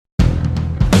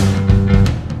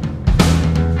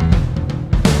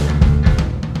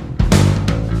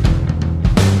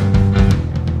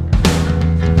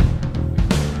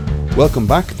Welcome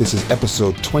back. This is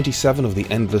episode 27 of The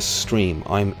Endless Stream.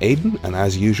 I'm Aidan, and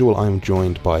as usual, I'm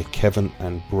joined by Kevin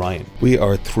and Brian. We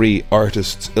are three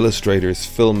artists, illustrators,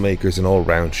 filmmakers, and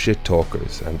all-round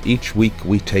shit-talkers, and each week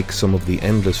we take some of the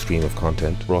endless stream of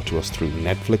content brought to us through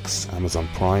Netflix, Amazon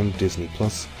Prime, Disney+,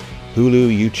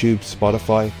 Hulu, YouTube,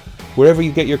 Spotify. Wherever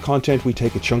you get your content, we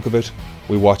take a chunk of it,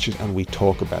 we watch it, and we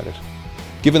talk about it.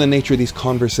 Given the nature of these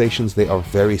conversations, they are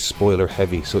very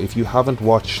spoiler-heavy, so if you haven't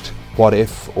watched What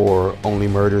If or Only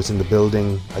Murders in the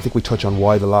Building, I think we touch on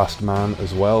Why the Last Man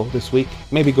as well this week.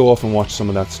 Maybe go off and watch some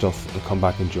of that stuff and come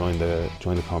back and join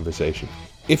the conversation.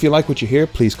 If you like what you hear,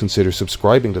 please consider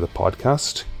subscribing to the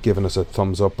podcast, giving us a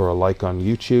thumbs up or a like on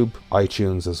YouTube,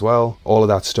 iTunes as well. All of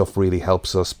that stuff really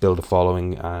helps us build a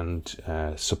following and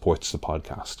supports the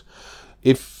podcast.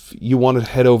 If you want to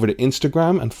head over to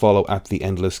Instagram and follow at The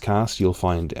Endless Cast, you'll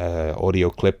find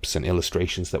audio clips and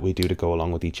illustrations that we do to go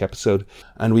along with each episode.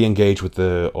 And we engage with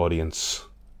the audience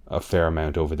a fair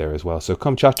amount over there as well. So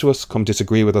come chat to us, come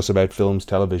disagree with us about films,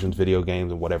 televisions, video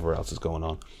games, and whatever else is going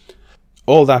on.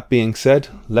 All that being said,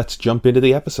 let's jump into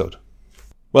the episode.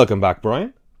 Welcome back,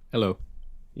 Brian. Hello.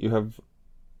 You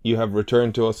have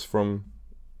returned to us from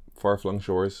far-flung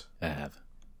shores. I have.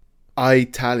 I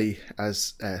tally,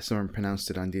 as someone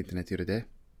pronounced it on the internet the other day.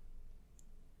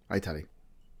 I tally.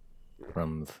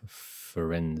 From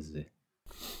Firenze.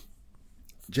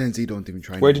 Gen Z don't even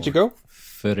try Where anymore. did you go?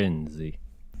 Firenze.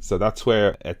 So that's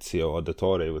where Ezio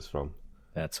Auditore was from.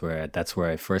 That's where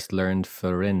I first learned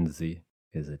Firenze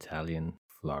is Italian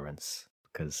Florence.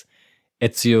 Because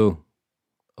Ezio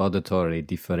Auditore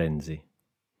di Firenze.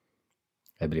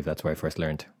 I believe that's where I first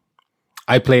learned.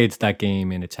 I played that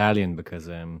game in Italian because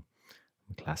I'm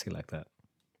classy like that.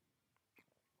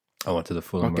 I wanted the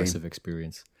full immersive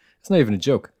experience. It's not even a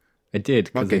joke. I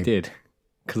did because I did.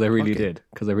 Because I really did.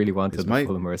 Because I really wanted the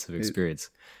full immersive experience.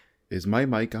 Is my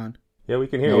mic on? Yeah, we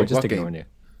can hear No, you. we're just ignoring you.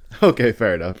 Okay,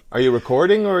 fair enough. Are you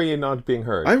recording or are you not being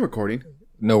heard? I'm recording.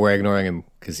 No, we're ignoring him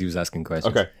because he was asking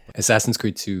questions. Okay. Assassin's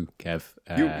Creed 2, Kev.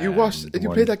 You watched? Did you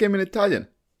play that game in Italian?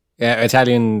 Yeah,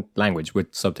 Italian language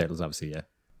with subtitles, obviously. Yeah.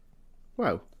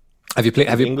 Wow. Have you played?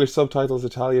 English subtitles,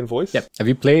 Italian voice? Yep. Have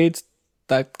you played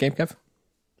that game, Kev?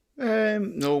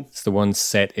 No. It's the one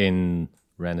set in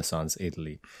Renaissance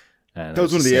Italy. And That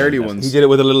was one of the early ones. He did it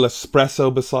with a little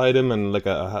espresso beside him and like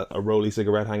a rolly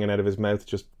cigarette hanging out of his mouth,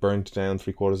 just burnt down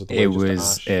 3/4 of the way. It just to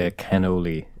was ash. a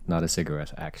cannoli, not a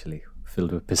cigarette, actually,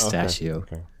 filled with pistachio.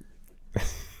 Okay.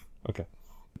 Okay.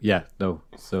 Yeah, no.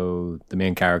 So the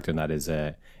main character in that is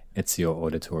Ezio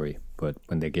Auditore, but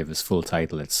when they give his full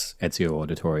title, it's Ezio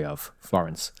Auditore of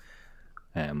Florence.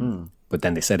 But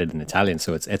then they said it in Italian,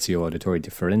 so it's Ezio Auditore di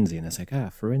Firenze, and it's like,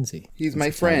 Firenze. He's my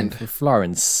It's friend. Italian for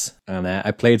Florence. And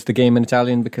I played the game in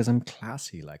Italian because I'm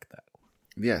classy like that.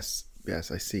 Yes,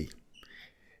 I see.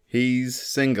 He's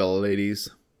single, ladies.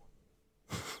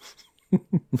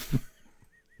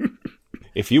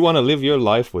 If you want to live your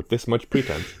life with this much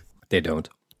pretense. They don't.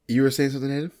 You were saying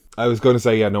something, Aidan? I was going to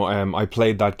say, I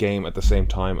played that game at the same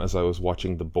time as I was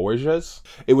watching the Borgias.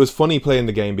 It was funny playing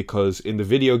the game because in the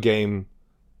video game,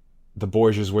 the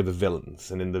Borgias were the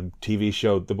villains, and in the TV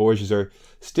show, the Borgias are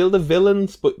still the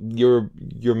villains, but you're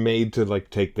made to like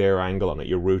take their angle on it.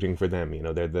 You're rooting for them,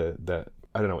 they're the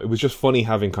I don't know. It was just funny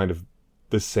having kind of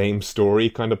the same story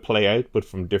kind of play out, but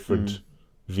from different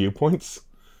viewpoints.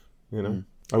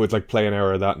 I would like play an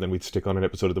hour of that, and then we'd stick on an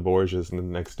episode of the Borgias, and then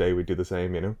the next day we'd do the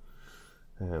same,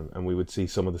 and we would see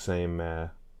some of the same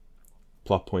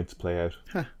plot points play out.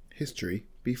 History.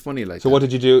 Be funny like So that. what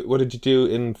did you do? What did you do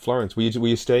in Florence? Were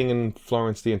you staying in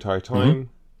Florence the entire time?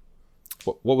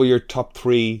 What were your top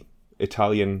 3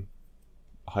 Italian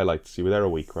highlights? You were there a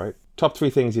week, right? Top 3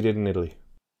 things you did in Italy.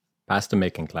 Pasta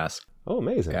making class. Oh,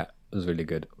 amazing! Yeah, it was really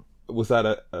good. Was that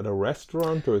at a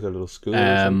restaurant or was it a little school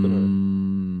or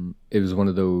something? It was one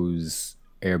of those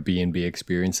Airbnb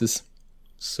experiences.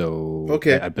 So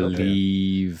Okay. I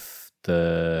believe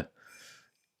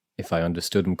if I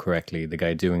understood him correctly, the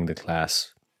guy doing the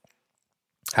class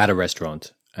had a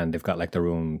restaurant, and they've got like their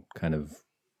own kind of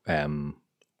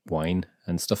wine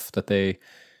and stuff that they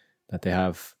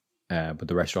have. But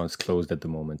the restaurant's closed at the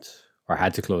moment, or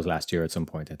had to close last year at some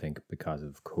point, I think, because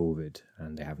of COVID,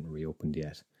 and they haven't reopened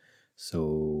yet.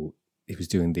 So he was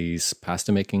doing these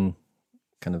pasta making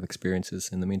kind of experiences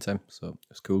in the meantime. So it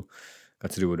was cool.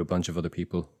 Got to do it with a bunch of other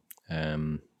people.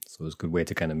 So it was a good way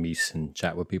to kind of meet and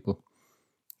chat with people.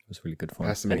 It was really good fun.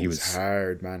 Pasta And he making is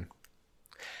hard, man.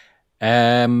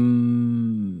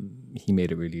 He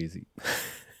made it really easy.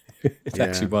 It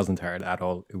actually wasn't hard at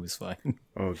all. It was fine.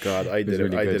 Oh God, I did it.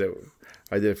 really I good. did it.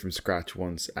 I did it from scratch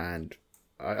once, and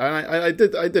I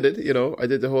did it. I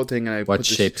did the whole thing. And I What put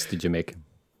shapes did you make?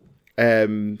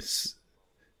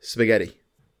 Spaghetti.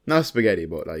 Not spaghetti,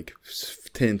 but like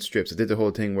thin strips. I did the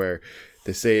whole thing where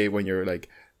they say when you're like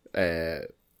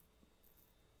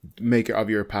maker of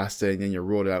your pasta and then you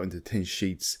roll it out into thin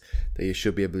sheets that you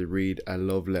should be able to read a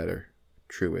love letter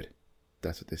through it.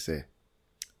 That's what they say.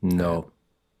 No.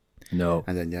 And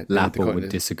then Lapo would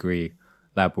disagree.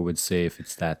 Lapo would say if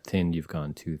it's that thin, you've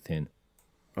gone too thin.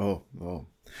 Oh.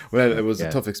 Well, it was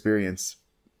a tough experience.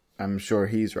 I'm sure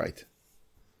he's right.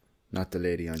 Not the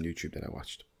lady on YouTube that I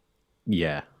watched.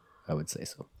 Yeah, I would say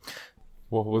so.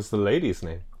 What was the lady's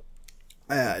name?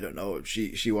 I don't know.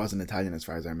 She wasn't Italian as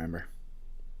far as I remember.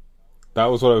 That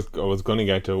was what I was going to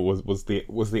get to. Was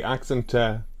the accent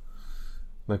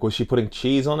like, was she putting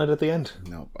cheese on it at the end?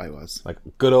 No, I was. Like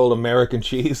good old American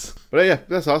cheese. But yeah,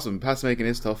 that's awesome. Pasta making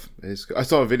is tough. I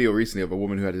saw a video recently of a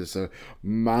woman who had this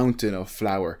mountain of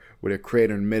flour with a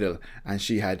crater in the middle, and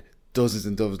she had dozens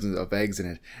and dozens of eggs in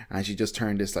it, and she just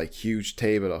turned this like huge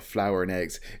table of flour and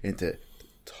eggs into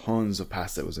tons of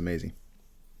pasta. It was amazing.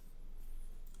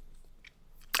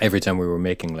 Every time we were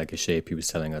making like a shape, he was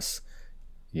telling us,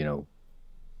 you know,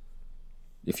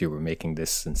 if you were making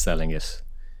this and selling it,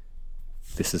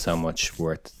 this is how much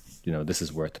worth, you know, this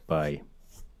is worth by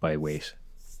weight,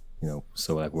 you know.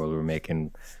 So like while we were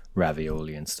making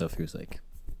ravioli and stuff, he was like,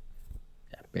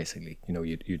 yeah, basically, you know,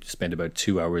 you'd spend about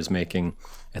 2 hours making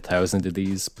 1,000 of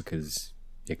these because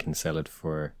you can sell it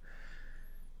for,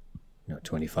 you know,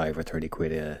 25 or 30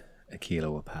 quid a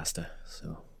kilo of pasta.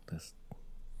 So that's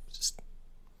just,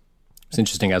 it's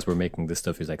interesting as we're making this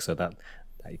stuff. He's like, so that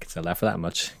you can sell that for that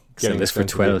much. Sell this for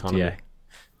 12, yeah.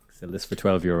 Sell this for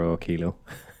 €12 a kilo.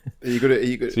 So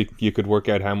you could work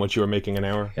out how much you were making an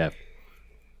hour. Yeah.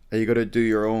 Are you going to do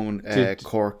your own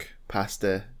Cork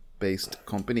pasta based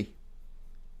company?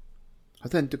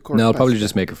 No, I'll probably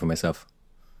just make it for myself.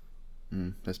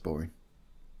 That's boring.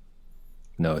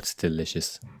 No, it's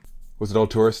delicious. Was it all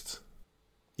tourists?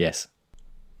 Yes.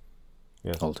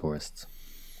 Yeah. All tourists.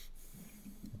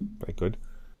 Very good.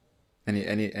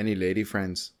 Any lady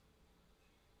friends?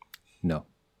 No.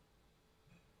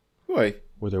 Why?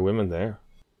 Were there women there?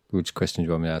 Which question do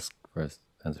you want me to ask first?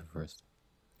 Answer first.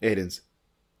 Aiden's.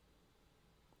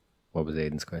 What was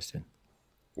Aiden's question?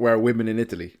 Were women in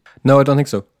Italy? No, I don't think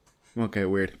so. Okay,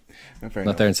 weird.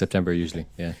 Not there in September usually.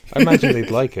 Yeah. I imagine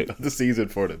they'd like it. The season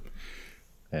for them.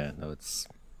 Yeah, no,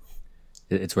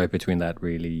 it's right between that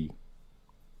really,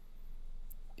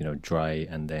 you know, dry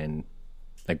and then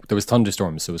like there was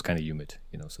thunderstorms, so it was kind of humid,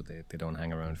 you know, so they don't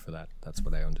hang around for that. That's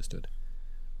what I understood.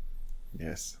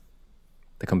 Yes.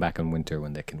 They come back in winter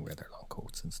when they can wear their long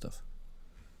coats and stuff.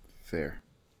 Fair.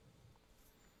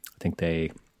 I think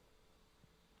they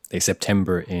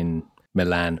September in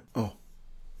Milan. Oh.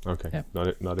 Okay. Yeah.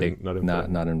 Not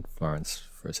in in Florence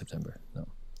for September. No.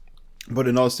 But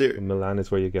in all seriousness, Milan is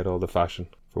where you get all the fashion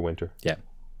for winter. Yeah.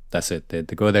 That's it. They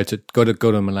go there to go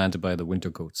to Milan to buy the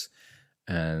winter coats.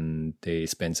 And they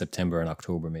spend September and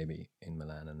October maybe in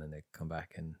Milan, and then they come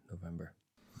back in November.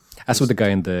 That's what the guy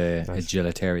in the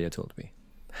gelateria told me.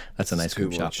 That's an ice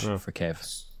cream shop for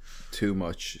Kev. Too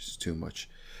much. It's too much.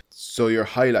 So your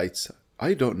highlights.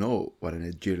 I don't know what an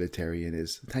egalitarian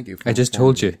is. Thank you. I just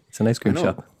told you. It's an ice cream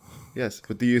shop. Yes,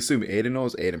 but do you assume Aiden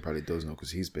knows? Aiden probably does know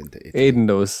because he's been to Italy. Aiden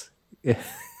knows. Yeah.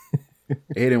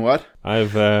 Aiden, what?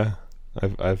 I've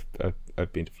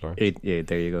been to Florence. Yeah,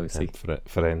 there you go. See,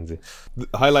 Firenze.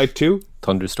 Highlight 2.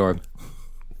 Thunderstorm.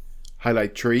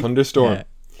 Highlight 3. Thunderstorm. Yeah.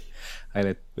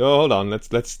 Highlight. Oh, hold on.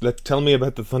 Let's tell me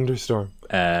about the thunderstorm.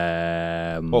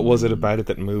 What was it about it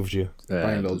that moved you?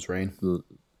 Brian loves rain.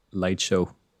 Light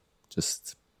show.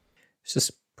 It's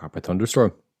just proper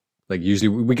thunderstorm. Like usually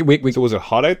we. So was it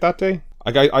hot out that day?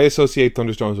 I associate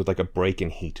thunderstorms with like a break in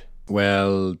heat.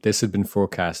 Well, this had been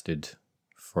forecasted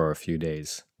for a few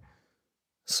days.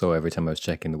 So every time I was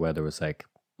checking the weather, it was like,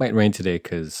 might rain today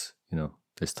because, you know,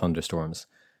 there's thunderstorms.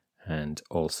 And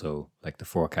also, like, the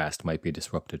forecast might be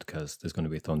disrupted because there's going to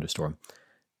be a thunderstorm.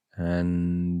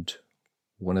 And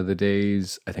one of the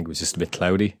days, I think it was just a bit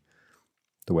cloudy.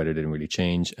 The weather didn't really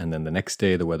change. And then the next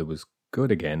day, the weather was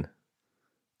good again.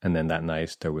 And then that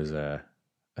night, there was a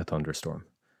thunderstorm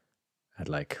at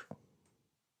like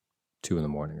 2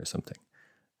 a.m. or something.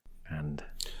 And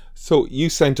so you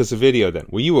sent us a video then.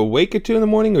 Were you awake at 2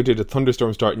 a.m, or did a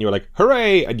thunderstorm start and you were like,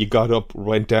 hooray! And you got up,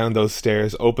 went down those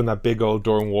stairs, opened that big old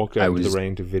door and walked out into the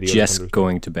rain to video the thunderstorm? Just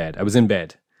going to bed. I was in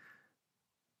bed.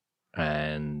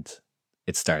 And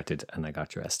it started and I got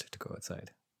dressed to go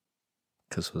outside.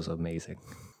 Because it was amazing.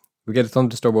 We get a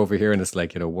thunderstorm over here and it's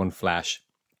like, you know, one flash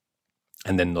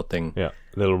and then nothing. Yeah,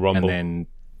 a little rumble. And then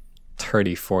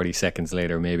 30, 40 seconds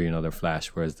later, maybe another flash.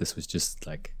 Whereas this was just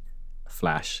like a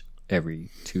flash every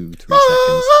 2-3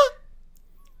 seconds.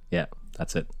 Yeah,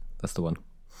 that's it. That's the one.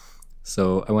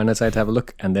 So I went outside to have a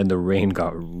look, and then the rain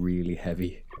got really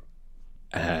heavy,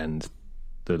 and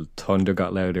the thunder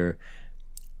got louder,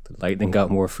 the lightning got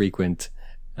more frequent,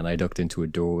 and I ducked into a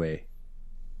doorway,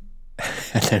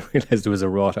 and then realized it was a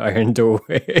wrought iron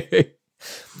doorway.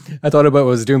 I thought about what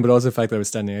I was doing, but also the fact that I was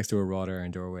standing next to a wrought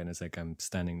iron doorway, and it's like I'm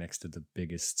standing next to the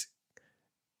biggest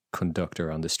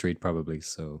conductor on the street, probably.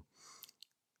 So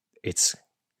it's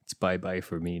bye-bye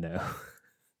for me now.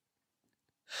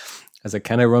 As I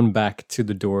kind of run back to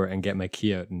the door and get my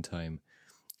key out in time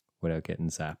without getting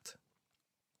zapped.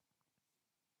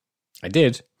 I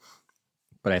did,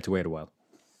 but I had to wait a while.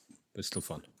 But it's still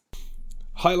fun.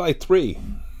 Highlight 3.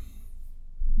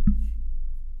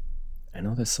 I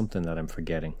know there's something that I'm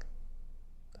forgetting.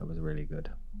 That was really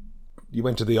good. You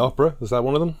went to the opera. Was that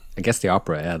one of them? I guess the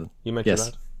opera, yeah. You mentioned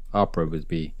yes, that. Opera would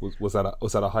be Was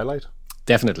that a highlight?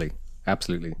 definitely,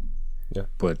 absolutely. Yeah.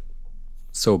 But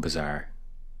so bizarre.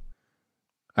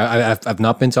 I've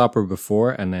not been to opera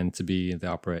before, and then to be in the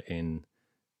opera in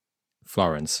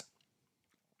Florence.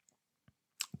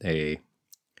 Let's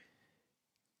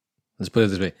put it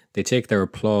this way, they take their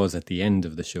applause at the end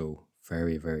of the show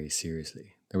very, very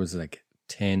seriously. There was like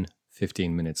 10,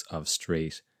 15 minutes of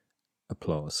straight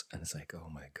applause, and it's like, oh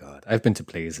my God. I've been to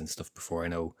plays and stuff before. I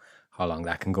know how long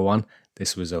that can go on.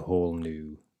 This was a whole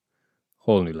new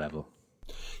level.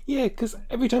 Yeah, because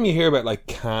every time you hear about like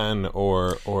Cannes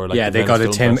or like yeah, the they got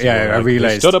Venice a Film 10. Festival, Yeah, I like, they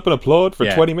realized. stood up and applaud for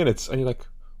Yeah. 20 minutes, and you're like,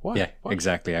 what? Yeah, What?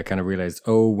 exactly. I kind of realized,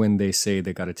 when they say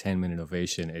they got a 10-minute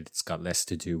ovation, it's got less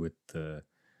to do with the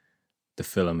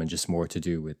film and just more to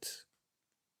do with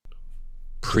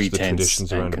pretense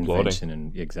traditions and around convention.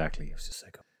 And exactly, it was just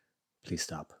like, please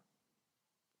stop.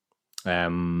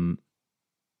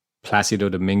 Placido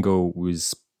Domingo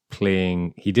was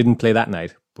playing. He didn't play that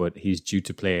night, but he's due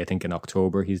to play. I think in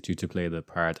October, he's due to play the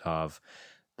part of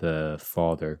the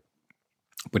father.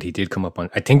 But he did come up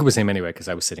on, I think it was him anyway, because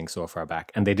I was sitting so far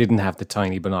back, and they didn't have the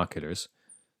tiny binoculars.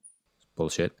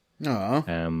 Bullshit.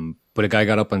 Oh, But a guy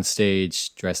got up on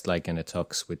stage dressed like in a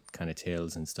tux with kind of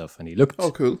tails and stuff, and he looked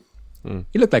cool.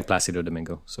 he looked like Placido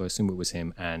Domingo, so I assume it was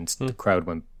him. And the crowd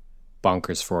went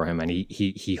bonkers for him, and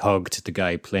he hugged the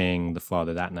guy playing the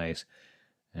father that night.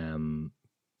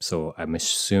 So I'm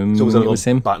assuming So it was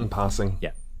him. baton passing.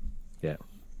 Yeah.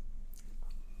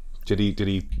 Did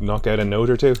he knock out a note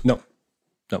or two? No.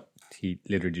 He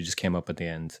literally just came up at the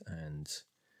end and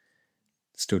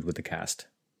stood with the cast.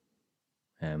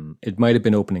 It might have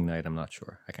been opening night, I'm not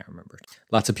sure. I can't remember.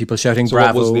 Lots of people shouting, So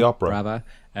bravo. what was the opera?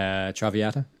 Brava.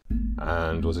 Traviata.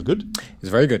 And was it good? It was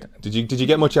very good. Did you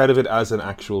get much out of it as an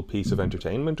actual piece of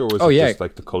entertainment, or was it just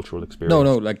like the cultural experience?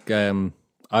 No, like I'm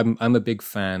a big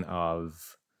fan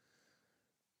of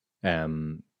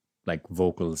like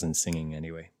vocals and singing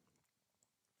anyway.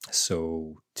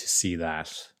 So to see that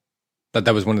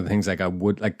was one of the things like I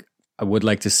would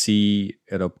like to see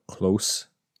it up close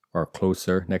or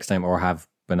closer next time, or have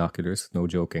binoculars, no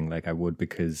joking, like I would,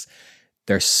 because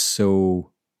they're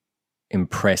so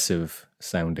impressive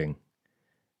sounding,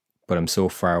 but I'm so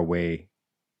far away.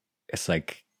 It's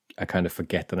like I kind of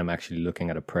forget that I'm actually looking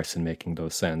at a person making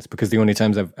those sounds, because the only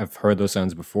times I've heard those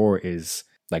sounds before is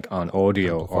like on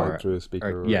audio Amplified through a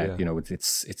speaker, you know,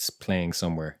 it's playing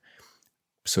somewhere.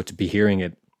 So to be hearing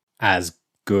it as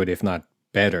good, if not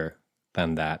better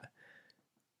than that,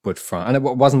 but and it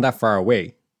wasn't that far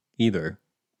away either,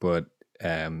 but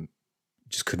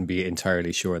just couldn't be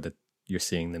entirely sure that you're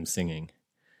seeing them singing.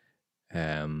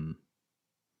 So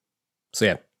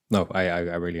yeah, no, I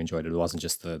really enjoyed it. It wasn't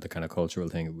just the kind of cultural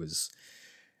thing. It was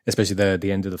especially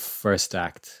the end of the first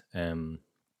act. The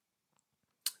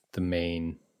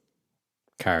main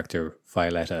character,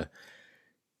 Violetta,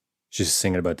 she's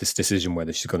singing about this decision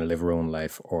whether she's going to live her own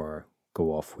life or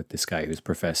go off with this guy who's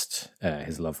professed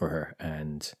his love for her.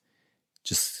 And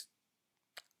just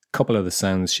a couple of the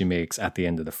sounds she makes at the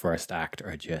end of the first act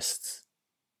are just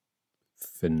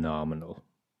phenomenal.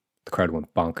 The crowd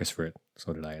went bonkers for it.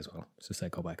 So did I as well. It's just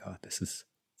like, oh my God, it's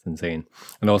insane.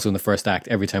 And also in the first act,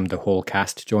 every time the whole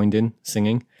cast joined in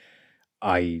singing,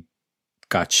 I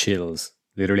got chills.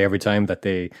 Literally every time that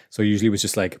so usually it was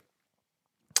just like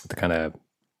the kind of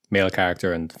male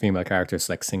character and female characters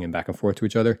like singing back and forth to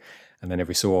each other. And then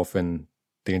every so often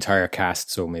the entire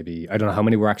cast, so maybe, I don't know how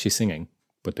many were actually singing,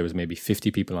 but there was maybe 50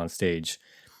 people on stage.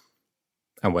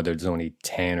 And whether there's only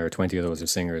 10 or 20 of those are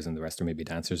singers and the rest are maybe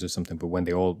dancers or something. But when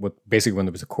basically when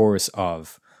there was a chorus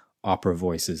of opera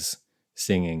voices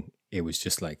singing, it was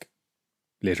just like,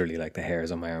 literally like the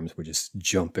hairs on my arms were just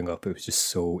jumping up. It was just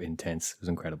so intense. It was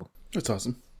incredible. That's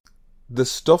awesome. the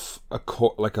stuff an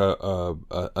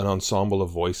ensemble of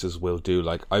voices will do.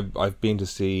 Like I've been to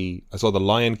see. I saw The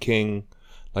Lion King.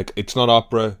 Like it's not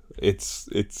opera. It's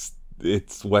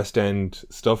West End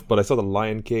stuff. But I saw The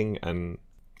Lion King and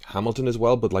Hamilton as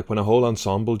well. But like when a whole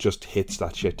ensemble just hits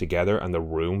that shit together and the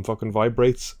room fucking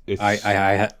vibrates.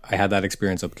 I had that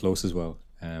experience up close as well.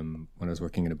 When I was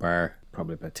working in a bar,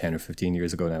 probably about 10 or 15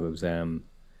 years ago now. It was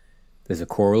there's a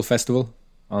choral festival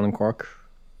on in Cork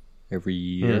every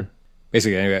year.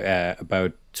 Basically, anyway,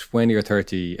 about 20 or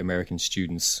 30 American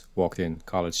students walked in,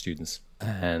 college students,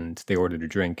 and they ordered a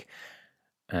drink.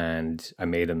 And I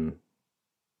made them,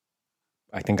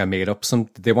 I think I made up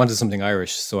they wanted something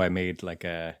Irish, so I made like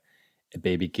a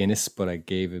baby Guinness, but I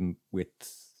gave him with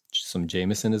some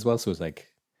Jameson as well. So it was like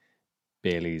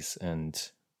Bailey's and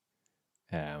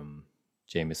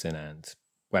Jameson and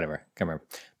whatever, can't remember.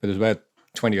 But there was about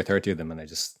 20 or 30 of them, and I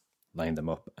just lined them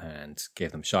up and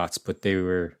gave them shots. But they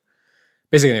were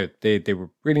basically they were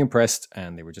really impressed,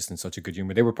 and they were just in such a good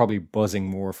humor. They were probably buzzing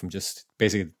more from just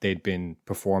basically they'd been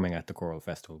performing at the choral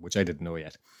festival, which I didn't know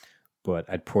yet. But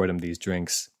I'd poured them these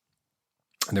drinks,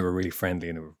 and they were really friendly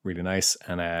and they were really nice.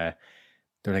 And they're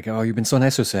like, "Oh, you've been so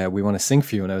nice to us. We want to sing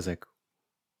for you." And I was like,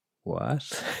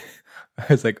 "What?" I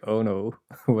was like, "Oh no,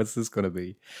 what's this going to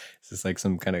be?" Is this like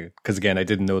some kind of, because again, I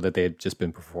didn't know that they had just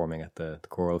been performing at the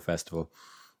choral festival.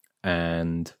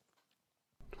 And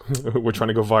we're trying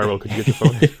to go viral. Could you get your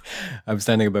phone? I'm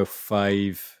standing about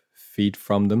 5 feet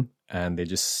from them, and they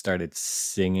just started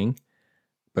singing.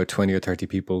 About 20 or 30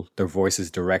 people, their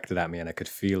voices directed at me, and I could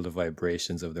feel the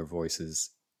vibrations of their voices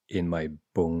in my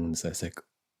bones. I was like,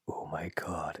 oh my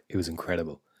God, it was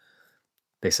incredible.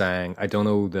 They sang, I don't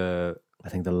know I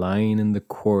think the line in the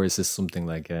chorus is something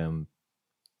like,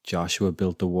 Joshua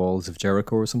built the walls of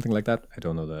Jericho or something like that. I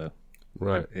don't know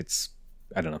right.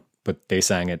 I don't know. But they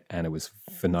sang it, and it was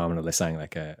phenomenal. They sang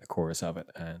like a chorus of it,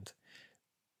 and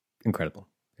incredible.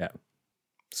 Yeah.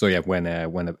 So yeah, when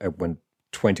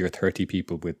 20 or 30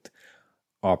 people with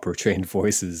opera trained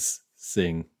voices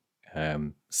singing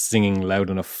loud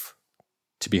enough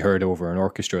to be heard over an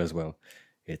orchestra as well,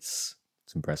 it's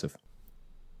impressive.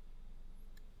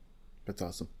 That's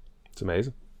awesome. It's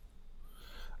amazing.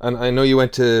 And I know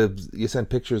you sent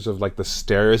pictures of like the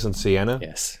stairs in Siena.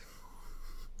 Yes.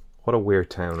 What a weird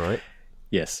town, right?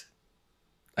 Yes.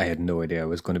 I had no idea I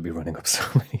was going to be running up so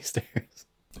many stairs.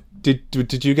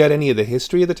 Did you get any of the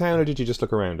history of the town, or did you just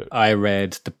look around it? I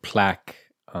read the plaque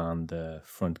on the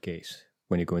front gate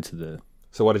when you go into the...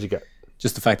 So what did you get?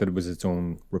 Just the fact that it was its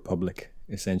own republic,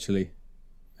 essentially.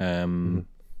 Very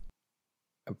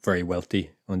wealthy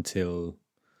until...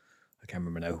 I can't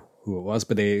remember now who it was,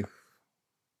 but the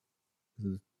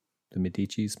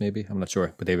Medicis, maybe? I'm not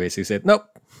sure. But they basically said, nope,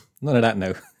 none of that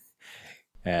now.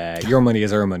 Your money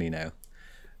is our money now.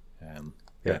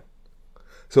 Yeah.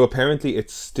 So apparently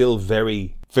it's still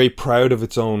very, very proud of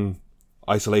its own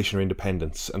isolation or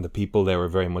independence, and the people there are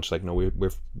very much like, no,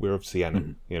 we're of Siena.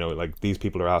 Mm-hmm. You know, like these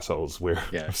people are assholes. We're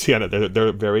of Siena.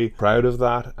 They're very proud of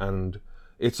that, and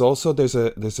it's also there's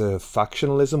a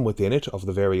factionalism within it of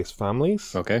the various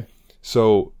families. Okay.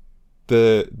 So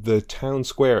the town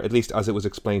square, at least as it was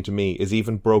explained to me, is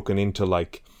even broken into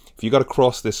like, if you got to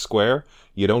cross this square,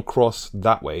 you don't cross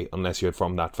that way unless you're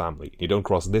from that family. You don't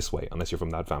cross this way unless you're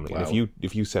from that family. Wow. And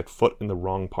if you set foot in the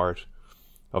wrong part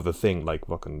of the thing, like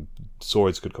fucking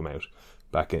swords could come out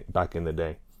back in the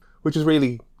day, which is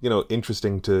really, you know,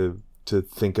 interesting to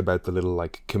think about the little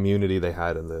like community they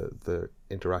had and the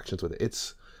interactions with it.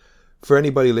 It's, for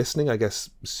anybody listening, I guess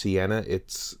Siena,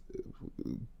 it's,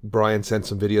 Brian sent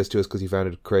some videos to us because he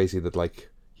found it crazy that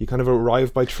like you kind of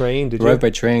arrived by train. Did you? Arrived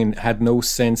by train, had no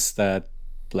sense that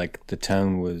like the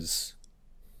town was,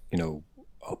 you know,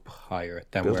 up higher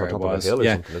than built where on top it was. Of a hill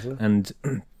or something, isn't it? And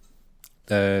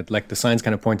the signs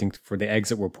kind of pointing for the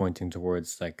exit were pointing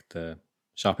towards like the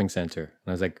shopping center, and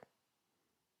I was like,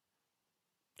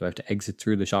 do I have to exit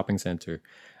through the shopping center?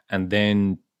 And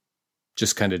then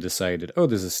just kind of decided, oh,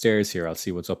 there's a stairs here. I'll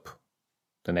see what's up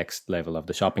the next level of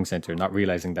the shopping center, not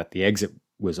realizing that the exit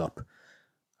was up.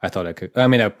 I thought I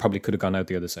probably could have gone out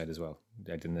the other side as well.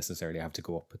 I didn't necessarily have to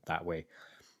go up it that way.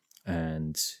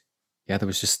 And yeah, there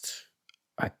was just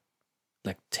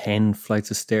like 10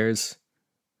 flights of stairs.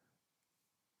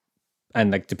 And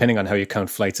like, depending on how you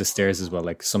count flights of stairs as well,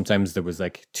 like sometimes there was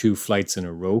like 2 flights in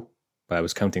a row, but I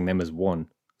was counting them as one.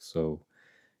 So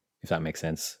if that makes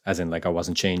sense, as in like I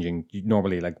wasn't changing.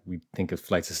 Normally, like we think of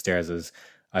flights of stairs as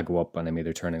I go up and I'm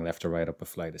either turning left or right up a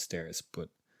flight of stairs, but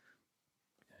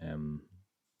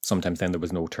sometimes then there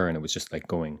was no turn. It was just like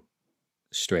going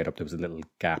straight up. There was a little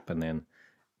gap and then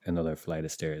another flight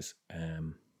of stairs. Yeah,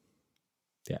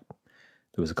 there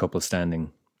was a couple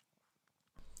standing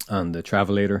on the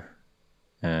travelator,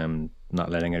 not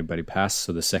letting anybody pass.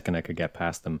 So the second I could get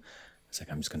past them, I was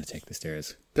like, I'm just going to take the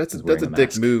stairs. That's a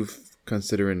dick move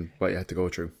considering what you had to go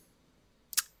through.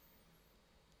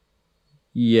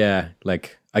 Yeah,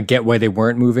 like I get why they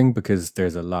weren't moving because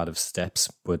there's a lot of steps,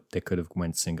 but they could have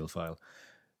went single file.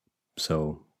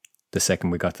 So the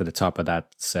second we got to the top of that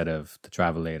set of the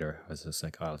travelator, I was just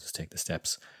like, oh, I'll just take the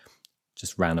steps.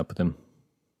 Just ran up them.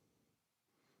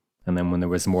 And then when there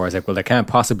was more, I was like, well, there can't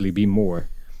possibly be more.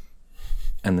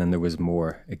 And then there was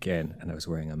more again, and I was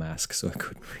wearing a mask, so I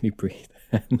couldn't really breathe.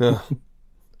 That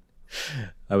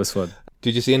was fun.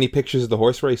 Did you see any pictures of the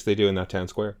horse race they do in that town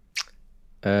square?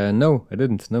 No, I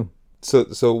didn't. No.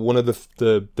 So one of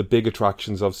the big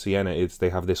attractions of Siena is they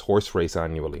have this horse race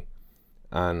annually,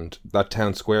 and that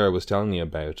town square I was telling you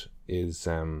about is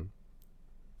I'll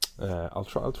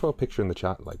throw a picture in the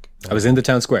chat. I was in the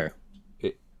town square.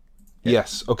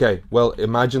 Yes. Okay. Well,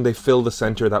 imagine they fill the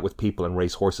center of that with people and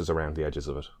race horses around the edges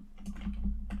of it.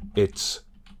 It's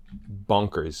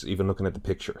bonkers, even looking at the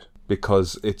picture,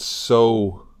 because it's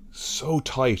so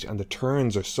tight and the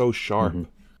turns are so sharp. Mm-hmm.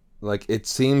 Like it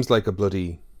seems like a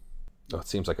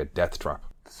death trap.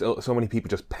 So many people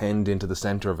just penned into the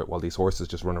center of it while these horses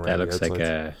just run around. That looks like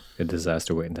a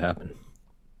disaster waiting to happen,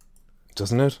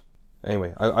 doesn't it?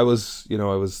 Anyway, I was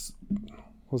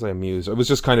amused. I was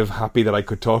just kind of happy that I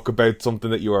could talk about something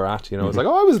that you were at. I was like,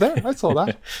 oh, I was there. I saw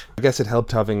that. I guess it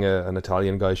helped having an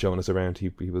Italian guy showing us around.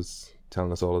 He was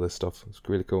telling us all of this stuff. It was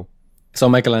really cool. Saw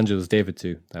Michelangelo's David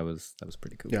too. That was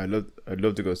pretty cool. Yeah, I'd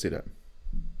love to go see that.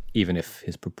 Even if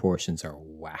his proportions are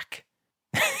whack.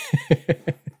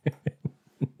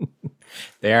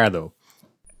 They are though.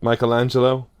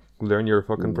 Michelangelo, learn your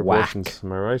fucking proportions. Whack.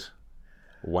 Am I right?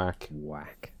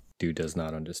 Whack. Dude does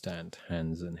not understand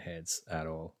hands and heads at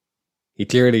all. He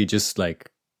clearly just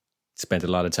spent a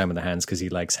lot of time on the hands because he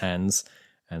likes hands,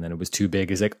 and then it was too big.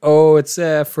 He's like, oh, it's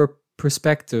for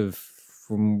perspective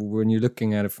from when you're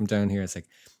looking at it from down here. It's like,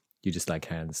 you just like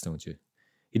hands, don't you?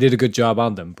 He did a good job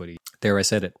on them, but I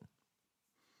said it.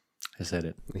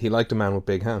 He liked a man with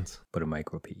big hands. But a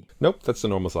micro P. Nope, that's the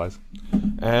normal size.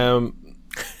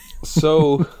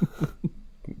 So,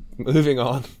 moving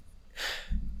on.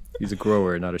 He's a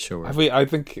grower, not a shower. I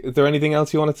think, is there anything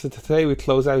else you wanted to say? We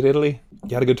close out Italy.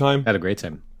 You had a good time? Had a great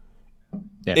time.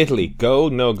 Yeah. Italy, go,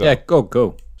 no go? Yeah,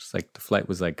 go. It's like the flight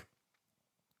was like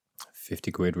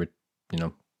 50 quid with,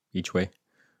 each way.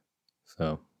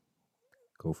 So,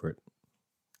 go for it.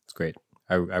 It's great.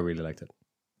 I really liked it.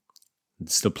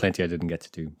 There's still plenty I didn't get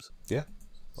to do. So. Yeah.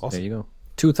 Awesome. There you go.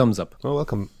 2 thumbs up. Well,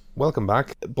 welcome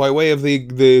back. By way of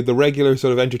the regular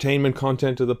sort of entertainment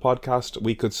content of the podcast,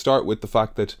 we could start with the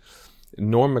fact that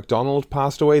Norm Macdonald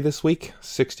passed away this week,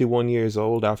 61 years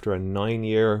old, after a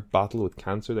 9-year battle with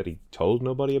cancer that he told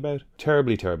nobody about.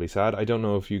 Terribly, terribly sad. I don't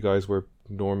know if you guys were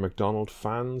Norm Macdonald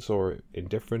fans or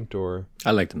indifferent or...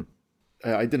 I liked him.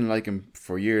 I didn't like him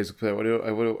for years. I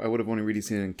would have only really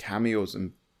seen him in cameos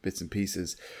and bits and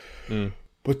pieces. Mm.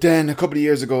 But then a couple of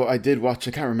years ago, I did watch,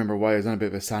 I can't remember why, I was on a bit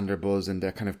of a Sandler buzz and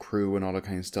their kind of crew and all that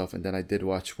kind of stuff. And then I did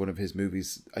watch one of his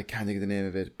movies. I can't think of the name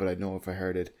of it, but I know if I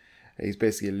heard it. He's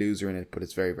basically a loser in it, but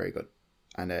it's very, very good.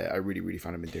 And I really, really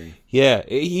found him endearing. Yeah,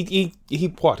 he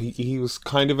was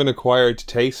kind of an acquired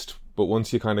taste, but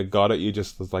once you kind of got it, you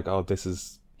just was like, oh,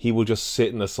 he will just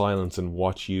sit in the silence and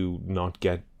watch you not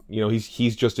get,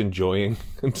 he's just enjoying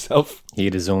himself. He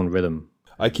had his own rhythm.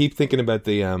 I keep thinking about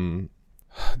there's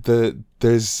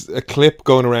a clip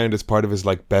going around as part of his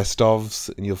best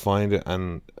ofs, and you'll find it,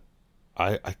 and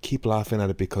I keep laughing at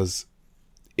it because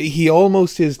he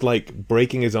almost is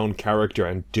breaking his own character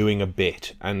and doing a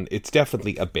bit, and it's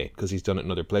definitely a bit because he's done it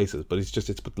in other places, but it's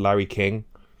with Larry King,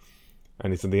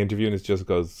 and he's in the interview and it just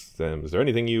goes, is there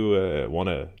anything you want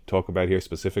to talk about here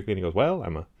specifically? And he goes, well,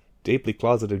 I'm a deeply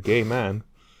closeted gay man.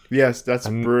 Yes, that's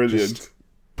brilliant.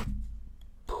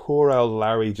 Poor old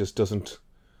Larry just doesn't...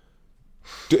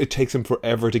 It takes him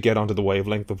forever to get onto the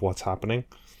wavelength of what's happening.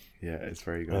 Yeah, it's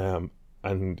very good.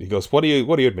 And he goes, what are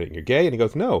you admitting? You're gay? And he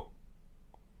goes, no.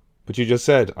 But you just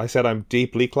said, I said I'm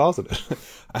deeply closeted.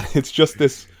 And it's just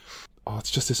this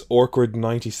awkward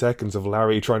 90 seconds of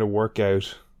Larry trying to work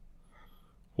out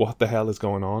what the hell is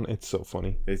going on. It's so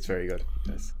funny. It's very good.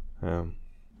 Yes.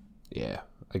 Yeah,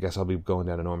 I guess I'll be going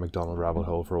down a Norm Macdonald rabbit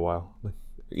hole for a while.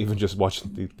 Even just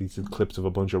watching these clips of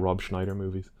a bunch of Rob Schneider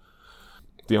movies.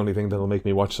 The only thing that'll make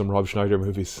me watch some Rob Schneider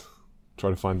movies, try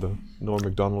to find the Norm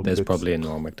Macdonald There's bits. Probably a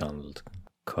Norm Macdonald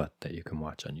cut that you can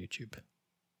watch on YouTube.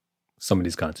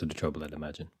 Somebody's gone to the trouble, I'd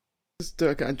imagine.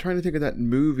 I'm trying to think of that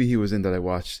movie he was in that I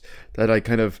watched that I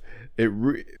kind of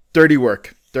Dirty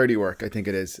Work. Dirty Work, I think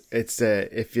it is. It's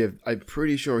I'm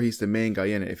pretty sure he's the main guy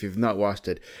in it. If you've not watched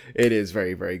it, it is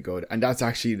very, very good. And that's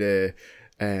actually the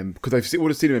because would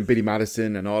have seen him in Billy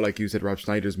Madison and all, like you said, Rob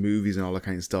Schneider's movies and all that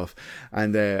kind of stuff.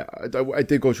 And I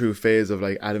did go through a phase of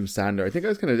like Adam Sandler. I think I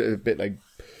was kind of a bit like,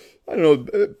 I don't know,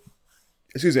 a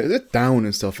bit down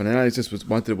and stuff. And then I just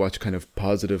wanted to watch kind of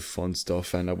positive, fun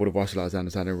stuff. And I would have watched a lot of Adam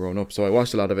Sandler growing up, so I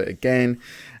watched a lot of it again,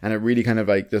 and it really kind of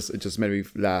like it just made me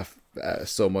laugh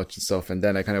so much and stuff. And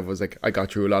then I kind of was like, I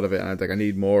got through a lot of it, and I was like, I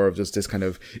need more of just this kind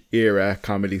of era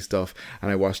comedy stuff.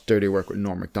 And I watched Dirty Work with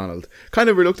Norm Macdonald, kind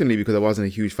of reluctantly because I wasn't a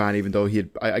huge fan, even though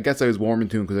I guess I was warming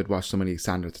to him because I'd watched so many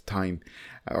Sandler at the time,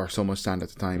 or so much Sandler at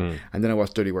the time. And then I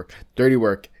watched Dirty Work. Dirty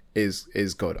Work is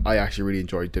good. I actually really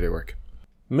enjoyed Dirty Work.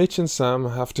 Mitch and Sam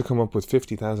have to come up with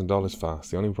 $50,000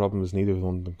 fast. The only problem is neither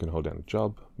one of them can hold down a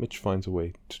job. Mitch finds a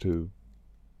way to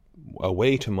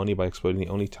money by exploiting the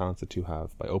only talents the two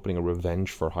have, by opening a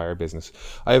revenge for hire business.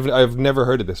 I've never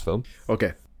heard of this film.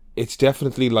 Okay. It's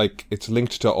definitely like, it's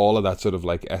linked to all of that sort of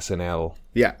like SNL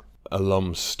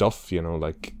alum stuff, you know,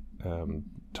 like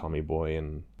Tommy Boy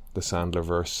and the Sandler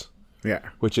verse. Yeah.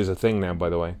 Which is a thing now, by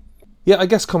the way. Yeah, I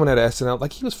guess coming out of SNL,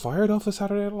 like he was fired off of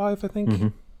Saturday Night Live, I think. Mm-hmm.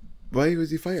 Why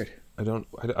was he fired? I don't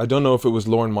know if it was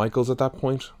Lorne Michaels at that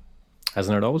point.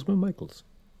 Hasn't it always been Michaels?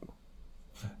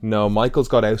 No, Michaels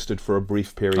got ousted for a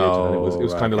brief period, and it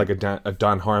was kind of like a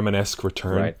Dan Harmon-esque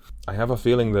return. Right. I have a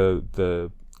feeling I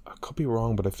could be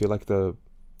wrong, but I feel like the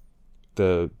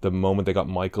moment they got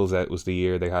Michaels out was the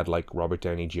year they had like Robert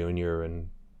Downey Jr. and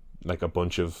like a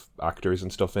bunch of actors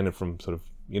and stuff in it from sort of,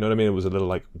 you know what I mean? It was a little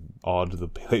like odd, the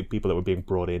people that were being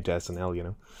brought into SNL, you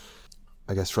know.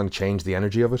 I guess trying to change the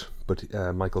energy of it, but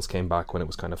Michaels came back when it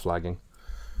was kind of flagging.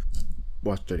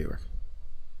 Watch Dirty Work.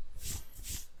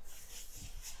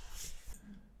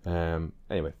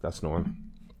 Anyway, that's Norm.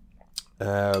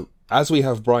 As we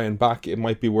have Brian back, it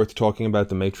might be worth talking about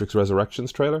the Matrix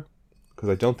Resurrections trailer, because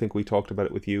I don't think we talked about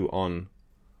it with you on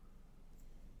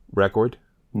record.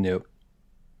 No.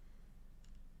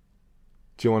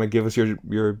 Do you want to give us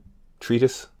your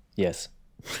treatise? Yes.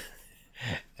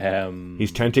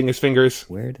 He's counting his fingers.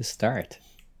 Where to start?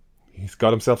 He's got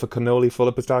himself a cannoli full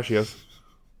of pistachios.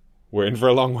 We're in for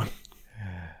a long one.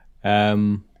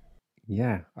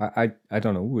 Yeah, I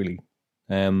don't know, really.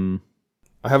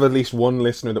 I have at least one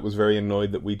listener that was very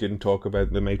annoyed that we didn't talk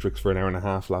about The Matrix for an hour and a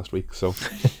half last week, so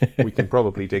we can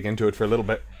probably dig into it for a little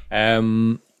bit.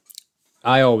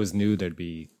 I always knew there'd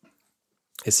be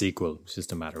a sequel. It's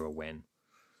just a matter of when.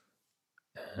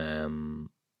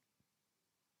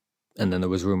 And then there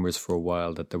was rumors for a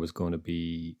while that there was going to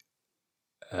be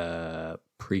a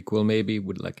prequel, maybe,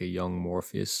 with like a young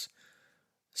Morpheus.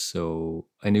 So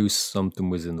I knew something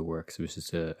was in the works. It was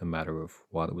just a matter of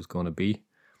what it was going to be.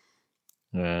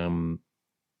 Well,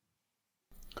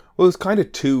 it's kind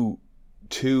of too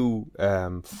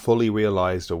fully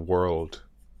realized a world,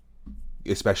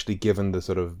 especially given the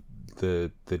sort of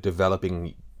the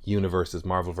developing universes,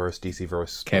 Marvelverse,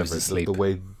 DCverse, Kev's asleep. The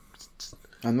way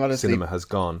I'm not asleep. Cinema has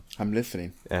gone. I'm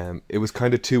listening. It was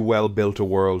kind of too well built a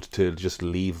world to just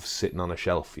leave sitting on a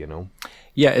shelf, you know.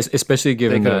 Yeah, especially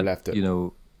given that, you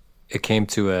know, it came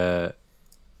to a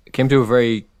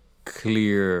very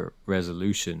clear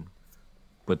resolution,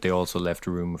 but they also left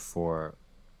room for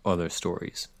other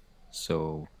stories.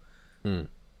 So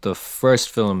the first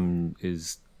film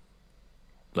is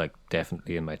like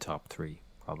definitely in my top 3,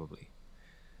 probably.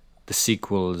 The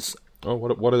sequels. Oh,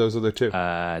 what are those other two?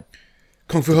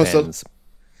 Kung Fu Hustle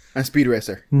and Speed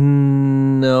Racer.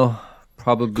 No,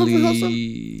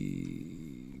 probably.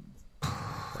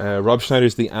 Rob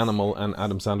Schneider's The Animal and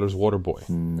Adam Sandler's Waterboy.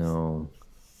 No.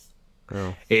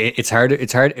 It's harder.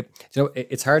 It's hard. You know,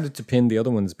 it's harder to pin the other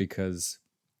ones because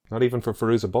not even for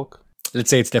Fairuza Balk. Let's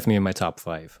say it's definitely in my top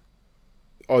 5.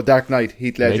 Oh, Dark Knight,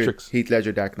 Heath Ledger, Matrix. Heath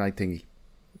Ledger, Dark Knight thingy.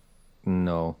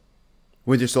 No.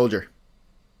 Winter Soldier.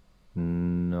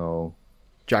 No.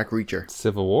 Jack Reacher.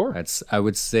 Civil War. I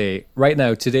would say right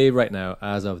now,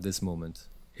 as of this moment.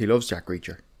 He loves Jack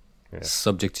Reacher. Yeah.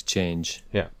 Subject to change.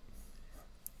 Yeah.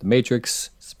 The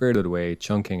Matrix, Spirited Away,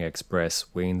 Chungking Express,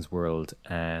 Wayne's World,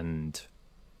 and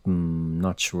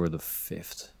not sure the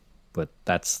 5th, but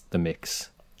that's the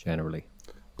mix generally.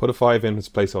 Put a 5 in its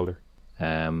placeholder.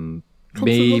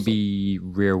 Maybe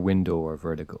Rear Window or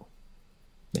Vertigo.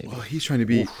 Maybe. Oh, he's trying to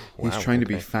be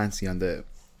be fancy on the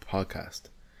podcast.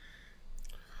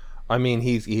 I mean,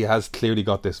 he has clearly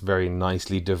got this very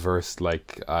nicely diverse,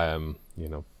 like, you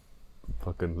know,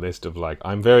 fucking list of like,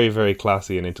 I'm very, very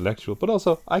classy and intellectual, but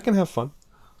also I can have fun.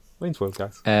 Wayne's World,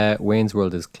 guys. Wayne's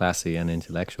World is classy and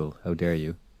intellectual. How dare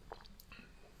you?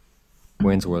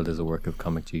 Wayne's World is a work of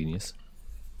comic genius.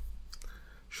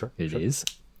 Sure. It is.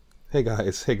 Hey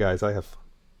guys, I have.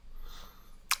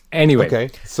 Anyway, Okay,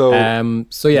 so yeah,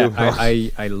 moving on.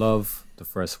 I love the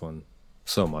first one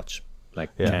so much.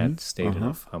 Like, can't state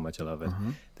enough how much I love it.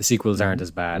 The sequels aren't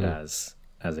as bad as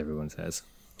everyone says.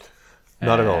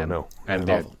 Not at all, no. And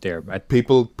Not at all. they're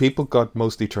People got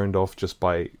mostly turned off just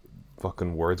by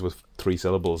fucking words with 3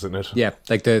 syllables in it. yeah,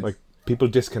 like People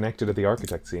disconnected at the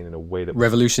architect scene in a way that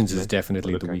Revolutions is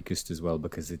definitely the okay. weakest as well,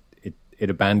 because it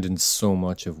abandons so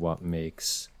much of what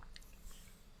makes.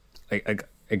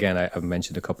 Again, I've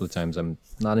mentioned a couple of times, I'm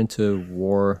not into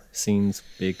war scenes,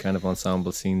 big kind of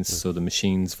ensemble scenes. So the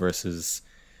machines versus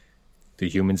the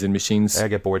humans in machines, I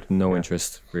get bored. no Yeah.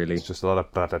 interest really. It's just a lot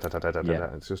of da.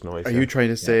 Yeah. It's just noise. Are you trying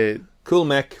to say? cool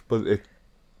mech, but very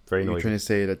Are you noisy. trying to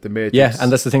say that the Matrix? Yeah,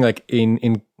 and that's the thing. Like in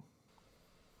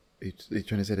You're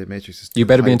trying to say the Matrix is. you too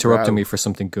better be highbrow? interrupting me for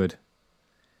something good.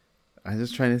 I'm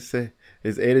just trying to say,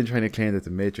 is Aiden trying to claim that the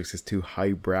Matrix is too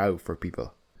highbrow for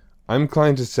people? I'm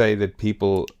inclined to say that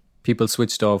people. People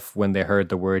switched off when they heard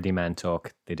the wordy man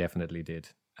talk. They definitely did,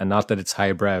 and not that it's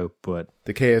highbrow, but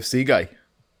The KFC guy.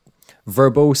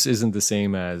 verbose isn't the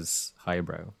same as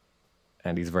highbrow,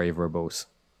 and he's very verbose.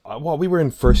 Well, we were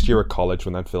in first year of college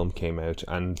when that film came out,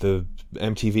 and the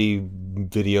MTV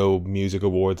Video Music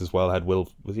Awards as well had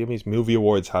Movie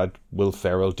Awards had Will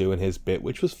Ferrell doing his bit,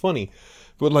 which was funny.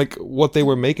 But like what they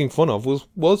were making fun of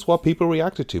was what people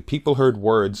reacted to. People heard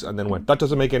words and then went, "That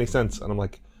doesn't make any sense," and I'm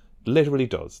like, literally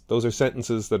does. Those are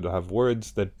sentences that have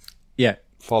words that Yeah,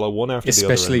 follow one after the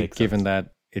other. especially given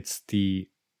that it's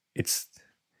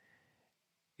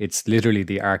literally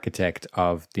the architect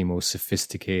of the most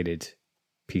sophisticated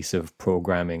piece of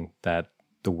programming that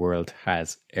the world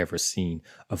has ever seen.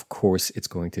 Of course, it's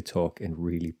going to talk in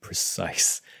really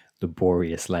precise,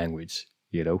 laborious language,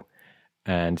 you know.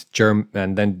 And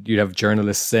then you'd have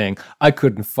journalists saying, "I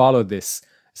couldn't follow this."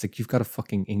 It's like, you've got a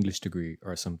fucking English degree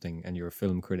or something, and you're a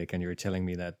film critic, and you're telling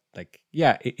me that, like,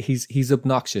 yeah, he's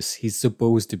obnoxious. He's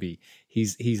supposed to be.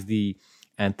 He's the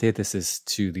antithesis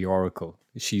to the Oracle.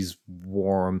 She's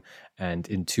warm and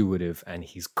intuitive, and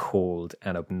he's cold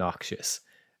and obnoxious.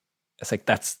 It's like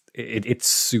it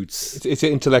suits. It's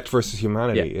intellect versus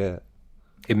humanity. Yeah.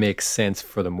 It makes sense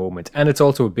for the moment, and it's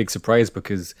also a big surprise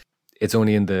because it's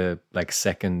only in the like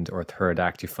second or third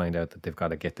act you find out that they've got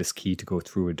to get this key to go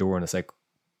through a door, and it's like,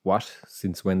 what?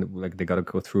 Since when? Like, they got to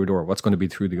go through a door? What's going to be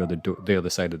through the other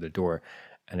side of the door?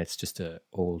 And it's just an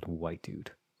old white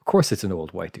dude. Of course, it's an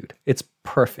old white dude. It's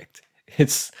perfect.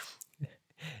 That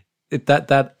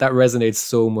resonates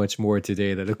so much more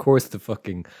today. That of course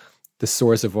the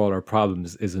source of all our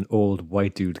problems is an old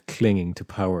white dude clinging to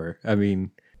power. I mean,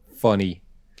 funny.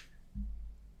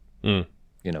 You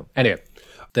know. Anyway,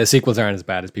 the sequels aren't as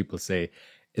bad as people say,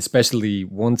 especially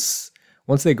once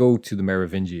they go to the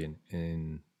Merovingian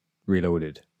in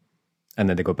Reloaded, and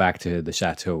then they go back to the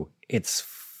chateau. It's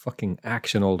fucking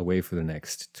action all the way for the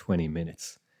next 20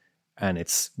 minutes. And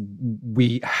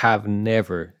we have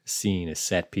never seen a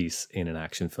set piece in an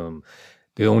action film.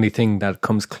 The only thing that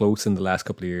comes close in the last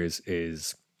couple of years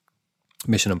is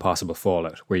Mission Impossible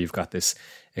Fallout, where you've got this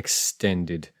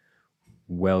extended,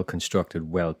 well-constructed,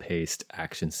 well-paced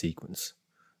action sequence.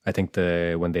 I think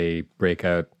when they break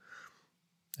out,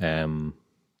 blanking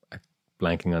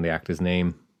on the actor's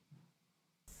name,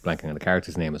 blanking on the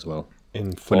character's name as well.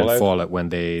 In Fallout, Fallout, when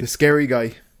they... The scary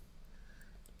guy.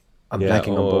 I'm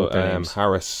blanking on both their names.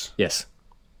 Harris. Yes.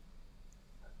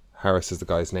 Harris is the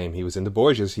guy's name. He was in The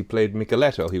Borgias. He played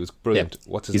Micheletto. He was brilliant.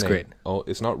 Yeah, What's his he's name? great. Oh,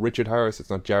 it's not Richard Harris. It's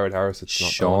not Jared Harris. It's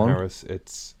not Sean Harris.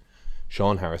 It's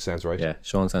Sean Harris. Sounds right. Yeah,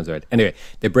 Sean sounds right. Anyway,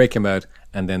 they break him out,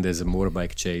 and then there's a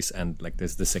motorbike chase, and like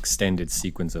there's this extended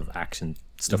sequence of action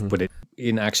stuff. But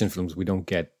in action films, we don't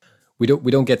get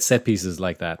set pieces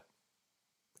like that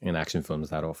in action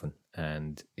films that often,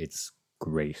 and it's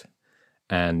great.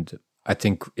 And I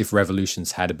think if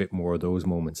Revolutions had a bit more of those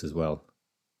moments as well,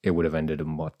 it would have ended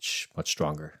much, much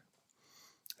stronger.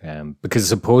 Because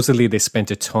supposedly they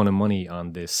spent a ton of money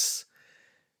on this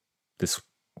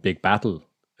big battle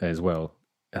as well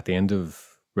at the end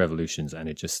of Revolutions, and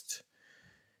it's just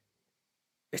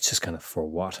kind of for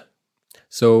what?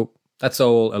 So that's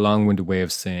all a long-winded way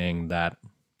of saying that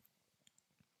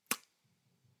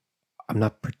I'm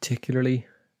not particularly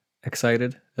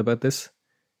excited about this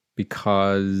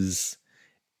because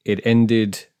it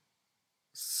ended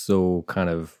so kind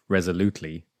of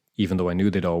resolutely, even though I knew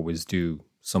they'd always do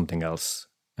something else.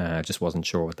 I just wasn't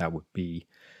sure what that would be.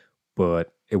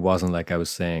 But it wasn't like I was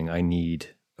saying I need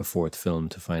a fourth film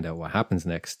to find out what happens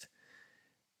next.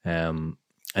 And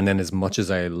then as much as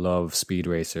I love Speed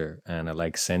Racer and I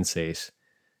like Sense8,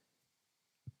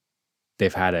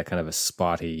 they've had a kind of a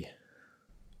spotty,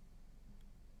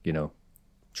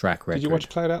 track record. Did you watch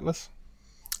Cloud Atlas?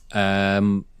 I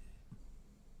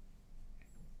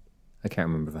can't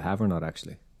remember if I have or not,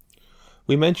 actually.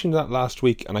 We mentioned that last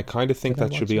week, and I kind of think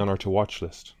that should be on our to watch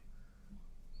list.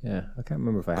 Yeah, I can't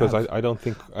remember if I have. Because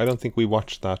I don't think we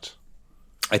watched that.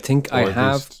 I think I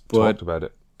have, but talked about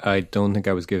it. I don't think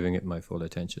I was giving it my full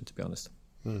attention, to be honest.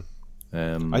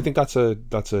 I think that's a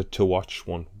to watch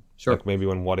one. Sure. Like maybe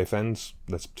when What If ends,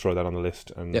 let's throw that on the list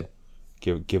and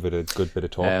give it a good bit of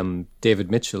talk.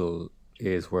 David Mitchell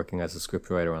is working as a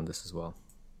scriptwriter on this as well.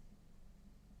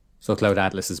 So Cloud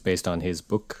Atlas is based on his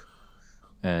book,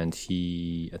 and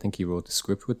I think he wrote the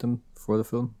script with them for the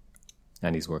film,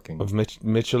 and he's working Of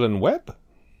Mitchell and Webb?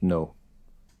 No,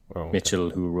 Oh, okay. Mitchell,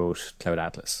 who wrote Cloud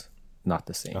Atlas, not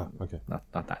the same. Okay. Not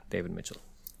that David Mitchell,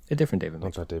 a different David Not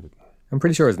Mitchell. that David. I'm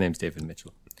pretty sure his name's David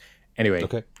Mitchell. Anyway,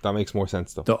 Okay, that makes more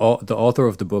sense though. the author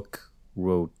of the book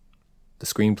wrote the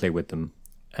screenplay with them,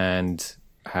 and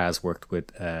has worked with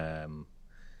them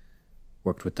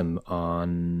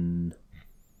on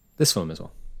this film as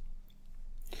well.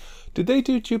 Did they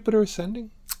do Jupiter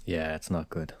Ascending? Yeah, it's not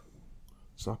good.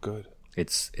 It's not good.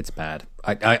 It's bad.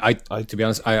 I to be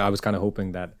honest, I was kind of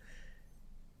hoping that,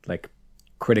 like,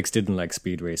 critics didn't like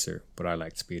Speed Racer, but I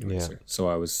liked Speed Racer. So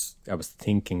I was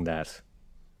thinking that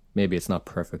maybe it's not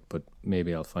perfect, but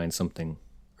maybe I'll find something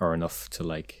or enough to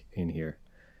like in here,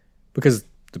 because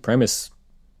the premise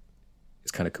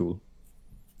is kind of cool.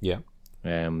 Yeah.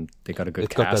 They got a good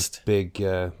It's cast. got that big,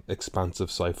 expansive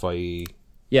sci-fi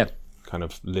Yeah, kind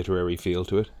of literary feel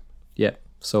to it. yeah.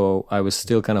 So I was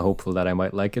still kind of hopeful that I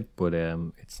might like it, but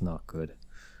it's not good,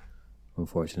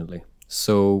 unfortunately.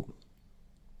 So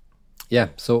yeah,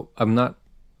 so I'm not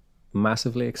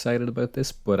massively excited about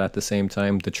this, but at the same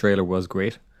time, the trailer was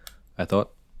great, I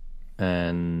thought,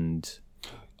 and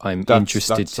I'm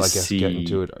interested to see. Getting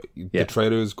to it. The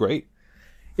trailer is great.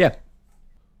 Yeah.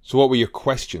 So what were your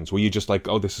questions? Were you just like,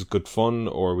 oh, this is good fun?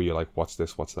 Or were you like, what's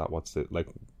this? What's that? What's it? Like,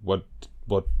 what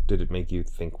did it make you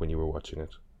think when you were watching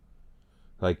it?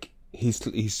 Like,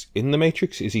 he's in the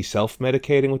Matrix? Is he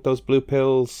self-medicating with those blue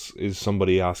pills? Is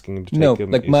somebody asking him to take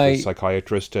him? Like is the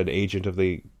psychiatrist an agent of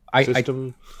the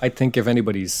system? I think if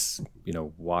anybody's,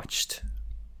 watched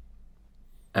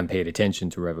and paid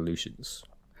attention to Revolutions,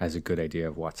 has a good idea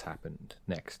of what's happened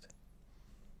next.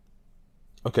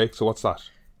 Okay, so what's that?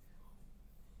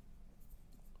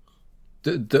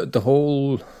 The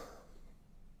whole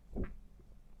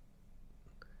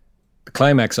the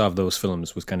climax of those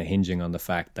films was kind of hinging on the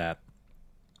fact that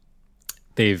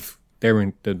the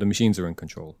machines are in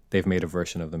control. They've made a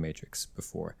version of the Matrix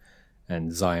before,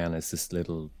 and Zion is this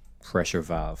little pressure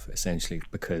valve essentially,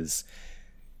 because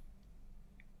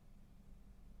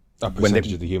A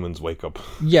percentage of the humans wake up.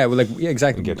 Yeah, well,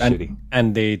 exactly. And get shitty.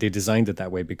 And they designed it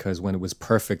that way because when it was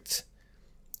perfect,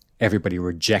 everybody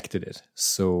rejected it.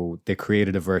 So they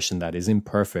created a version that is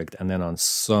imperfect, and then on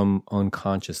some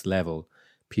unconscious level,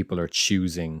 people are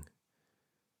choosing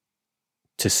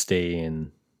to stay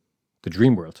in the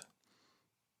dream world.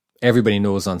 Everybody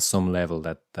knows on some level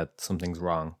that something's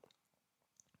wrong.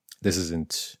 This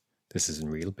isn't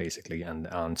real, basically. And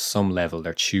on some level,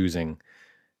 they're choosing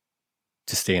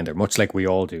to stay in there, much like we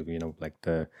all do. Like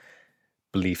the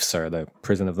beliefs are the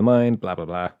prison of the mind, blah blah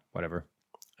blah, whatever.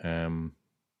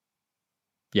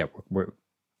 Yeah, we're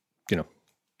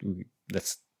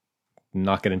let's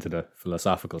not get into the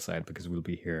philosophical side because we'll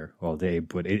be here all day.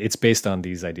 But it's based on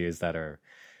these ideas that are,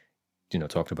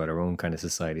 talked about our own kind of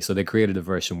society. So they created a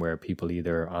version where people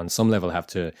either on some level have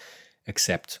to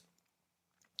accept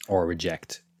or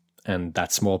reject, and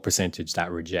that small percentage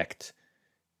that reject,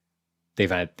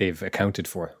 they've accounted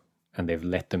for, and they've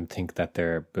let them think that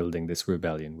they're building this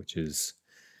rebellion, which is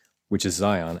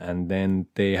Zion, and then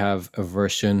they have a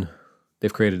version.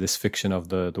 They've created this fiction of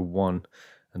the one,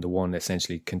 and the one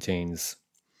essentially contains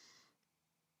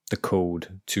the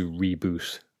code to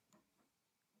reboot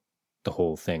the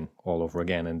whole thing all over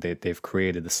again. And they've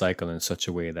created the cycle in such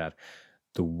a way that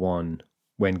the one,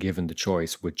 when given the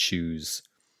choice, would choose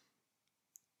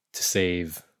to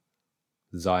save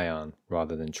Zion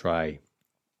rather than try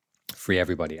free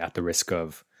everybody at the risk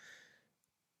of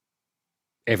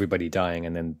everybody dying.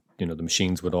 And then, the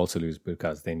machines would also lose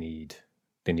because they need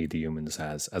the humans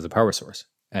as a power source.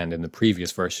 And in the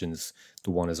previous versions,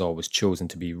 the one is always chosen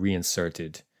to be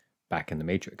reinserted back in the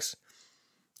Matrix.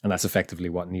 And that's effectively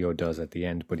what Neo does at the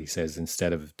end. But he says,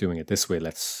 instead of doing it this way,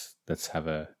 let's have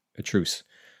a truce.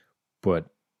 But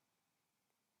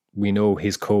we know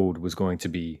his code was going to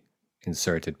be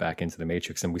inserted back into the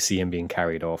Matrix. And we see him being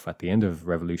carried off at the end of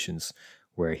Revolutions,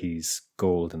 where he's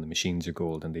gold and the machines are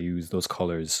gold. And they use those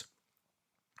colors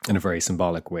in a very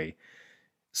symbolic way.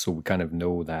 So we kind of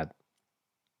know that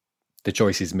the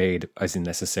choice he's made isn't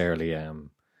necessarily an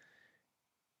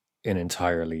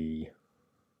entirely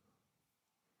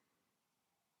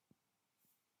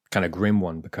kind of grim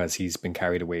one, because he's been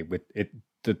carried away with it.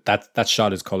 That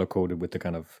shot is color coded with the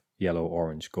kind of yellow,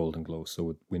 orange, golden glow.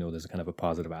 So we know there's a kind of a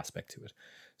positive aspect to it.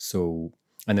 So,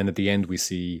 and then at the end we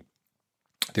see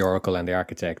the Oracle and the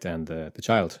architect and the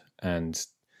child. And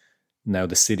now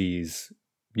the cities,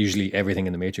 usually everything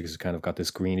in the Matrix has kind of got this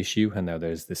greenish hue, and now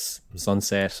there's this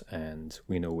sunset, and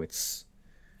we know there's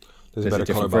a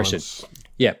different version. Balance.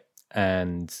 Yeah,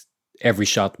 and every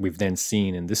shot we've then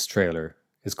seen in this trailer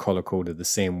is color coded the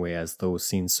same way as those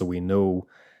scenes, so we know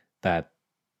that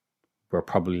we're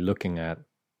probably looking at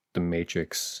the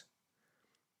Matrix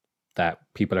that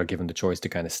people are given the choice to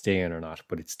kind of stay in or not,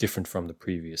 but it's different from the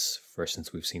previous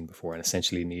versions we've seen before. And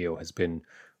essentially Neo has been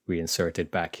reinserted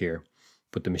back here,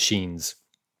 but the machines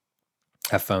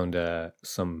have found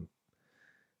some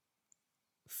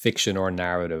fiction or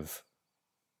narrative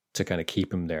to kind of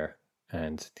keep him there,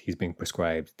 and he's being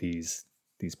prescribed these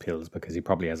pills because he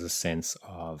probably has a sense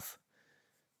of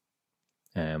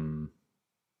the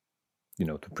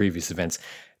previous events.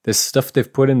 There's stuff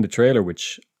they've put in the trailer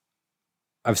which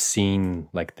I've seen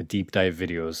like the deep dive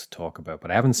videos talk about, but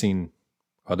I haven't seen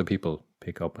other people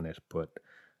pick up on it. But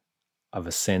I have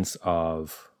a sense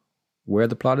of where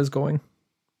the plot is going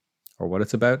or what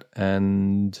it's about,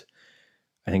 and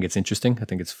I think it's interesting. I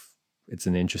think it's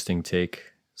an interesting take.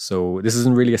 So this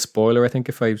isn't really a spoiler, I think,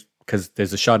 because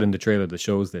there's a shot in the trailer that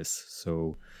shows this,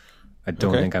 so I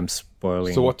don't think I'm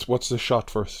spoiling. So what's the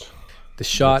shot first? The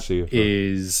shot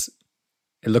is,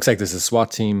 it looks like there's a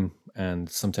SWAT team and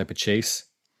some type of chase,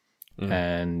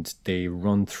 and they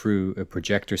run through a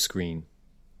projector screen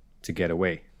to get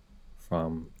away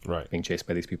from being chased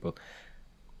by these people.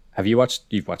 You've watched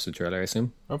the trailer, I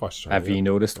assume? I've watched the trailer. Have you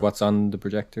noticed what's on the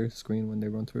projector screen when they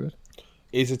run through it?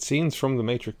 Is it scenes from the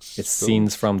Matrix? It's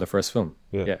scenes from the first film.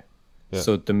 Yeah.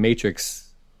 So the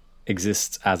Matrix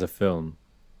exists as a film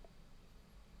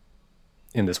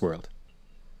in this world.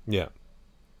 Yeah.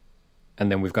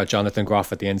 And then we've got Jonathan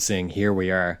Groff at the end saying, "Here we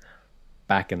are,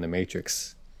 back in the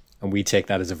Matrix." And we take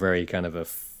that as a very kind of a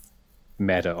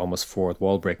meta, almost fourth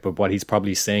wall break. But what he's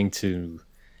probably saying to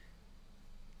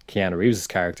Keanu Reeves'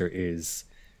 character is,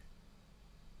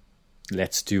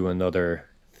 let's do another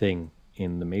thing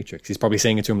in the Matrix. He's probably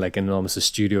saying it to him like in almost a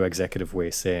studio executive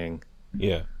way, saying,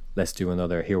 let's do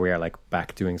another, here we are, like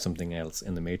back doing something else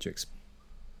in the Matrix.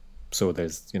 So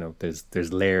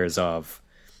there's layers of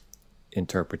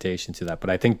interpretation to that.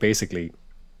 But I think basically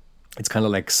it's kind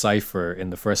of like Cypher in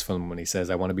the first film when he says,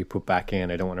 I want to be put back in,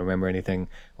 I don't want to remember anything,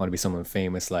 I want to be someone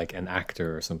famous, like an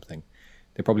actor or something.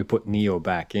 They probably put Neo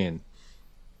back in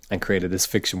and created this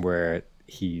fiction where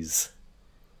he's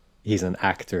an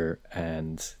actor,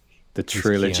 and the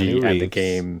trilogy and the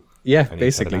game, and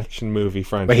basically an action movie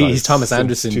franchise. But he's Thomas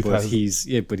Anderson, but he's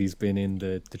been in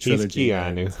the trilogy. He's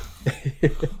Keanu.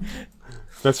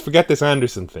 Let's forget this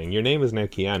Anderson thing. Your name is now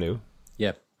Keanu.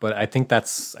 Yeah, but I think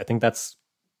that's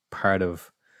part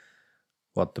of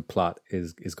what the plot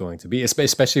is going to be,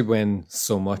 especially when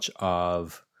so much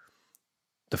of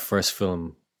the first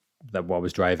film, that what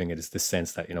was driving it is this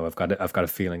sense that I've got a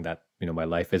feeling that my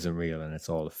life isn't real and it's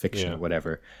all a fiction or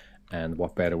whatever. And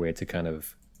what better way to kind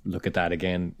of look at that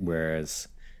again? Whereas,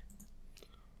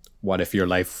 what if your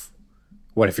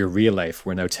real life,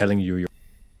 we're now telling you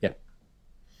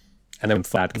and then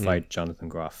fight Jonathan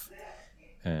Groff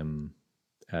in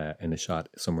a shot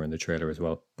somewhere in the trailer as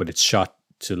well. But it's shot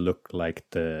to look like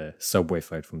the subway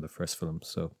fight from the first film.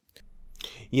 So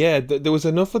yeah, there was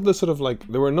enough of the sort of like,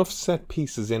 there were enough set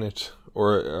pieces in it,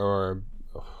 I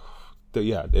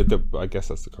guess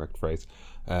that's the correct phrase,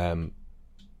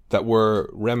 that were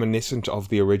reminiscent of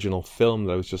the original film.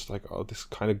 That was just like, oh, this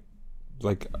kind of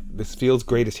like, this feels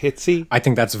greatest hitsy. I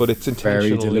think that's, but it's very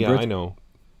deliberate. Yeah, I know.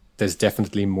 There's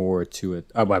definitely more to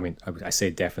it. I mean, I say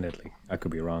definitely. I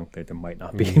could be wrong. There might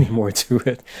not be any more to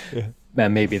it. Yeah.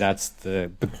 And maybe that's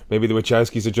maybe the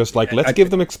Wachowskis are just like, let's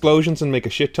give them explosions and make a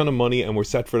shit ton of money, and we're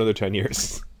set for another 10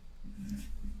 years.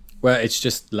 Well, it's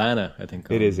just Lana, I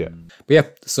think. It is, yeah. But yeah,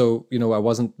 so I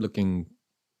wasn't looking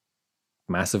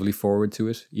massively forward to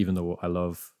it, even though I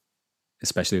love,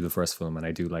 especially the first film, and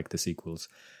I do like the sequels.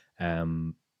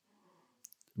 Really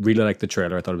liked the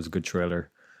trailer. I thought it was a good trailer.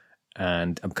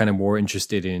 And I'm kind of more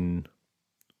interested in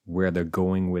where they're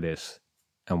going with it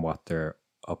and what they're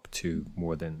up to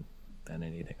more than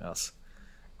anything else.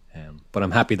 But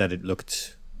I'm happy that it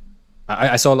looked...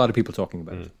 I saw a lot of people talking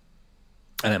about it.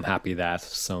 And I'm happy that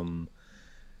some...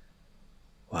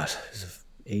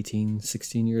 18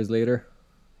 years later?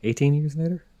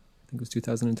 think it was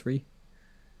 2003.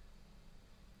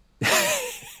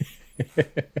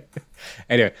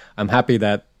 Anyway, I'm happy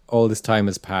that all this time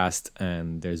has passed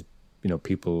and there's,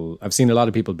 people. I've seen a lot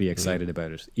of people be excited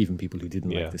about it, even people who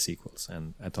didn't like the sequels,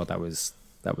 and I thought that was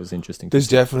interesting. There's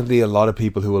definitely a lot of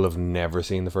people who will have never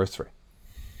seen the first three.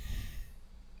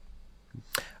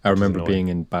 I remember being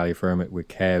in Ballyfermot with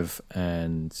Kev,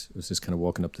 and I was just kind of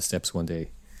walking up the steps one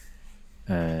day,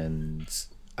 and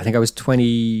I think I was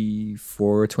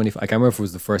 24 or 25. I can't remember if it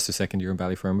was the first or second year in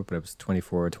Ballyfermot, but I was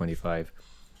 24 or 25.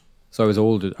 So I was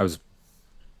older. I was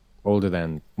older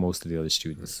than most of the other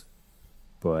students,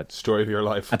 but Story of your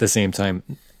life. At the same time,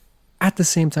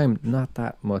 not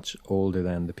that much older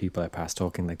than the people I passed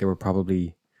talking. Like they were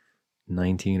probably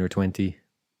 19 or 20,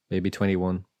 maybe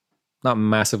 21. Not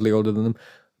massively older than them,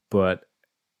 but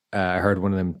I heard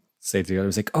one of them say to the other,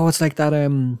 "Was like, oh, it's like that.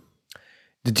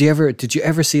 Did you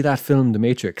ever see that film, The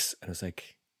Matrix?" And I was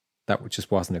like, that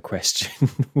just wasn't a question.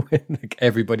 Like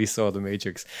everybody saw The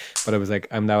Matrix, but I was like,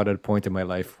 I'm now at a point in my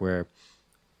life where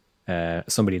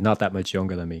somebody not that much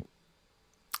younger than me,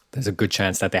 there's a good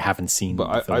chance that they haven't seen.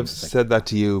 But I've said that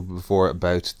to you before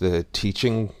about the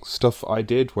teaching stuff I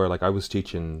did, where like I was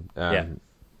teaching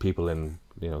people in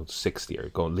 60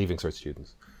 or leaving cert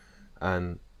students,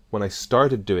 and when I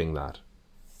started doing that,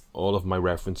 all of my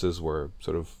references were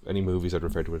sort of any movies I'd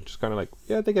referred to were just kind of like,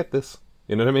 yeah, they get this,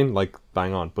 you know what I mean, like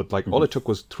bang on. But like all it took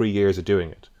was 3 years of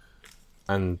doing it,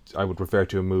 and I would refer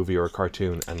to a movie or a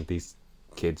cartoon, and these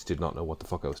kids did not know what the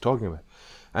fuck I was talking about.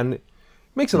 And it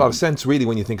makes a lot of sense really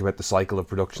when you think about the cycle of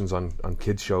productions on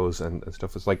kids shows and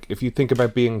stuff. It's like if you think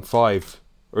about being 5,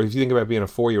 or if you think about being a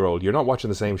 4-year-old, you're not watching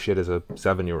the same shit as a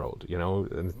 7-year-old,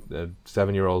 and a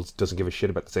 7-year-old doesn't give a shit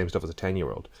about the same stuff as a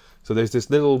 10-year-old. So there's this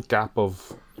little gap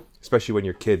of, especially when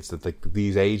you're kids, that like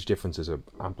these age differences are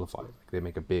amplified. Like they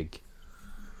make a big,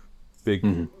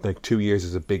 like 2 years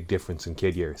is a big difference in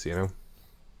kid years, and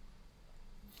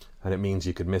it means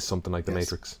you could miss something like The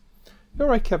Matrix. You all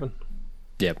right, Kevin?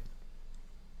 Yep.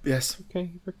 Yes.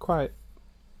 Okay, you're quiet.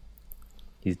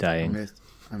 He's dying.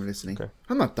 I'm listening. Okay.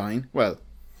 I'm not dying. Well,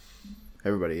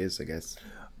 everybody is, I guess.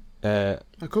 I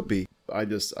could be. I've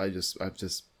just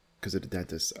because of the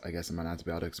dentist, I guess I'm on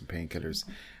antibiotics and painkillers,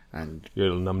 and you're a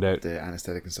little numbed out. The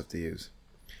anesthetic and stuff they use.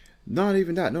 Not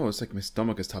even that. No, it's like my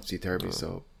stomach is topsy-turvy.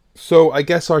 So I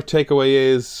guess our takeaway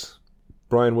is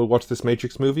Brian will watch this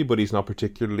Matrix movie, but he's not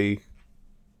particularly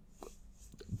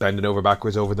bending over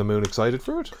backwards over the moon excited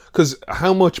for it. Because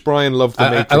how much Brian loved the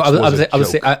Matrix I would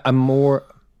say I'm more.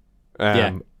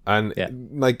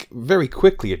 Like very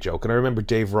quickly a joke. And I remember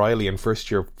Dave Riley in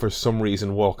first year for some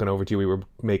reason walking over to you. We were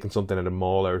making something at a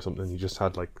mall or something. He just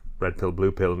had like red pill,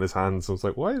 blue pill in his hands. I was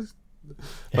like, why is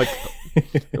like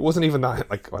it wasn't even that.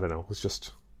 Like I don't know.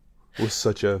 It was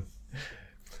such a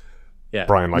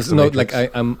Brian likes the Matrix.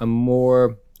 Like I'm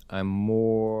more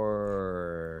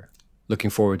looking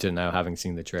forward to now having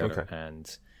seen the trailer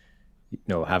and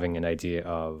having an idea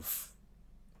of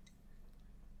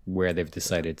where they've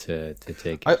decided to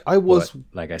take it. I was, but,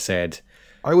 like I said,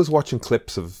 I was watching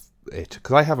clips of it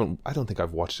because I don't think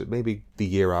I've watched it. Maybe the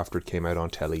year after it came out on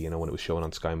telly, when it was shown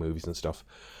on Sky Movies and stuff.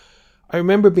 I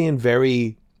remember being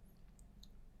very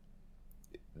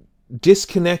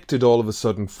disconnected all of a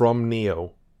sudden from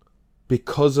Neo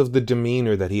because of the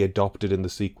demeanor that he adopted in the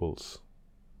sequels.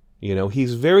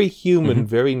 He's very human,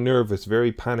 very nervous,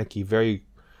 very panicky, very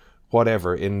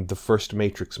whatever in the first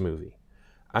Matrix movie.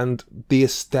 And the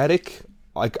aesthetic,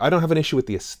 like I don't have an issue with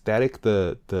the aesthetic,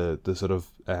 the sort of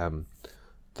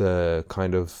the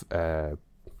kind of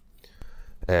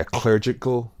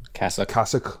clerical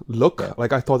cassock look. Yeah.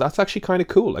 Like I thought that's actually kind of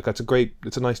cool. Like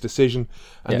it's a nice decision.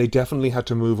 And they definitely had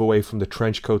to move away from the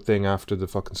trench coat thing after the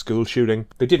fucking school shooting.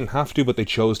 They didn't have to, but they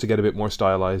chose to get a bit more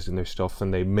stylized in their stuff,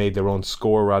 and they made their own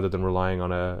score rather than relying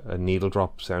on a needle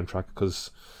drop soundtrack,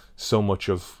 because so much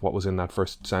of what was in that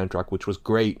first soundtrack, which was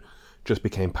great, just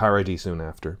became parody soon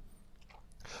after.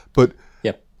 But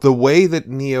the way that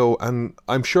Neo, and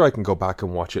I'm sure I can go back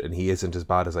and watch it and he isn't as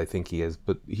bad as I think he is,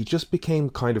 but he just became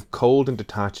kind of cold and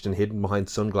detached and hidden behind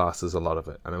sunglasses a lot of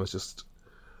it, and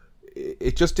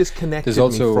it just disconnected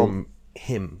me from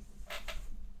him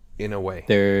in a way.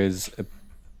 There's an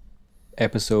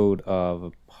episode of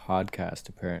a podcast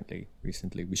apparently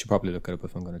recently, we should probably look it up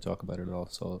if I'm going to talk about it at all,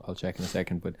 so I'll check in a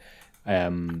second, but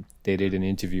they did an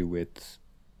interview with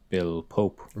Bill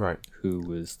Pope, right, who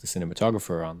was the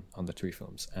cinematographer on the 3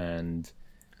 films, and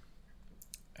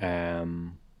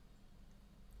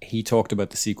he talked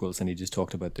about the sequels, and he just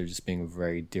talked about there just being a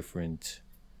very different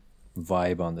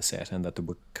vibe on the set, and that the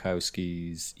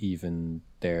Wachowskis, even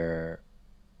their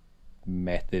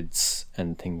methods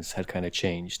and things had kind of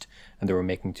changed, and they were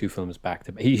making two films back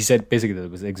to back. He said basically that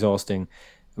it was exhausting.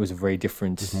 It was a very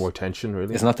different. There's more tension,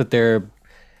 really. It's not that they're.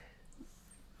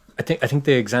 I think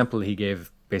the example he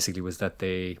gave basically was that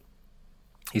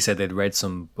he said they'd read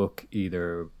some book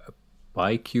either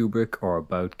by Kubrick or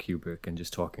about Kubrick, and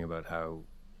just talking about how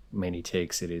many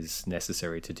takes it is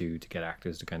necessary to do to get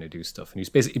actors to kind of do stuff. And he's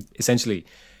basically, essentially,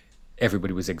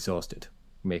 everybody was exhausted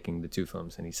making the two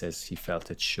films, and he says he felt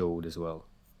it showed as well,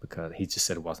 because he just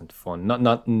said it wasn't fun.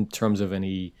 Not in terms of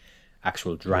any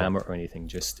actual drama or anything.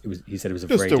 Just it was. He said it was a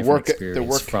very different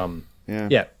experience from.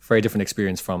 Yeah, very different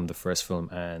experience from the first film,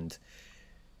 and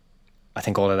I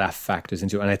think all of that factors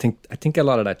into it. And I think a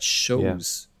lot of that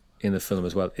shows in the film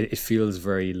as well. It feels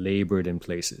very laboured in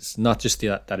places. Not just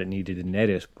that it needed an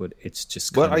edit, but it's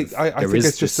just kind of, I think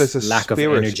it's just there's a lack of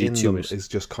energy in to them it. is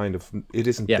just kind of, it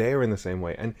isn't there in the same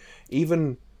way. And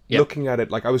even looking at it,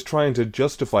 like I was trying to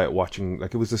justify it watching,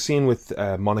 like it was the scene with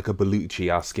Monica Bellucci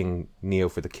asking Neo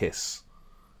for the kiss,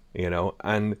 you know,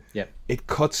 and it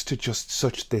cuts to just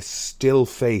such this still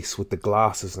face with the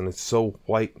glasses, and it's so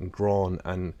white and drawn,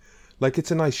 and like,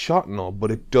 it's a nice shot and all, but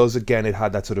it does, again, it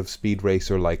had that sort of Speed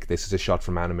Racer, like, this is a shot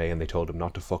from anime and they told him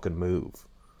not to fucking move,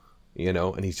 you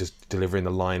know, and he's just delivering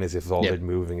the line as if all they're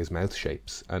moving is mouth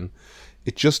shapes. And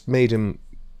it just made him,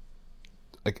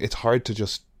 like, it's hard to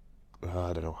just,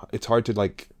 I don't know, it's hard to,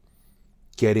 like,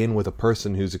 get in with a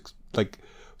person who's, like,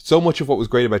 so much of what was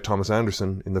great about Thomas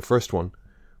Anderson in the first one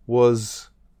was,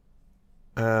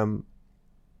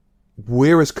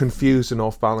 we're as confused and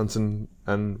off balance and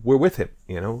we're with him,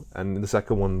 you know, and in the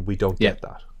second one we don't get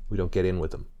that. We don't get in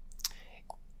with him.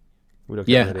 We don't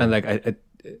get and like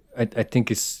I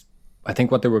think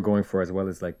what they were going for as well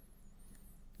is, like,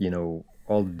 you know,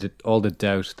 all the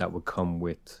doubt that would come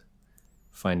with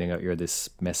finding out you're this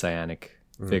messianic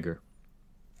figure,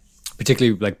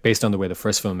 particularly like based on the way the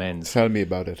first film ends. Tell me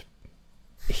about it.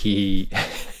 He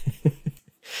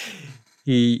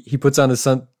puts on his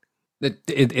son. At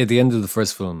the end of the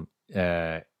first film,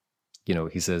 you know,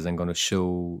 he says, "I'm going to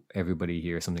show everybody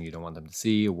here something you don't want them to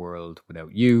see, a world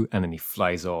without you." And then he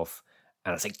flies off,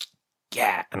 and it's like,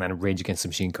 yeah. And then Rage Against the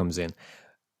Machine comes in,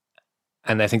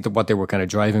 and I think that what they were kind of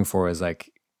driving for is,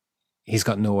 like, he's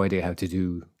got no idea how to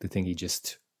do the thing he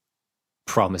just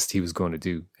promised he was going to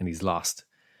do, and he's lost.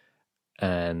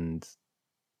 And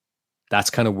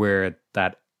that's kind of where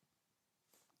that's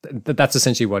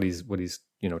essentially what he's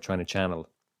you know, trying to channel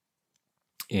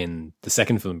in the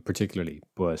second film particularly,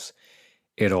 but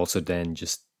it also then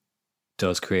just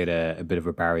does create a bit of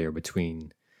a barrier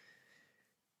between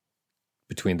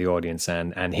the audience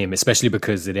and him, especially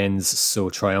because it ends so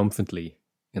triumphantly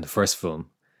in the first film,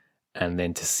 and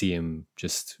then to see him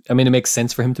just, I mean, it makes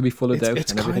sense for him to be full of doubt.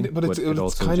 It's kind of, but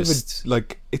it's kind just, of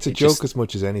like, it's a joke as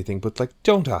much as anything. But like,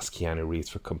 don't ask Keanu Reeves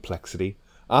for complexity.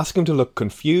 Ask him to look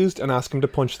confused and ask him to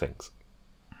punch things.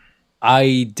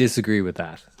 I disagree with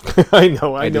that. I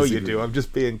know you do. I'm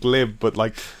just being glib, but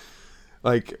like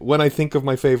when I think of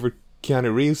my favorite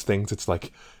Keanu Reeves things, it's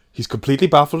like he's completely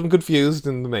baffled and confused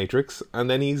in The Matrix, and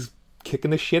then he's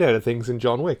kicking the shit out of things in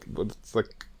John Wick. But it's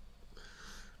like,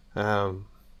 I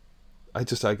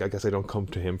guess I don't come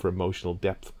to him for emotional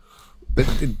depth. But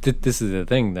this is the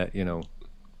thing that, you know,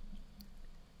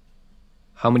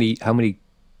 how many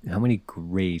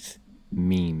great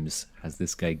memes has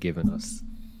this guy given us?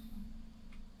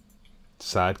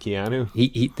 Sad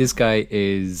Keanu. This guy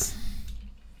is.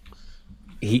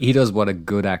 He does what a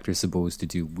good actor's supposed to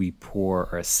do. We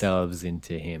pour ourselves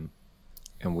into him,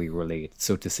 and we relate.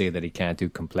 So to say that he can't do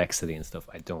complexity and stuff,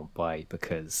 I don't buy,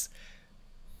 because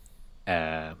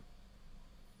the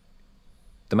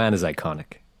man is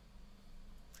iconic.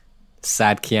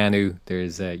 Sad Keanu.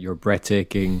 There's You're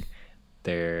Breathtaking.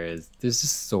 There's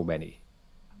just so many.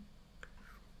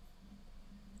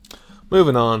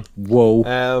 Moving on. Whoa.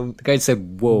 The guy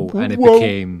said whoa, and it whoa.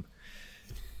 became...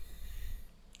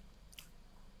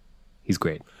 He's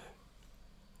great.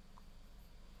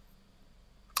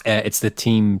 It's the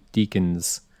Team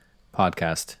Deakins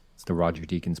podcast. It's the Roger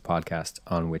Deakins podcast,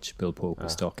 on which Bill Pope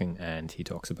is talking, and he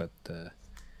talks about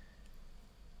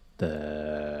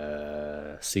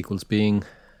the sequels being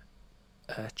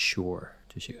a chore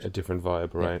to shoot. A different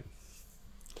vibe, right?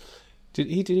 Did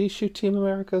he shoot Team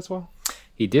America as well?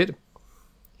 He did.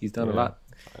 He's done a lot.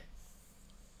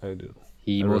 I do.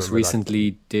 He most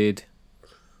recently did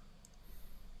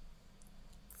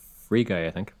Free Guy,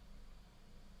 I think.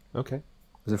 Okay.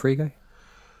 Was it Free Guy?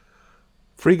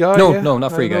 Free Guy? No,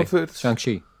 not Free Guy.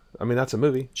 Shang-Chi. I mean, that's a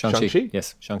movie. Shang-Chi?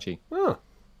 Yes, Shang-Chi. Oh.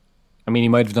 I mean, he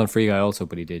might have done Free Guy also,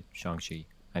 but he did Shang-Chi.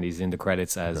 And he's in the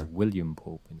credits as William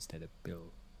Pope instead of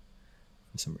Bill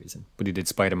for some reason. But he did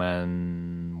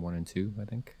Spider-Man 1 and 2, I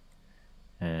think.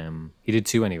 He did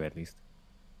 2 anyway, at least.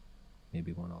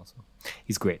 Maybe 1 also.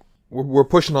 He's great. We're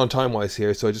pushing on time-wise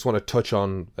here, so I just want to touch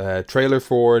on trailer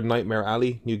for Nightmare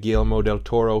Alley, new Guillermo del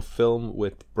Toro film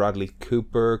with Bradley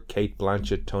Cooper, Kate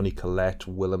Blanchett, Toni Collette,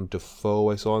 Willem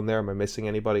Dafoe I saw in there. Am I missing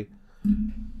anybody?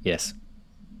 Yes.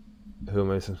 Who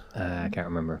am I missing? I can't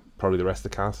remember. Probably the rest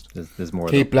of the cast. There's more.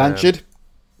 Kate Blanchett. Did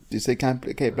you say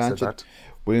Kate Blanchett?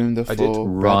 Willem Dafoe.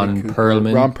 Ron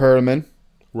Perlman. Ron Perlman.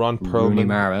 Rooney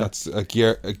Mara. That's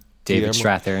David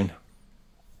Strathairn.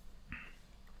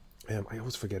 I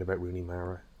always forget about Rooney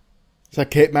Mara. Is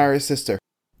that Kate Mara's sister?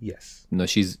 Yes. No,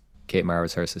 Kate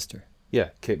Mara's her sister. Yeah,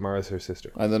 Kate Mara's her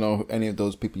sister. I don't know any of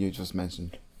those people you just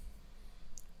mentioned.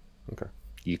 Okay.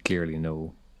 You clearly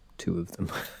know 2 of them.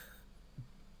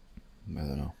 I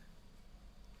don't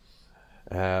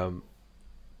know.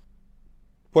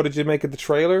 What did you make of the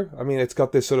trailer? I mean, it's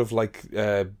got this sort of like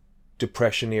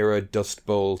Depression era Dust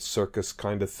Bowl circus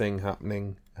kind of thing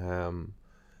happening.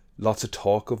 Lots of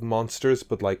talk of monsters,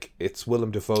 but like it's Willem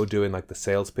Dafoe doing like the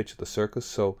sales pitch at the circus,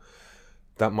 so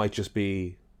that might just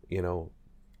be, the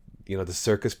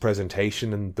circus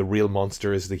presentation, and the real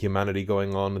monster is the humanity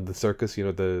going on in the circus,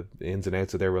 the ins and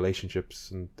outs of their relationships,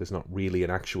 and there's not really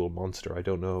an actual monster. I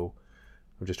don't know.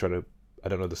 I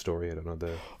don't know the story.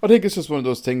 I think it's just one of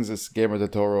those things. It's Guillermo del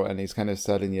Toro, and he's kind of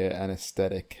selling you an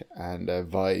aesthetic and a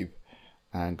vibe.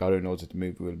 And God only knows what the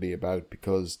movie will be about,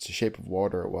 because The Shape of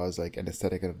Water was like an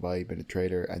aesthetic and a vibe in a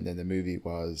trailer, and then the movie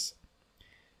was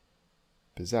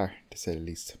bizarre, to say the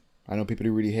least. I know people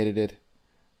who really hated it.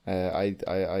 I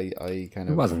kind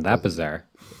of... It wasn't that bizarre.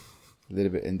 A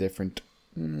little bit indifferent.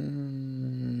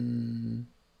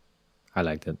 I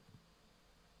liked it.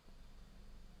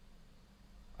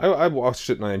 I watched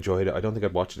it and I enjoyed it. I don't think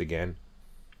I'd watch it again.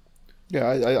 Yeah,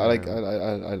 I like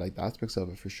the aspects of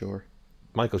it for sure.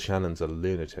 Michael Shannon's a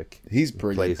lunatic. He's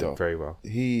brilliant. He plays it very well.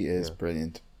 He is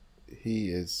brilliant. He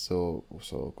is so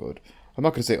good. I'm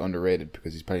not going to say underrated,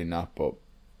 because he's probably not, but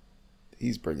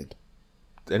he's brilliant.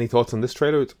 Any thoughts on this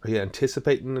trailer? Are you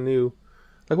anticipating a new...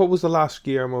 Like, what was the last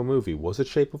Guillermo movie? Was it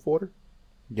Shape of Water?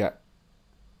 Yeah.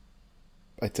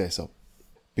 I'd say so.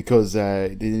 Because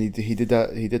he did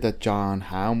that John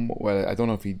Hamm. Well, I don't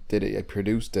know if he did it. He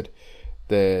produced it.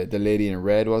 The Lady in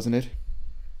Red, wasn't it?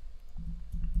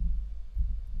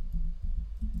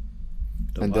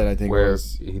 And then I think where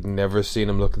he'd never seen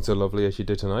him looking so lovely as she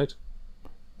did tonight.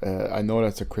 I know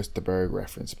that's a Chris de Burgh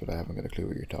reference, but I haven't got a clue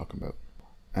what you're talking about.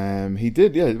 He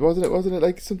did, yeah. Wasn't it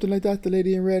like something like that? The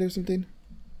Lady in Red or something?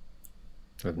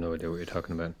 I have no idea what you're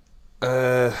talking about.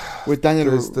 With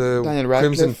Daniel Radcliffe.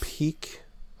 Crimson Peak.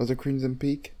 Was it Crimson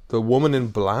Peak? The Woman in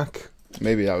Black.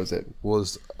 Maybe that was it.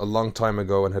 Was a long time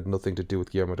ago and had nothing to do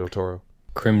with Guillermo del Toro.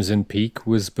 Crimson Peak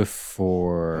was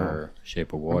before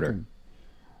Shape of Water.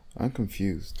 I'm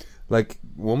confused. Like,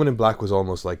 Woman in Black was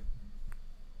almost like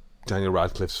Daniel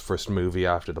Radcliffe's first movie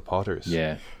after The Potters.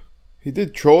 Yeah. He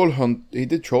did Troll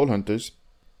Hunters.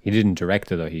 He didn't direct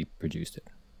it, though. He produced it.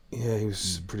 Yeah, he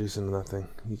was producing that thing.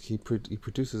 He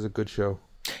produces a good show.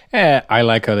 I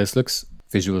like how this looks.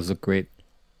 Visuals look great.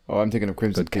 Oh, I'm thinking of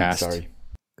Crimson Peak, cast. sorry.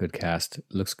 Good cast.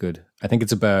 Looks good. I think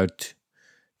it's about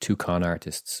 2 con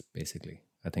artists, basically.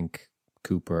 I think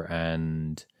Cooper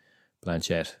and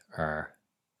Blanchett are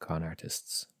con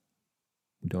artists.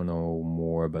 We don't know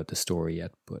more about the story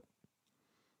yet, but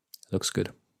it looks good.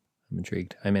 I'm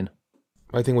intrigued. I'm in.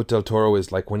 My thing with Del Toro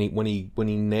is like when he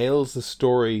nails the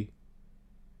story,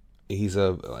 he's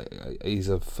a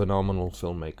phenomenal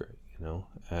filmmaker,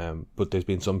 but there's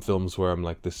been some films where I'm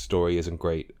like, this story isn't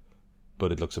great,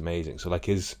 but it looks amazing. So like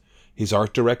his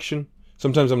art direction,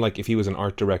 sometimes I'm like, if he was an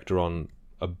art director on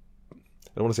I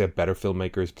don't want to say a better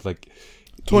filmmakers, but like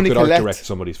Toni he could Collette. art direct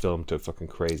somebody's film to fucking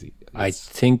crazy. I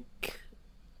think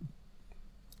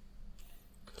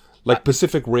like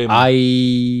Pacific Rim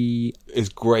is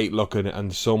great looking,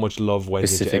 and so much love went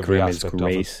into every aspect of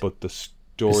it, but the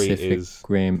story is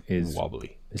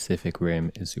wobbly. Pacific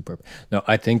Rim is superb. No,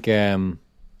 I think I've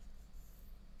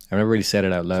never really said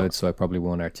it out loud, so I probably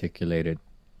won't articulate it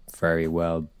very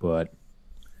well, but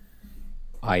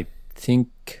I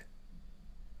think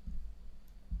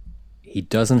he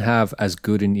doesn't have as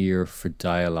good an ear for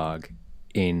dialogue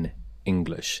in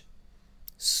English.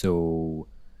 So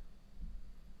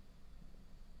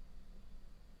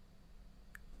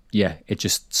yeah, it's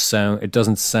a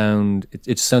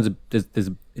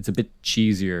bit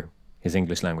cheesier, his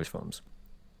English language films.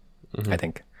 I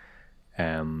think.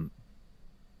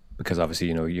 Because obviously,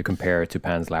 you compare it to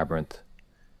Pan's Labyrinth.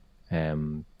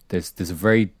 There's a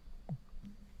very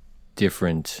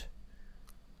different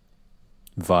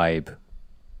vibe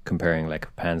comparing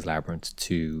like Pan's Labyrinth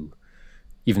to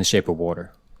even Shape of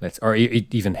Water,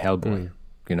 even Hellboy.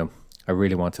 You know, I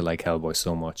really want to like Hellboy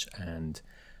so much, and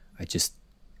I just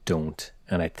don't.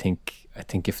 And I think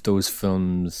if those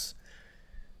films,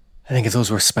 if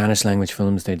those were Spanish language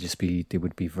films, they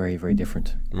would be very, very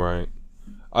different. Right.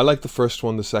 I like the first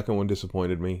one. The second one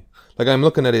disappointed me. Like, I'm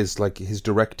looking at his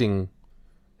directing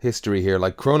history here.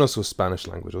 Like, Kronos was Spanish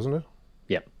language, wasn't it?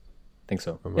 Yeah, I think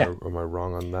so. Am I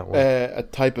wrong on that one? A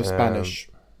type of Spanish.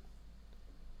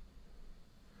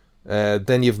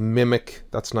 Then you've Mimic.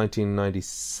 That's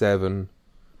 1997.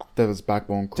 Devil's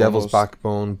Backbone. Kronos. Devil's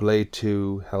Backbone. Blade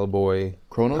 2. Hellboy.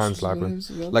 Kronos. Pan's Labyrinth.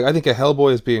 Like, I think a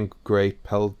Hellboy is being great.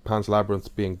 Pan's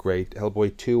Labyrinth being great.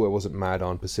 Hellboy 2 I wasn't mad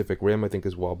on. Pacific Rim I think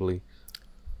is wobbly.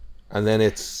 And then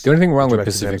it's... The only thing wrong with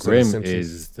Pacific Rim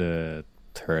is the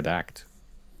third act.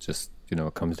 Just, you know,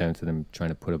 it comes down to them trying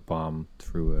to put a bomb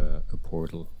through a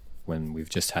portal when we've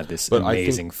just had this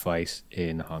amazing fight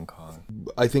in Hong Kong.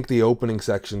 I think the opening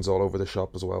section's all over the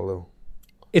shop as well, though.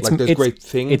 There's great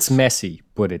things. It's messy,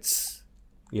 but it's...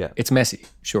 Yeah. It's messy,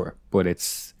 sure, but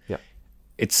it's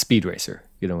Speed Racer,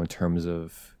 you know, in terms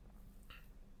of...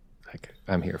 Like,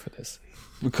 I'm here for this.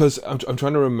 Because I'm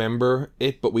trying to remember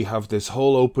it, but we have this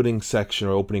whole opening section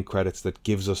or opening credits that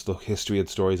gives us the history and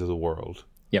stories of the world.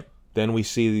 Yep. Then we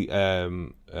see I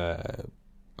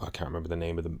can't remember the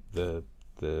name of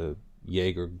the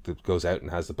Jaeger that goes out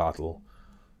and has the battle,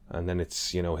 and then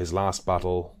it's, you know, his last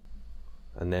battle,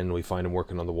 and then we find him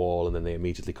working on the wall, and then they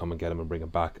immediately come and get him and bring him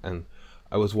back. And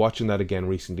I was watching that again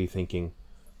recently, thinking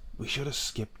we should have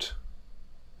skipped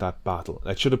that battle.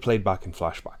 It should have played back in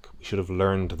flashback. We should have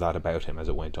learned that about him as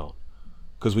it went on,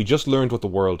 because we just learned what the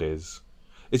world is.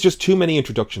 It's just too many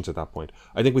introductions at that point.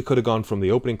 I think we could have gone from the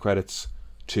opening credits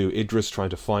to Idris trying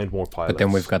to find more pilots, but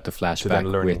then we've got the flashback to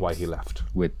then learning why he left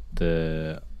with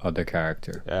the other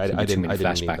character. I didn't need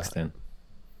flashbacks. That.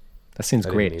 That seems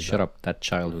great. Shut up. That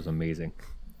child was amazing.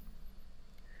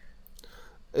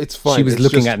 It's fine. She was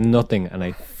looking at nothing, and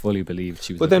I fully believed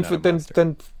she was. But then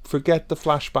forget the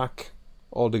flashback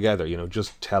altogether. You know,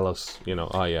 just tell us. You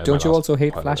know, oh yeah. Don't you also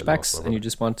hate flashbacks, and you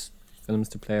just want films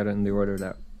to play out in the order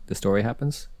that the story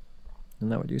happens? Isn't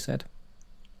that what you said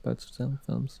about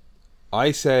films?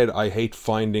 I said I hate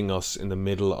finding us in the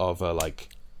middle of a, like,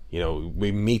 you know,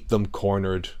 we meet them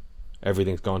cornered,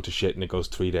 everything's gone to shit, and it goes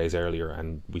 3 days earlier,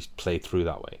 and we play through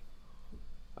that way.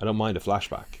 I don't mind a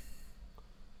flashback.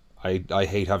 I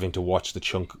hate having to watch the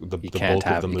bulk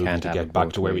of the movie to get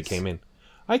back to where we came in.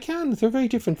 I can. They're very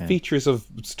different features of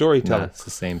storytelling. No, it's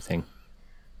the same thing.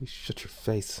 You shut your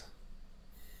face.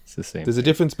 It's the same. There's a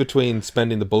difference between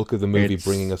spending the bulk of the movie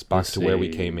bringing us back to where we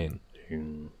came in.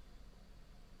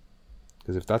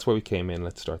 Because if that's where we came in,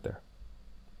 let's start there.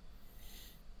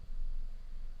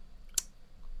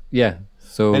 Yeah.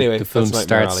 So anyway, the film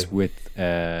starts with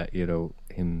you know,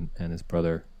 him and his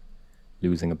brother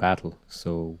losing a battle.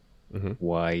 So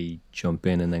why jump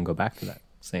in and then go back to that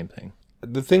same thing?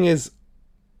 The thing is,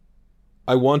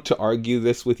 I want to argue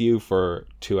this with you for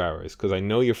 2 hours because I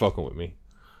know you're fucking with me.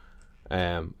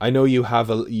 I know you have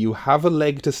a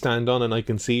leg to stand on, and I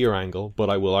can see your angle. But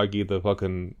I will argue the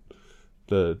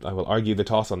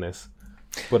toss on this.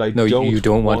 But you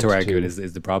don't want to argue it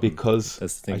is the problem, because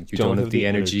that's the thing. You don't have the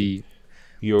energy.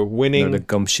 You're winning the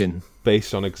gumption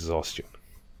based on exhaustion.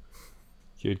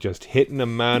 You're just hitting a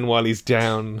man while he's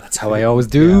down. That's how I always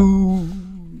do.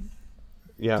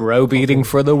 Yeah. Browbeating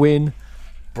for the win.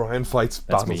 Brian fights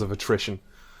battles of attrition.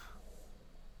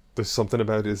 There's something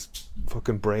about his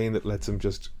fucking brain that lets him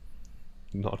just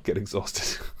not get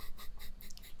exhausted.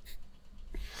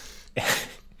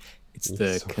 It's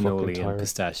the cannoli and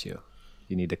pistachio.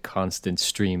 You need a constant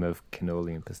stream of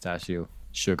cannoli and pistachio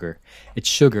sugar. It's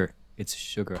sugar. It's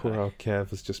sugar. Poor old Kev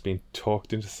has just been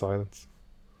talked into silence.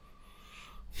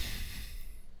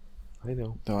 I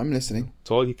know. No, I'm listening.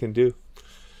 It's all you can do.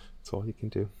 It's all you can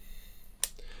do.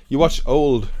 You watched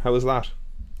Old. How was that?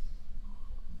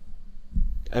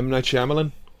 M. Night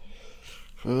Shyamalan?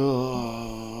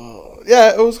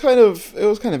 Yeah, it was kind of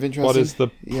interesting. What is the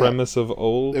premise of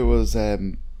Old? It was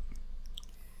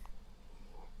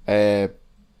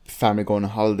family going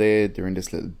on holiday. They're in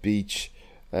this little beach.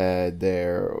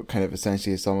 They're kind of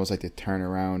essentially, it's almost like they turn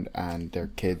around and their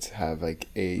kids have like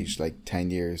aged like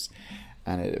 10 years,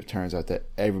 and it turns out that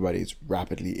everybody's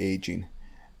rapidly aging.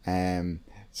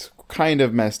 It's kind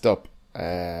of messed up,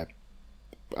 and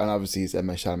obviously it's M.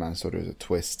 Shyamalan, so there's a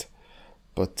twist.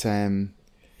 But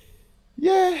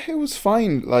yeah, it was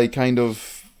fine. Like, kind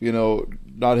of, you know,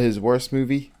 not his worst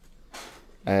movie.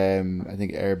 I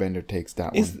think Airbender takes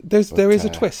that one. There is a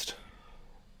twist.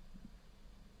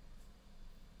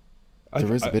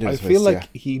 There is a bit of I a feel twist,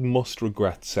 like he must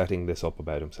regret setting this up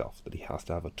about himself, that he has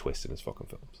to have a twist in his fucking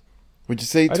films. Would you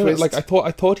say I don't know, twist? like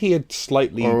I thought he had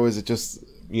slightly, or was it just...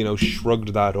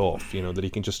 shrugged that off. That he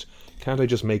can just, can't I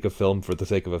just make a film for the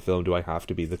sake of a film? Do I have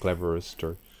to be the cleverest,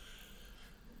 or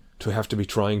do I have to be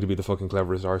trying to be the fucking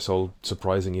cleverest arsehole,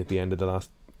 surprising you at the end of the last?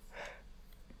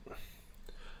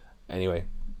 Anyway,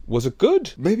 was it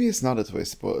good? Maybe it's not a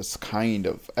twist, but it's kind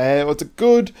of. Was it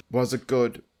good? Was it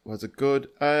good? Was it good?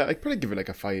 I'd probably give it like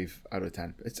a 5 out of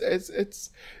 10. It's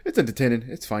entertaining.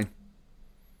 It's fine.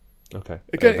 Okay,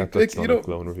 Again, that's not a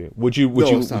glowing review. Would you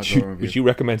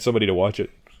recommend somebody to watch it?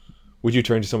 Would you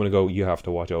turn to someone and go, "You have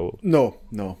to watch Old"? No.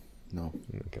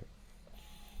 Okay.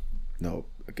 No.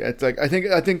 It's like I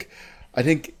think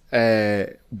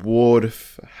would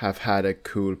have had a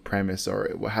cool premise, or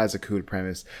it has a cool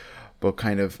premise, but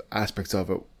kind of aspects of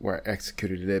it were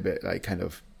executed a little bit like kind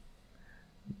of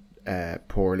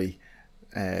poorly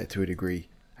to a degree.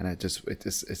 And it's just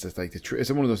like it's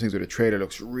one of those things where the trailer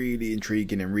looks really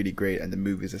intriguing and really great, and the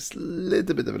movie is a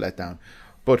little bit of a letdown,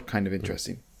 but kind of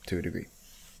interesting to a degree.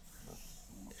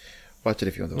 Watch it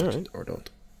if you want to watch it, or don't.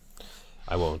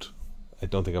 I won't. I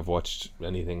don't think I've watched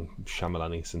anything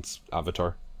Shyamalan-y since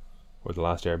Avatar, or The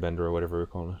Last Airbender, or whatever we're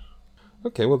calling it.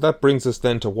 Okay, well that brings us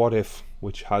then to What If,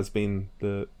 which has been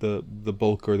the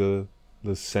bulk, or the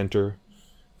center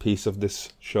piece of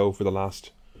this show for the last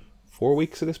 4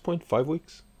 weeks at this point, 5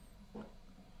 weeks.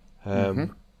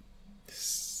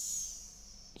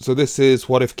 So this is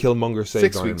What If Killmonger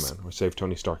saved Iron Man, or saved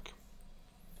Tony Stark.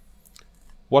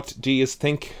 What do you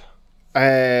think?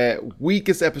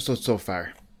 Weakest episode so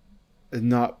far.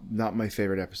 Not my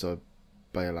favorite episode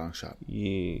by a long shot.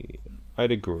 Yeah,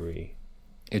 I'd agree.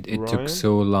 It took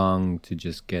so long to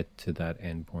just get to that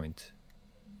end point.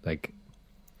 Like,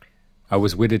 I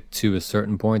was with it to a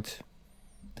certain point,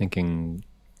 thinking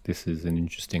this is an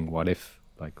interesting what if,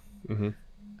 like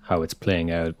how it's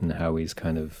playing out and how his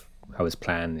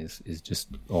plan is just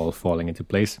all falling into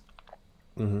place.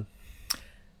 And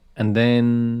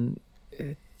then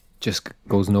it just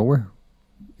goes nowhere.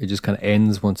 It just kind of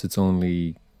ends once it's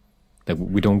only like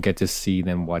we don't get to see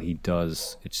then what he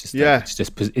does. It's just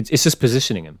it's just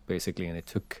positioning him basically, and it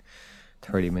took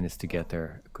 30 minutes to get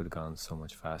there. It could have gone so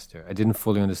much faster. I didn't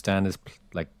fully understand his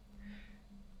like.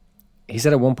 He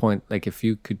said at one point, like, if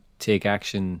you could take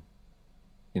action,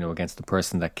 against the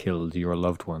person that killed your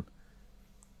loved one,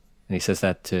 and he says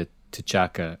that to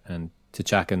T'Chaka, and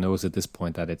T'Chaka knows at this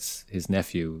point that it's his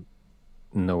nephew,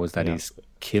 knows that he's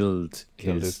killed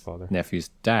his father, nephew's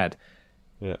dad.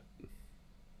 Yeah.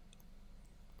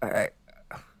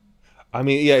 I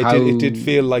mean, yeah, it did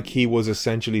feel like he was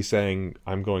essentially saying,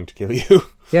 "I'm going to kill you."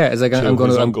 Yeah, it's like I'm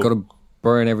going to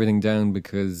burn everything down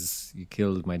because you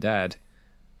killed my dad.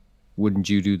 Wouldn't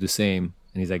you do the same?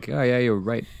 And he's like, "Oh yeah, you're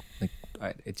right."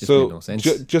 Like, it just made no sense.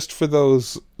 Just for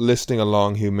those listening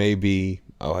along who may be,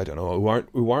 I don't know,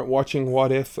 who aren't watching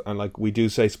What If, and like we do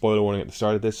say spoiler warning at the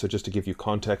start of this, so just to give you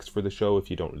context for the show if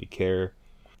you don't really care.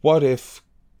 What if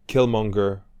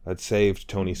Killmonger had saved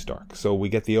Tony Stark? So we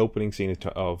get the opening scene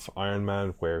of Iron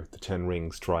Man where the 10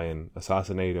 Rings try and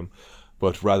assassinate him,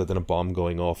 but rather than a bomb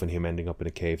going off and him ending up in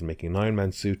a cave and making an Iron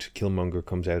Man suit, Killmonger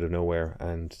comes out of nowhere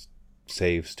and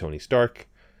saves Tony Stark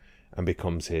and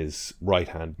becomes his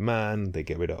right-hand man. They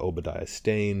get rid of Obadiah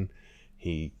Stane.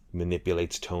 He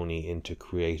manipulates Tony into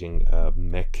creating a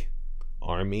mech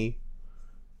army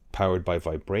powered by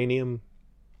vibranium,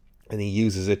 and he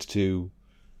uses it to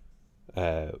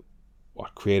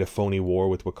create a phony war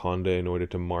with Wakanda in order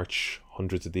to march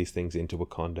hundreds of these things into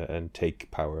Wakanda and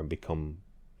take power and become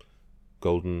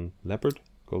Golden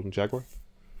Jaguar.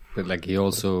 But like he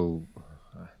also,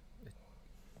 it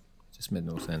just made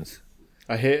no sense.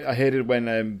 I hated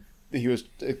when he was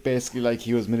basically like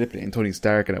he was manipulating Tony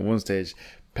Stark, and at one stage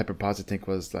Pepper Potts, I think,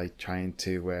 was like trying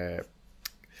to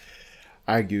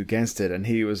argue against it, and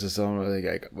he was just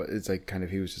like it's like kind of,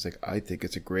 he was just like, I think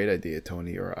it's a great idea,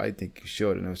 Tony, or I think you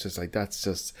should, and it was just like, that's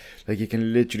just like, you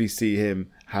can literally see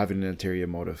him having an ulterior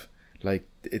motive. Like,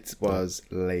 it was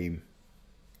lame.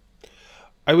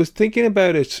 I was thinking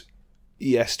about it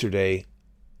yesterday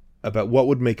about what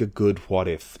would make a good What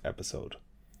If episode,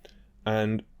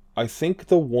 and I think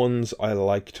the ones I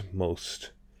liked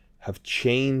most have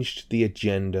changed the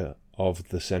agenda of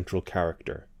the central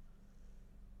character,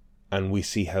 and we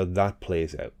see how that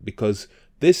plays out. Because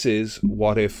this is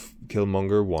what if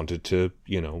Killmonger wanted to,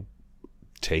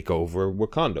 take over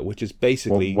Wakanda, which is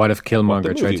basically... Well, what if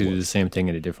Killmonger tried to do the same thing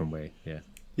in a different way?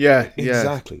 Yeah.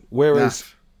 Exactly.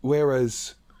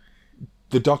 Whereas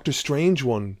the Doctor Strange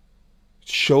one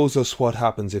shows us what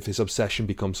happens if his obsession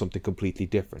becomes something completely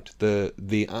different. The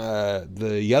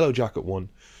Yellow Jacket one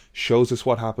shows us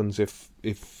what happens if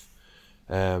he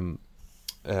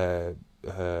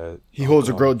holds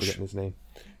a grudge. I'm forgetting his name.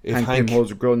 Hank Pym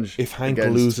holds a grudge. If Hank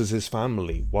loses his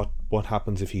family, what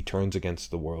happens if he turns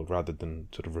against the world rather than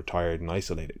sort of retired and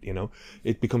isolated? You know,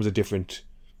 it becomes a different.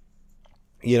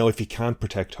 You know, if he can't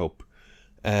protect Hope,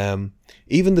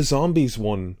 even the zombies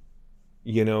one,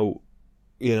 you know,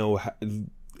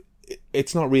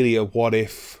 it's not really a what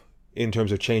if in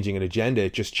terms of changing an agenda.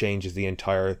 It just changes the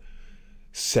entire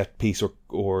set piece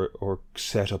or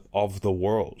setup of the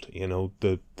world. You know,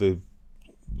 the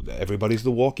everybody's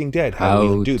the Walking Dead. How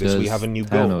do we do this? We have a new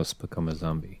goal. Thanos become a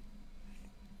zombie?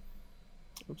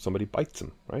 Somebody bites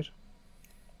him, right?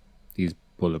 He's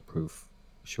bulletproof,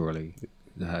 surely.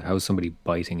 How's somebody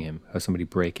biting him? How's somebody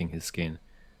breaking his skin?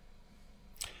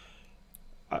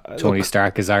 Tony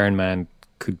Stark as Iron Man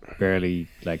could barely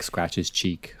like scratch his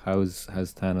cheek. How's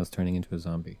Thanos turning into a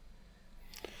zombie?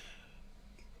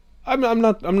 I'm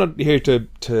not here to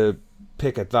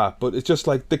pick at that, but it's just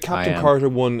like the Captain Carter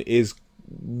one is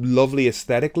lovely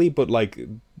aesthetically, but like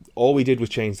all we did was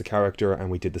change the character, and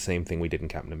we did the same thing we did in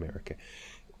Captain America.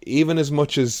 Even as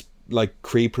much as like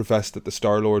Kree professed that the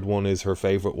Star-Lord one is her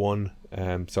favorite one,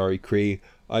 sorry Kree,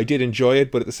 I did enjoy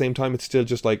it, but at the same time it's still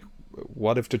just like,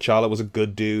 what if T'Challa was a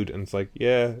good dude? And it's like,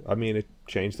 yeah, I mean, it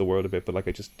changed the world a bit, but like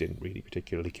I just didn't really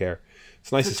particularly care.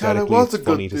 It's nice aesthetically, it's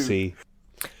funny to see.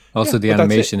 Also, the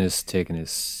animation is taking a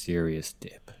serious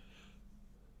dip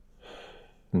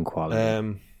in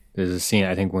quality. There's a scene,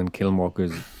 I think, when Killmonger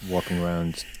is walking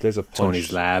around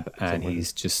Tony's lab, and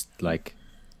he's just like,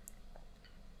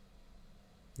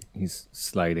 he's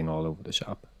sliding all over the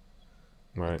shop.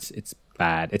 Right. It's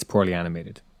bad. It's poorly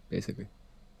animated, basically.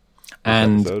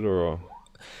 And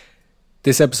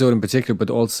this episode in particular, but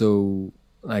also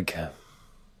like,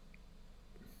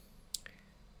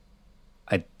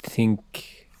 I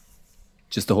think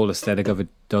just the whole aesthetic of it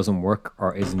doesn't work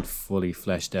or isn't fully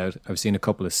fleshed out. I've seen a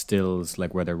couple of stills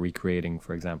like where they're recreating,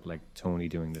 for example, like Tony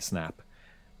doing the snap,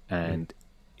 and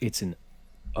it's an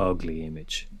ugly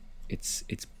image. It's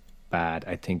bad.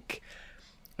 I think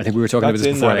we were talking about this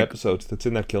before. That's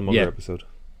in that Killmonger episode.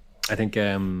 I think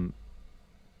is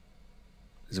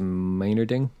it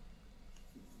Maynarding?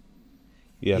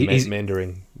 Yeah,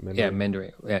 Mendering. Yeah,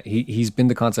 Mendering. Yeah, he's been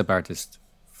the concept artist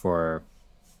for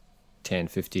 10,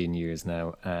 15 years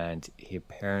now, and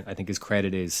I think his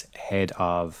credit is head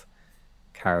of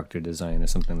character design or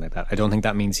something like that. I don't think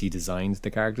that means he designs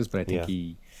the characters, but I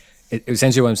think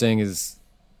essentially what I'm saying is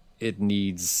it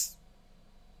needs.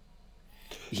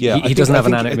 He doesn't have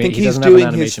an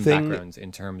animation background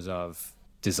in terms of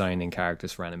designing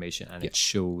characters for animation, and it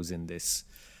shows in this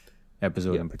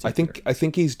episode in particular. I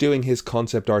think he's doing his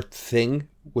concept art thing,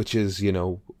 which is, you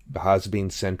know, has been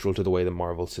central to the way the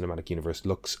Marvel Cinematic Universe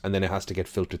looks, and then it has to get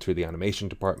filtered through the animation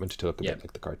department to look a bit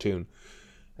like the cartoon.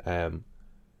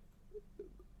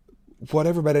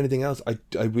 Whatever about anything else, I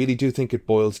really do think it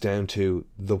boils down to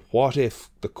the what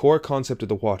if. The core concept of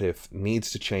the what if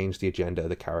needs to change the agenda of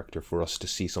the character for us to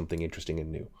see something interesting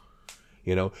and new.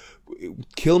 You know,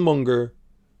 Killmonger,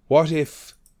 what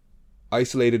if,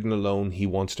 isolated and alone, he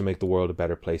wants to make the world a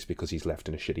better place because he's left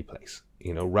in a shitty place?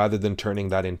 You know, rather than turning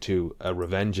that into a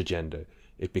revenge agenda,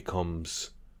 it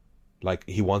becomes like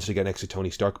he wants to get next to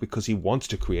Tony Stark because he wants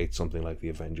to create something like the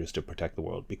Avengers to protect the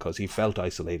world because he felt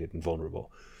isolated and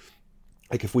vulnerable.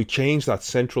 Like, if we change that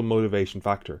central motivation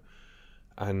factor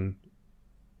and,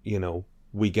 you know,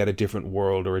 we get a different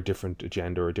world or a different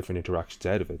agenda or different interactions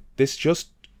out of it. This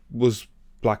just was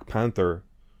Black Panther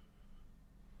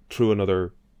through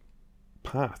another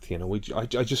path, you know. I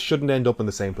just shouldn't end up in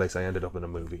the same place I ended up in a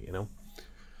movie, you know.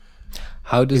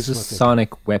 How does a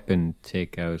sonic weapon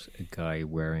take out a guy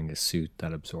wearing a suit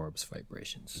that absorbs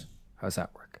vibrations? How does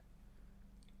that work?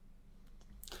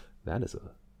 That is a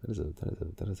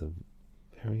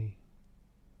very,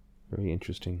 very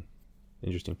interesting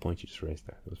point you just raised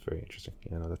there. It was very interesting.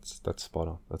 You know, that's spot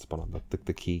on. That's spot on.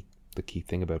 The key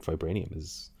thing about vibranium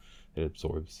is it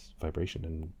absorbs vibration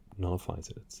and nullifies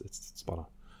it. It's spot on.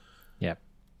 Yeah,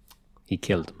 he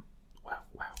killed him. Wow,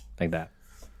 like that.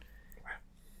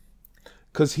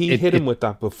 Because he hit him with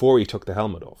that before he took the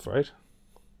helmet off, right?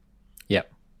 Yeah.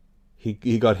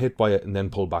 He got hit by it and then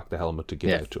pulled back the helmet to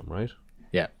give it to him, right?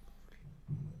 Yeah.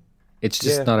 It's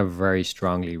just not a very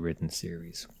strongly written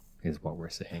series, is what we're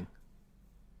saying.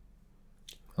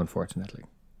 Unfortunately.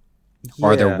 Yeah,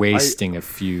 or they're wasting a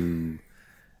few...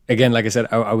 Again, like I said,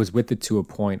 I was with it to a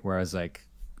point where I was like,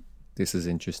 this is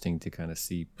interesting to kind of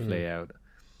see play out.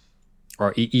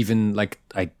 Or even, like,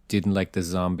 I didn't like the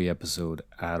zombie episode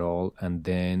at all. And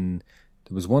then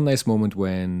there was one nice moment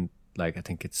when like I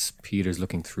think it's Peter's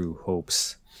looking through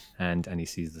Hope's hand and he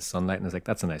sees the sunlight, and I was like,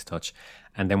 that's a nice touch.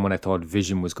 And then when I thought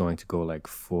Vision was going to go like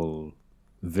full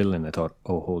villain, I thought,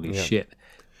 oh, holy shit.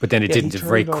 But then it didn't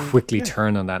very quickly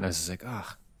turn on that, and I was just like,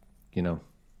 you know.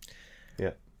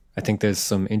 Yeah. I think there's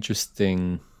some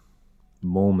interesting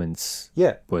moments.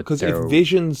 Yeah, but because if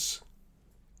Vision's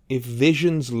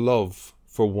love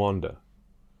for Wanda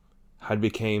had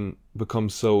become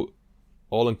so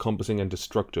all-encompassing and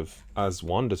destructive as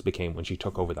Wanda's became when she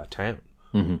took over that town,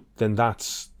 then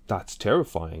that's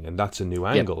terrifying, and that's a new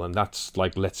angle, and that's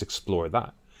like, let's explore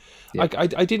that. Yeah. Like,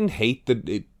 I didn't hate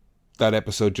that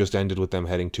episode just ended with them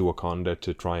heading to Wakanda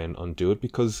to try and undo it,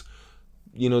 because,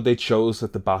 you know, they chose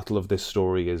that the battle of this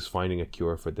story is finding a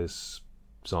cure for this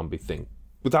zombie thing.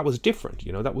 But that was different,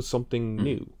 you know, that was something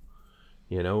new,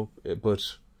 you know.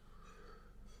 But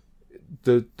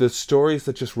the stories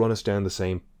that just run us down the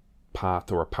same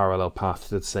path or a parallel path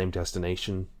to the same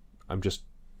destination, I'm just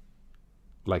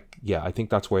like, yeah, I think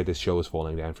that's where this show is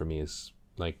falling down for me, is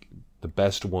like the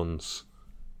best ones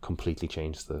completely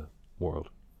change the world.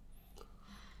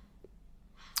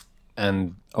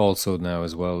 And also now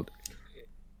as well,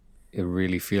 it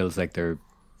really feels like they're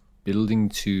building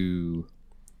to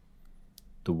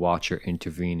the Watcher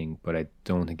intervening, but I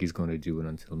don't think he's going to do it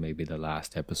until maybe the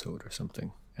last episode or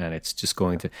something. And it's just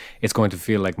going to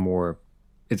feel like more,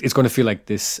 it's going to feel like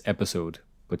this episode,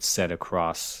 but set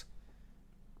across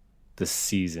the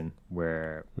season,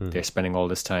 where they're spending all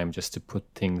this time just to put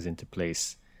things into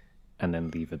place and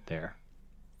then leave it there.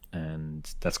 And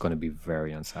that's going to be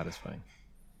very unsatisfying.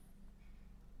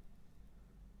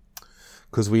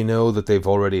 Because we know that they've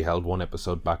already held one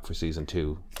episode back for season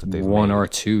 2. That they've one made. or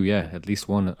two, yeah, at least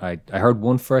one. I heard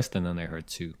one first, and then I heard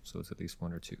two, so it's at least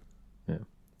one or two. Yeah.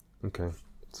 Okay,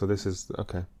 so this is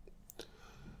okay.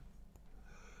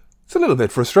 It's a little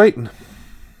bit frustrating.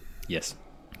 Yes.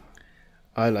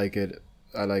 I like it.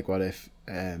 I like What If.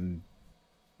 I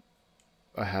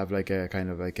have like a kind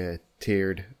of like a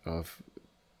tiered of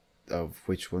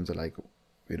which ones I like,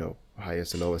 you know,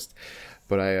 highest to lowest.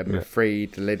 But I am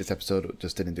afraid the latest episode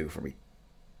just didn't do it for me.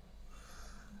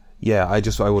 Yeah, I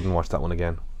wouldn't watch that one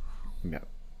again. Yeah.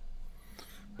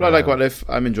 But I like What If.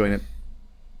 I'm enjoying it.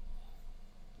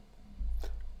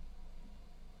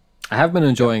 I have been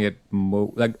enjoying it.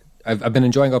 I've been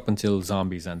enjoying up until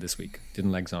Zombies, and this week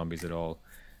didn't like Zombies at all.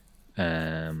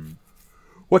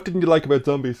 What didn't you like about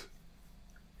Zombies?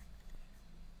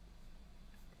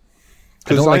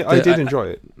 Because I did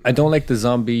enjoy it. I don't like the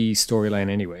zombie storyline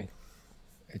anyway.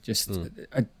 It just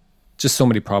just so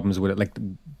many problems with it. Like,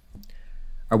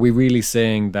 are we really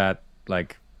saying that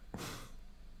like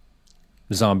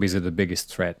zombies are the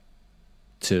biggest threat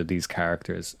to these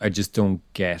characters? I just don't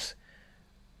get.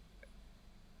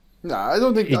 No, I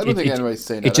don't think anybody's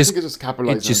saying that. I think it's just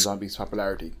capitalizing on zombies'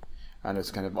 popularity, and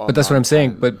it's kind of. But that's what I'm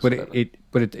saying. But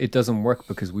it doesn't work,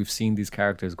 because we've seen these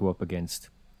characters go up against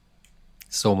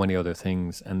so many other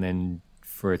things, and then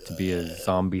for it to be a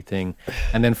zombie thing,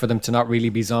 and then for them to not really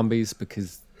be zombies,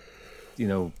 because, you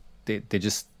know, they're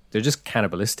just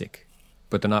cannibalistic,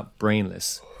 but they're not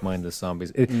brainless, mindless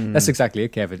zombies. That's exactly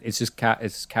it, Kevin. It's just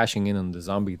it's cashing in on the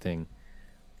zombie thing,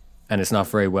 and it's not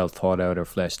very well thought out or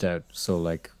fleshed out. So,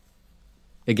 like,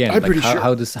 again, like,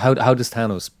 how does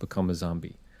Thanos become a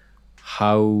zombie?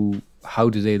 How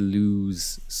do they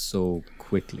lose so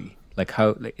quickly? Like,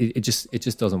 how it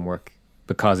just doesn't work.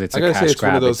 Because it's a cash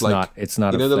grab. It's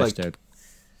not a fleshed out.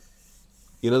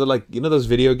 You know, those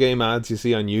video game ads you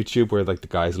see on YouTube where like the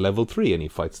guy's level 3 and he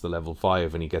fights the level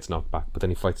 5 and he gets knocked back, but then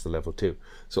he fights the level 2.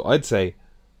 So I'd say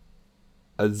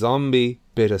a zombie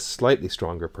bit a slightly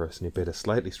stronger person, he bit a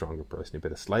slightly stronger person, he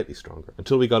bit a slightly stronger,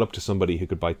 until we got up to somebody who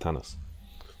could bite Thanos.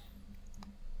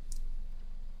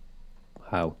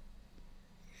 How?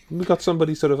 We got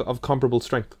somebody sort of comparable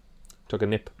strength. Took a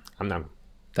nip.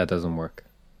 That doesn't work.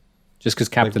 Just because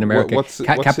Captain America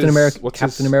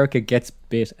gets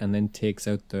bit and then takes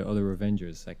out the other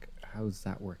Avengers. Like, how's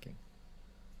that working?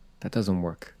 That doesn't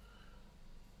work.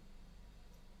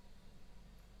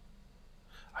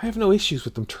 I have no issues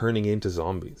with them turning into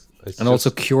zombies. And also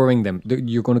curing them.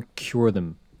 You're going to cure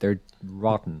them. They're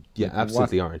rotten. Yeah, like,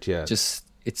 absolutely aren't. Yeah, just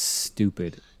it's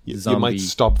stupid. You might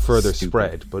stop further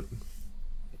spread, but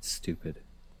it's stupid.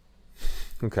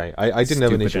 Okay, I didn't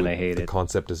have an issue with the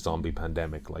concept of zombie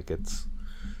pandemic. Like, it's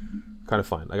kind of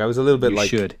fine. Like, I was a little bit you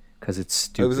should, because it's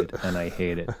stupid and I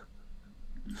hate it.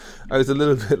 I was a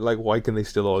little bit like, why can they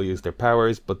still all use their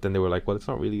powers? But then they were like, well, it's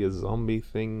not really a zombie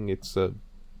thing. It's a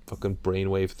fucking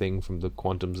brainwave thing from the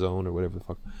quantum zone or whatever the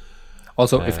fuck.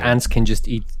 Also, if ants can just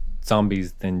eat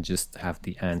zombies, then just have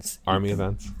the ants. Army of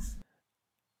ants.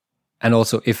 And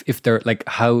also, if they're like,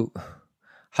 how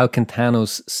How can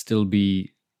Thanos still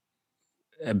be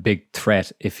a big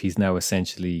threat if he's now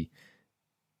essentially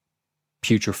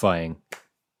putrefying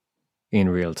in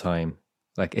real time?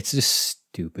 Like, it's just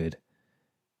stupid.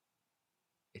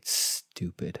 It's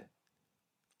stupid.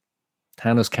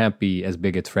 Thanos can't be as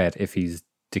big a threat if he's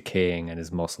decaying and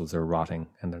his muscles are rotting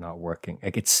and they're not working.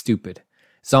 Like, it's stupid.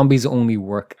 Zombies only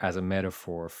work as a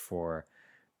metaphor for,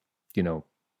 you know,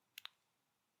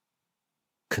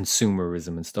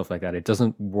 consumerism and stuff like that. It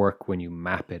doesn't work when you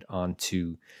map it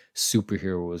onto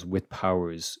superheroes with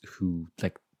powers who,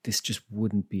 like, this just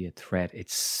wouldn't be a threat.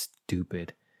 It's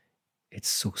stupid. It's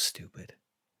so stupid.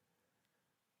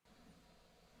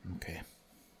 Okay.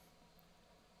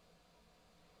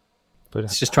 But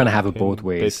It's just trying to have it both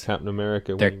ways. Captain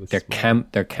America.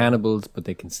 They're cannibals, but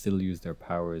they can still use their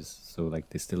powers. So, like,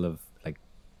 they still have, like,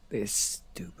 it's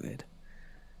stupid.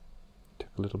 Took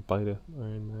a little bite of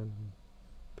Iron Man.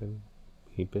 Then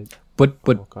he bit. But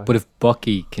Hawkeye. if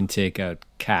Bucky can take out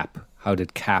Cap, how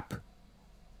did Cap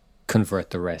convert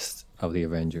the rest of the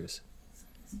Avengers?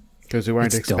 Because we weren't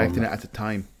It's expecting dumb. it at the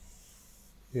time.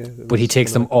 Yeah, But he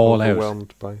takes them all out.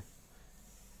 Overwhelmed by.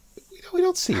 We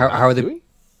don't see How that, are they? do we?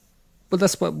 Well,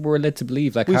 that's what we're led to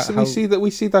believe. Like, We how see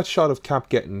that shot of Cap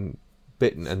getting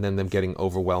bitten and then them getting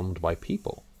overwhelmed by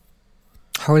people.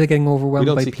 how are they getting We overwhelmed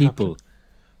don't by see people?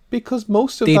 Because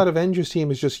most of They- that Avengers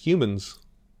team is just humans.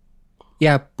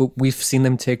 Yeah, but we've seen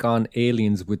them take on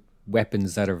aliens with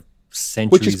weapons that are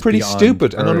centuries Which is pretty beyond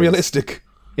stupid and Earth's. unrealistic.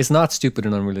 It's not stupid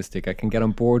and unrealistic. I can get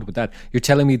on board with that. You're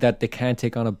telling me that they can't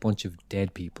take on a bunch of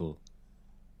dead people.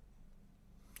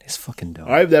 It's fucking dumb.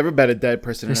 I've never met a dead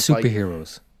person They're in a fight.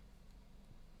 superheroes.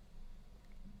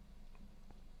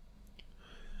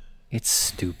 It's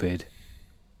stupid.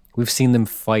 We've seen them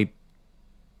fight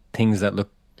things that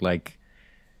look like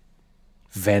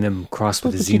Venom crossed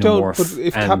with a But you don't. xenomorph, But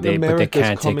if and Captain they America's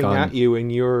can't take coming on. at you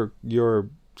and you're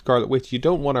Scarlet Witch, you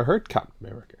don't want to hurt Captain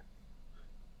America.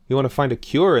 You want to find a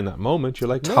cure in that moment. You're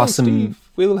like, no, Toss him-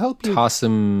 Steve, we'll help you. Toss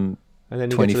him And then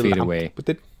he 20 gets a little feet amp. away. But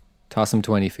they Toss him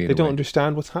 20 feet don't away.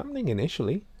 understand what's happening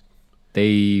initially.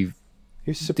 They've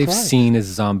You're surprised. they've seen a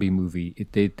zombie movie.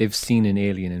 They've seen an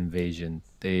alien invasion.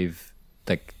 They've,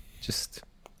 like, just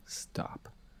stop.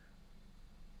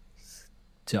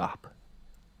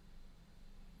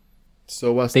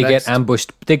 So what's They next? get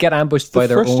ambushed. They get ambushed the by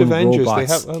their first own Avengers. robots.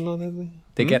 They have. Oh, no, they-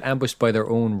 They get ambushed by their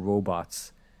own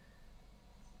robots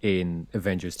in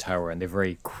Avengers Tower, and they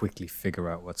very quickly figure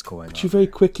out what's going But on. you very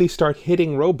quickly start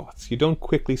hitting robots. You don't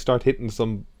quickly start hitting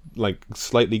some like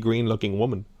slightly green-looking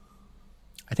woman.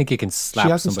 I think you can slap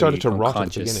She hasn't somebody started to rot at the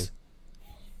unconscious. beginning.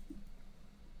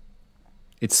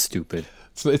 It's stupid.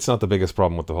 It's not the biggest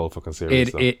problem with the whole fucking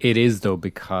series. though. It is, though,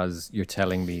 because you're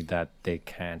telling me that they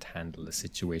can't handle a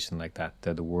situation like that.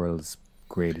 They're the world's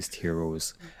greatest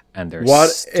heroes, and they're What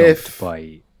stumped if-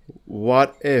 by.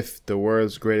 What if the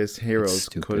world's greatest heroes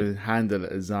stupid. couldn't handle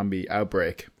a zombie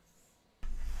outbreak?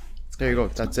 There you go.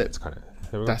 That's it. It's kind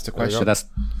of. That's the So question. that's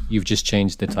you've just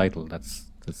changed the title. That's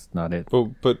not it.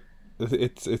 But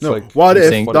it's No. like What I'm if?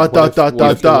 saying- Dot what dot if- dot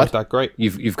what if dot they weren't dot. that great?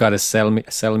 You've got to sell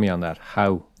me on that.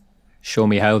 How? Show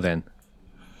me how then.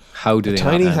 How do they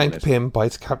Tiny not handle Hank it? Pym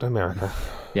bites Captain America,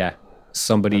 Yeah,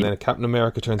 somebody. and then Captain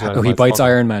America turns around. Oh, and he fights bites Hawkeye,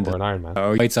 Iron Man. or an Iron Man.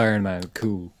 Oh, he bites Iron Man.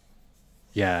 Cool.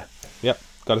 Yeah, Yep,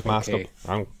 got his mask Okay.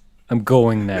 up. I'm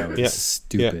going now. It's Yeah,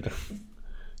 stupid.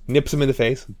 Nips him in the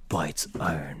face. Bites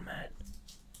Iron Man.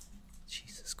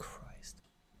 Jesus Christ.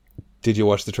 Did you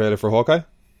watch the trailer for Hawkeye?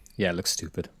 Yeah, it looks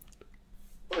stupid.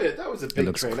 Oh yeah, that was a It big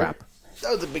looks trailer. crap.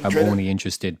 That was a big I'm trailer. only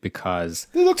interested because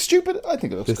It looks stupid. I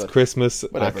think it looks This good. Christmas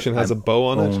Whatever. action has a bow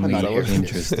on it. only not over.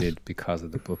 interested because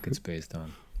of the book it's based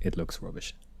on. It looks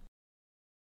rubbish.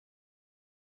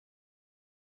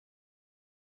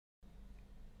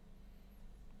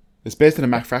 It's based on a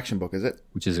Mac Fraction book, is it?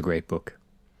 Which is a great book.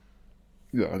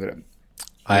 Yeah, I'm gonna.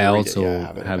 I read it. also Yeah, I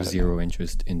have it. have zero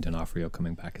interest in D'Onofrio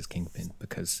coming back as Kingpin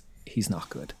because he's not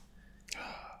good.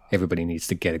 Everybody needs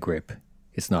to get a grip.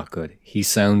 It's not good. He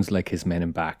sounds like his Men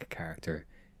in Black character.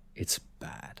 It's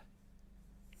bad.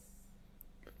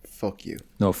 Fuck you.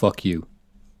 No, fuck you.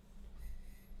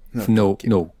 No, fuck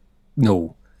you.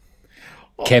 No.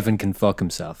 Kevin can fuck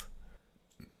himself.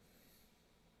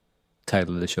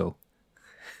 Title of the show.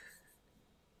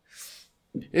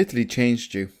 Italy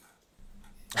changed you.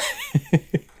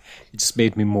 It just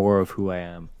made me more of who I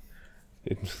am.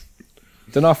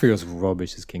 D'Onofrio's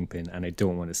rubbish as Kingpin, and I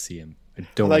don't want to see him. I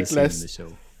don't I want like to see him less- in the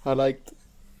show.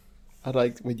 I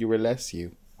liked when you were less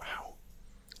you.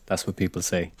 That's what people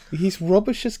say. He's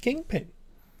rubbish as Kingpin.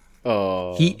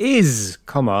 Oh, He is.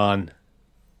 Come on.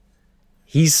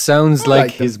 He sounds I like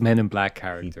like his Men in Black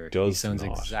character. He does sounds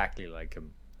not. exactly like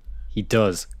him. He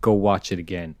does. Go watch it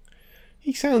again.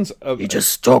 He sounds. He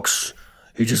just talks.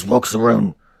 He just walks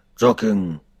around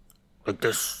talking like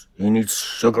this. He needs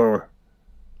sugar.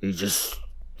 He just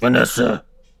Vanessa.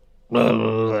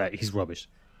 He's rubbish.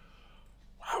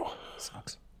 Wow.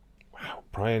 Sucks. Wow,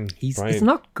 Brian. It's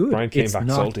not good. Brian came it's back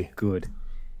not salty. Good.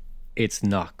 It's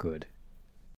not good.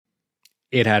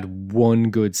 It had one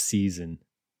good season,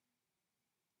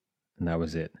 and that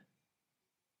was it.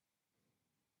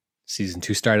 Season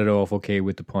 2 started off okay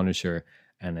with The Punisher,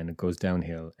 and then it goes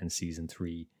downhill, and season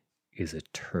 3 is a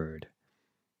turd.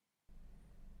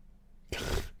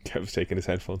 Kev's taking his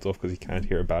headphones off because he can't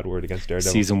hear a bad word against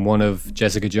Daredevil. Season 1 of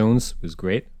Jessica Jones was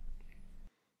great.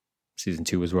 Season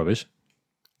 2 was rubbish.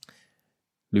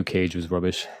 Luke Cage was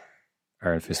rubbish.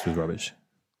 Iron Fist was rubbish.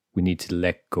 We need to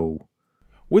let go.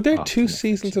 Were there of 2 the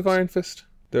seasons of Netflix Iron Fist?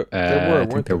 There were, I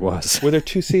weren't think there was. Were there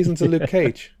 2 seasons of Luke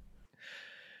Cage?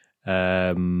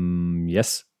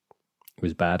 Yes. It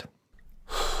was bad.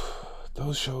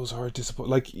 Those shows are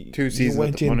disappointing. Like 2 seasons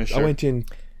of The Punisher. I went in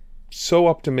so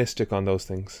optimistic on those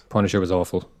things. Punisher was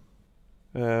awful.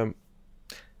 I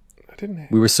didn't.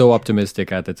 We were so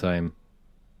optimistic at the time.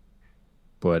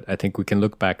 But I think we can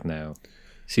look back now.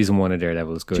 Season 1 of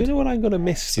Daredevil is good. Do you know what I'm going to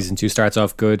miss? Season 2 starts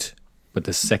off good, but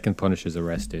the second Punisher's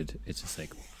arrested, it's just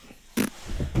like...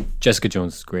 Jessica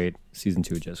Jones is great. Season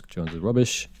 2 of Jessica Jones is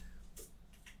rubbish.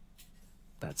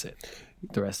 That's it.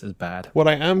 The rest is bad. What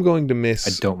I am going to miss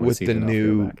I don't want to with see the it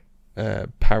new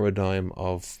paradigm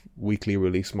of weekly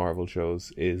release Marvel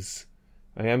shows is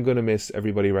I am going to miss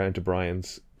everybody round to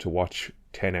Brian's to watch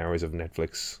 10 hours of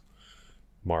Netflix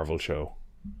Marvel show.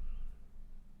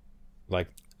 Like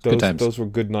those were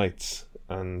good nights,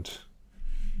 and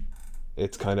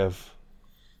it's kind of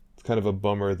a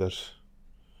bummer that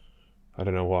I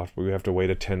don't know what we have to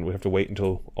wait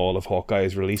until all of Hawkeye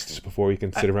is released before we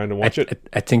can sit around and watch it.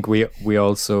 I think we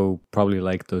also probably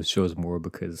like those shows more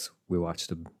because we watched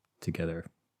them together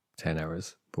 10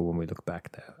 hours. But when we look back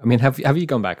now, I mean, have you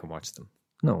gone back and watched them?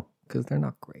 No, because they're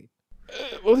not great.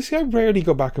 Well, see, I rarely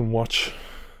go back and watch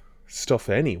stuff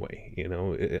anyway. You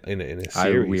know, in a series.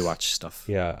 I rewatch stuff.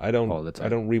 Yeah, I don't all the time. I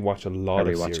don't rewatch a lot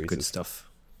of series. I rewatch good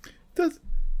stuff.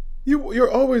 You're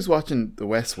always watching The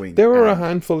West Wing. There are a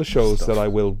handful of shows that I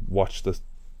will watch the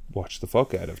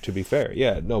fuck out of. To be fair,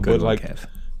 yeah, no, Good but one, like, Kev.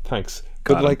 thanks.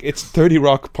 Got But him. like, it's 30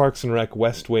 Rock, Parks and Rec,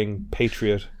 West Wing,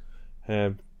 Patriot.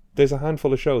 There's a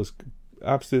handful of shows.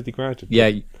 Absolutely granted.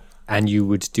 Yeah, and you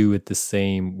would do it the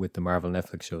same with the Marvel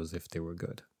Netflix shows if they were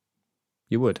good.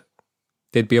 You would.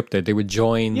 They'd be up there. They would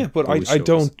join. Yeah, but I shows.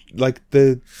 don't like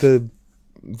the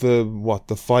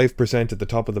 5% at the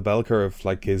top of the bell curve.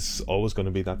 Like, is always going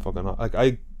to be that fucking hot.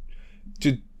 Like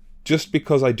just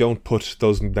because I don't put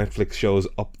those Netflix shows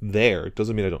up there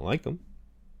doesn't mean I don't like them.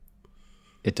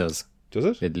 It does. Does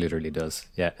it? It literally does.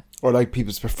 Yeah. Or like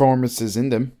people's performances in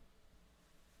them.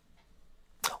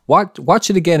 Watch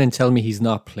it again and tell me he's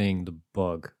not playing the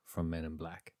bug from Men in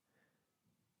Black.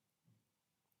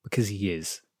 Because he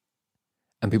is.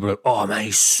 And people are like, oh man,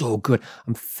 he's so good.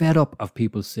 I'm fed up of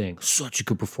people saying such a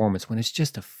good performance when it's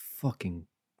just a fucking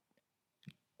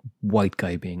white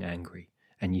guy being angry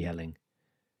and yelling.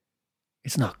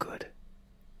 It's not good. Are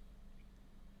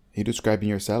you describing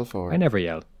yourself, or I never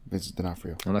yell. is it not for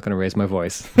you? I'm not going to raise my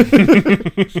voice.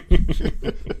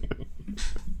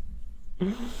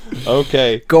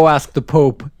 Okay. Go ask the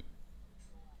Pope.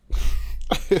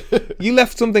 You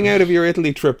left something out of your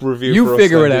Italy trip review. You for us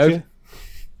figure then, it did out.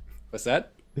 What's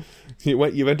that? You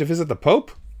went to visit the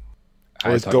Pope?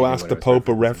 Or is Go Ask the Pope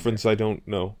a reference I don't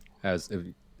know? I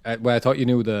thought you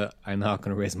knew the I'm not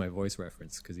going to raise my voice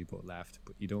reference because you both laughed,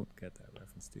 but you don't get that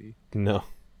reference, do you? No.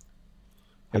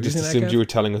 I Have you just seen that, assumed Kev? you were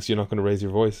telling us you're not going to raise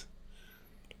your voice.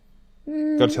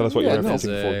 Got to tell us what you're referencing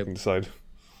before we can decide.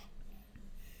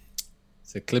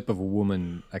 It's a clip of a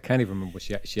woman. I can't even remember.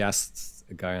 She asks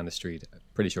a guy on the street. I'm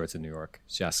pretty sure it's in New York.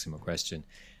 She asks him a question,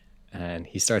 and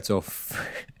he starts off.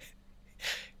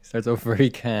 He starts off very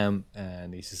calm,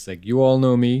 and he's just like, "You all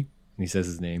know me," and he says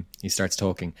his name. He starts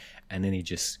talking, and then he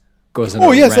just goes. On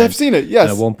Oh a yes, rant, I've seen it. Yes.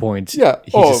 And at one point, Yeah.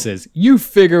 he just says, "You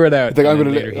figure it out." I think I'm And then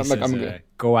gonna- later he I'm like, says, I'm gonna-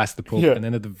 "Go ask the Pope." Yeah. And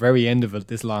then at the very end of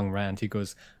this long rant, he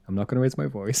goes, "I'm not going to raise my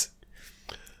voice."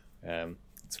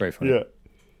 It's very funny. Yeah.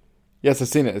 Yes, I've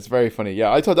seen it. It's very funny.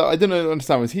 Yeah, I thought that I didn't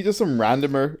understand. Was he just some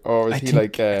randomer, or was he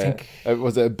think- like?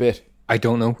 Was it a bit? I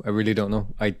don't know. I really don't know.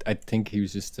 I think he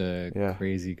was just a Yeah.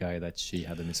 crazy guy that she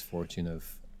had the misfortune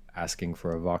of asking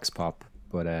for a vox pop,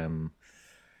 but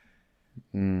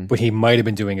he might have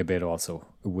been doing a bit also.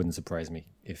 It wouldn't surprise me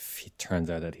if it turns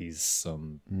out that he's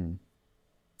some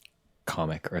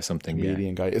comic or something.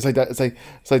 Comedian guy. It's like that. It's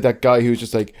like that guy who's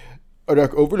just like, Or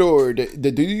Dark Overlord,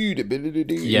 the dude.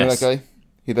 You know that guy?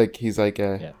 He's like,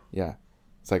 yeah.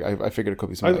 It's like I figured it could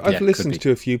be something. I've listened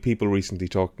to a few people recently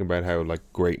talking about how like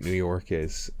great New York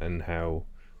is and how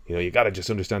you got to just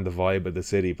understand the vibe of the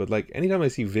city. But like anytime I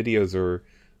see videos or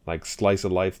like slice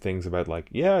of life things about like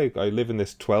I live in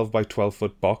this 12 by 12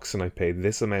 foot box and I pay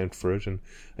this amount for it and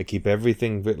I keep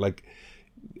everything. But like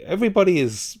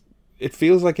it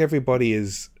feels like everybody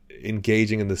is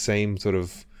engaging in the same sort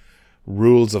of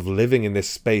rules of living in this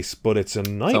space, but it's a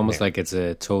nightmare. It's almost like it's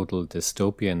a total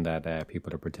dystopian that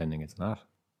people are pretending it's not.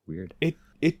 Weird.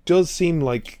 It does seem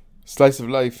like slice of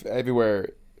life everywhere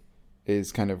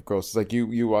is kind of gross. It's like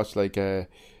you watch like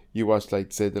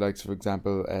say the likes, for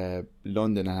example,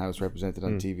 London and how it's represented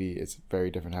on TV. It's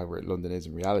very different how London is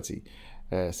in reality.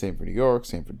 Same for New York,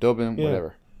 same for Dublin,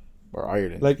 whatever, or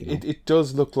Ireland. Like it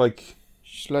does look like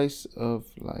slice of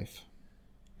life.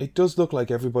 It does look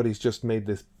like everybody's just made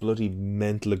this bloody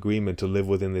mental agreement to live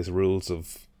within these rules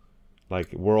of,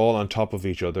 like, we're all on top of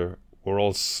each other. We're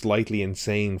all slightly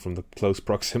insane from the close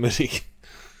proximity.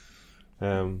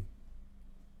 Go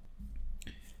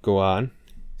on.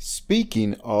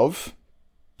 Speaking of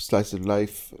slice of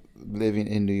life, living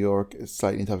in New York,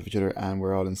 slightly on top of each other, and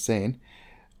we're all insane.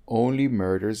 Only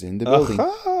murders in the building.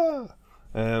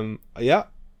 Yeah,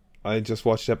 I just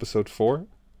watched episode 4.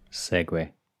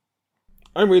 Segue.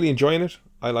 I'm really enjoying it.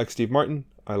 I like Steve Martin.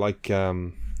 I like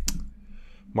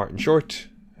Martin Short.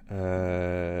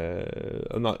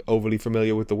 I'm not overly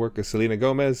familiar with the work of Selena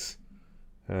Gomez.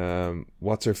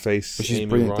 What's her face?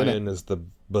 Amy Ryan as the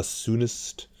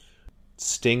bassoonist.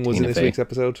 Sting was in this week's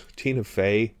episode. Tina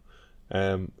Fey.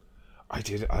 I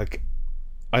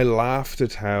laughed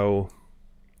at how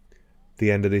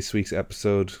the end of this week's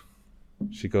episode,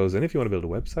 she goes, and if you want to build a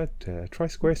website, try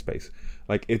Squarespace.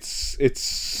 Like it's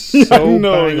so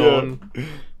bang on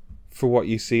for what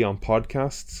you see on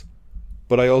podcasts,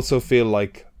 but I also feel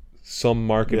like some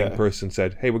marketing person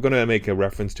said, hey, we're going to make a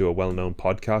reference to a well-known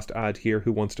podcast ad here.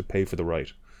 Who wants to pay for the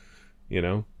right?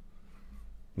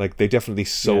 Like they definitely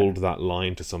sold that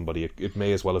line to somebody. It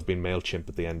may as well have been MailChimp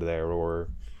at the end there, or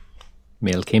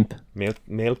MailChimp.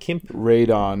 MailChimp.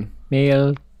 Radon.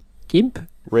 MailChimp.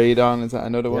 Radon, is that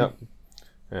another one?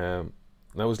 Yeah.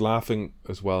 I was laughing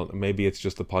as well. Maybe it's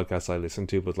just the podcasts I listen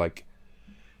to, but like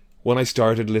when I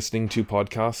started listening to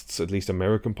podcasts, at least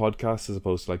American podcasts, as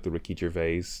opposed to like the Ricky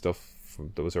Gervais stuff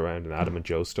that was around and Adam and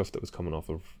Joe stuff that was coming off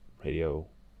of Radio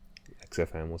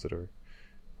XFM, was it, or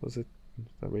was it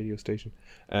that radio station?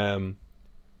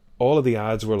 All of the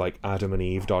ads were like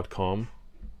adamandeve.com.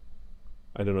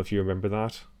 I don't know if you remember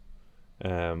that.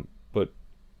 But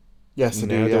yes,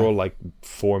 now they're all like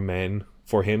for men,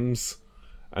 for hymns.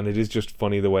 And it is just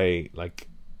funny the way like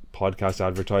podcast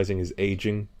advertising is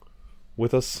aging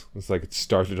with us. It's like it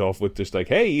started off with just like,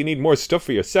 hey, you need more stuff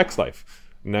for your sex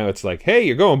life. Now it's like, hey,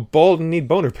 you're going bald and need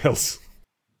boner pills.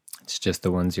 It's just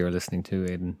the ones you're listening to,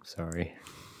 Aidan. Sorry.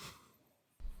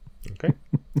 Okay.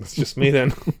 That's just me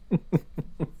then.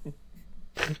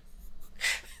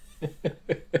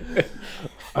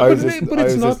 But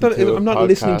it's not that I'm not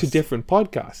listening to different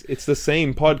podcasts. It's the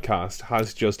same podcast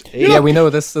has just we know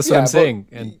this. That's what I'm saying,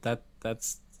 and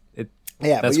that's it.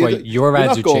 Yeah, that's why your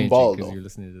ads are changing because you're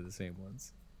listening to the same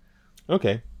ones.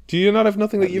 Okay. Do you not have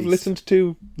nothing that you've listened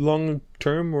to long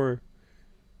term, or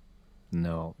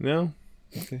no?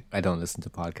 Okay. I don't listen to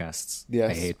podcasts.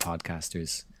 Yes. I hate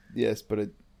podcasters. Yes, but I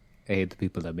hate the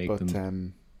people that make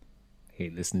them. I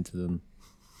hate listening to them.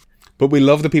 But we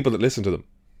love the people that listen to them.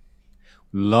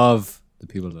 Love the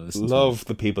people that listen to them. Love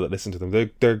the people that listen to them.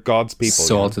 They're God's people.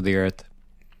 Salt of the earth.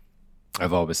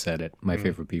 I've always said it. My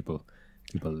favorite people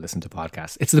that listen to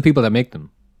podcasts. It's the people that make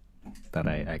them that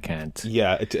I can't.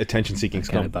 Yeah, attention-seeking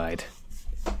scum. Can't abide.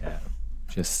 Yeah.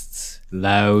 Just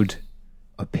loud,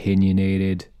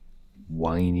 opinionated,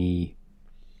 whiny.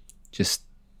 Just...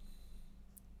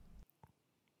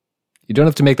 You don't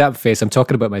have to make that face. I'm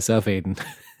talking about myself, Aidan.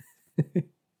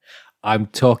 I'm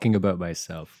talking about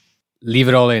myself. Leave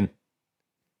it all in.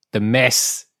 The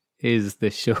mess is the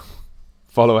show.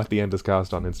 Follow at the Endless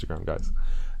Cast on Instagram, guys.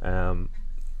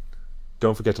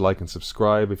 Don't forget to like and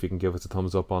subscribe. If you can give us a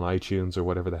thumbs up on iTunes or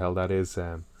whatever the hell that is.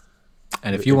 And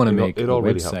if you want to make a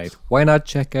website, really why not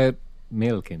check out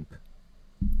MailChimp?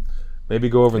 Maybe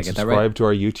go over and subscribe to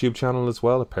our YouTube channel as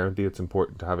well. Apparently it's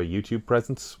important to have a YouTube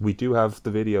presence. We do have the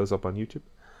videos up on YouTube.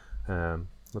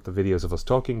 Not the videos of us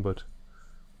talking, but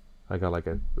I got like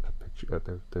a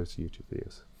picture. There's YouTube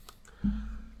videos.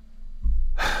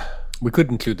 We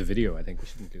could include the video. I think we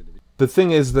should include the video. The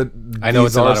thing is that I know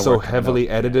these are so heavily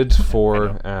edited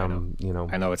for I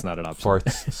know it's not an option.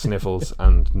 Farts, sniffles,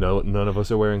 and none of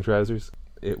us are wearing trousers.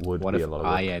 It would be a lot of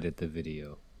work. I edit the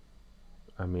video?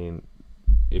 I mean,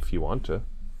 if you want to.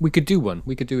 We could do one.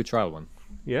 We could do a trial one.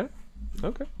 Yeah?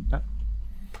 Okay.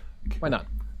 Why not?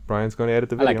 Brian's going to edit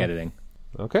the I video. like editing.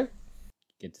 Okay.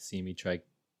 Get to see me try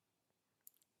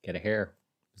get a hair.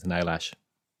 There's an eyelash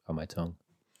on my tongue.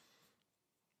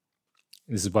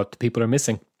 This is what the people are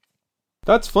missing.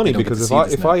 That's funny They don't get because to see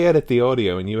this if now. I edit the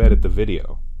audio and you edit the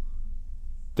video,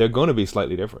 they're going to be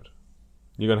slightly different.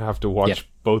 You're going to have to watch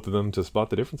both of them to spot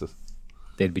the differences.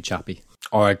 They'd be choppy.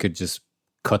 Or I could just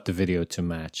cut the video to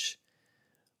match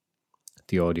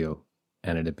the audio,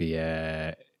 and it'd be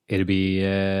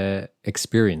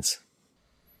experience.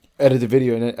 Edit the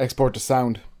video and then export the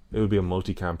sound. It would be a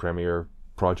multicam Premiere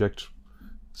project,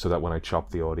 so that when I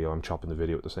chop the audio, I'm chopping the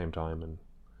video at the same time. And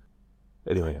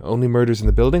anyway, Only Murders in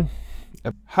the Building.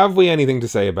 Have we anything to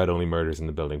say about Only Murders in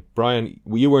the Building? Brian,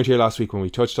 you weren't here last week when we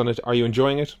touched on it. Are you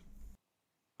enjoying it?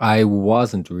 I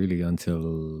wasn't really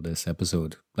until this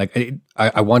episode. Like,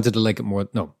 I wanted to like it more.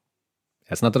 No,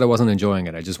 it's not that I wasn't enjoying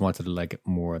it. I just wanted to like it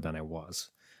more than I was.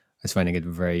 I was finding it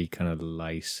very kind of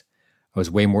light. I was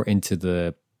way more into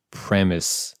the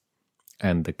premise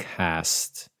and the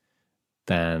cast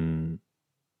than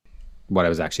what I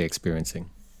was actually experiencing.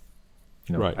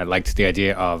 You know, Right. I liked the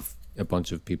idea of a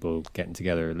bunch of people getting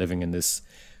together, living in this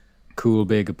cool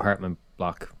big apartment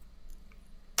block,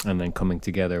 and then coming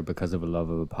together because of a love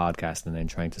of a podcast and then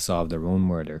trying to solve their own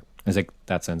murder. I was like,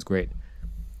 that sounds great.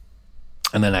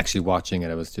 And then actually watching it,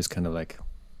 I was just kind of like,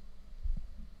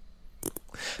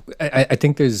 I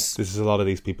think there's, This is a lot of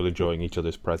these people enjoying each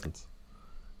other's presence.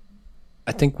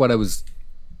 I think what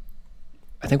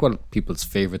people's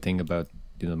favorite thing about,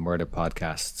 you know, murder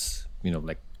podcasts, you know,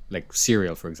 like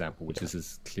Serial, for example, which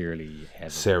is clearly heavy.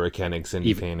 Sarah Koenig,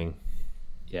 Cindy Koenig.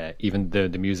 Yeah, even the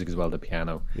music as well, the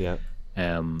piano. Yeah.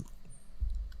 The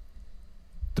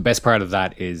best part of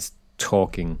that is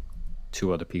talking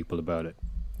to other people about it.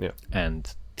 Yeah.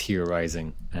 And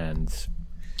theorizing and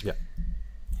Yeah.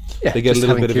 they get a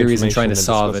little bit of theories information and trying to and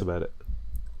solve discuss it. about it.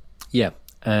 Yeah,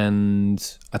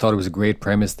 and I thought it was a great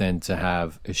premise then to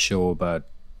have a show about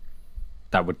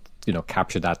that would, you know,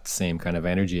 capture that same kind of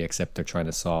energy, except they're trying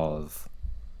to solve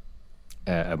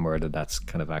a murder that's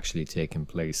kind of actually taken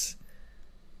place.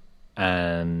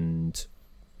 And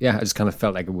yeah, I just kind of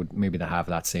felt like it would maybe to have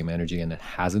that same energy, and it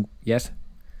hasn't yet.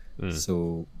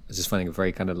 So I was just finding it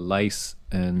very kind of light,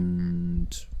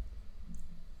 and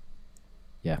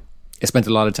yeah, I spent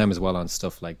a lot of time as well on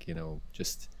stuff like, you know,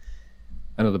 just,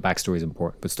 I know the backstory is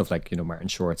important, but stuff like, you know, Martin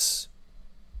Short's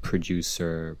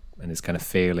producer and his kind of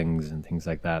failings and things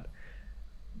like that.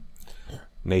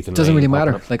 Nathan It doesn't Lane really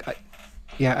matter. popping up. Like,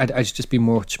 I'd just be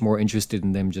much more interested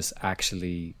in them just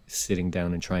actually sitting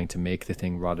down and trying to make the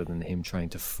thing rather than him trying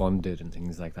to fund it and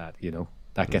things like that. You know,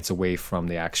 that gets away from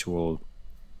the actual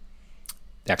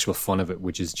fun of it,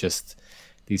 which is just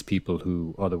these people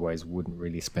who otherwise wouldn't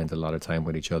really spend a lot of time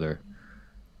with each other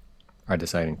are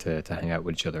deciding to hang out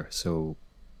with each other. So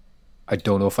I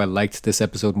don't know if I liked this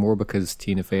episode more because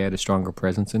Tina Fey had a stronger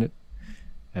presence in it.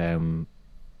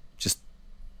 Just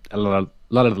a lot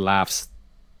of the laughs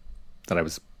that I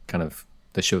was kind of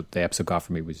the episode got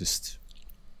for me was just,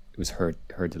 it was her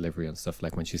delivery and stuff,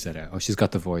 like when she said, "Oh, she's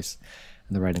got the voice,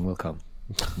 and the writing will come."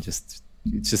 And it's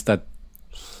just that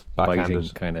biting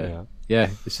Backhanded. kind of yeah.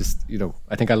 It's just, you know,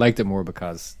 I think I liked it more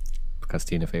because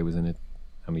Tina Fey was in it.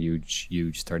 I'm a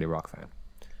huge 30 Rock fan,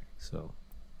 so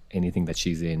anything that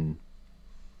she's in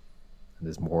and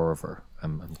there's more of her,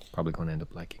 I'm probably going to end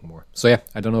up liking more. So yeah,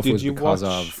 I don't know if it was because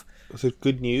of Was it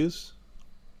Good News?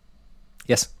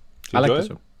 yes, you I like enjoy this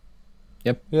it? one.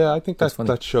 Yep, Yeah, I think That's funny.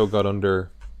 that show got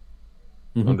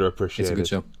underappreciated. It's a good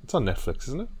show. It's on Netflix,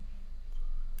 isn't it?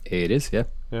 It is. Yeah,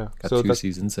 Yeah. got So 2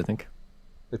 seasons, I think.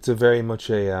 it's a very much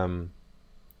a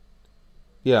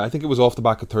yeah, I think it was off the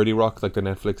back of 30 Rock, like the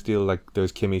Netflix deal. Like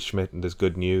there's Kimmy Schmidt and there's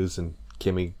Good News, and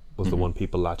Kimmy was the one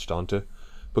people latched onto.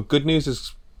 But Good News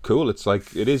is cool. It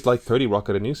is like 30 Rock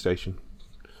at a news station.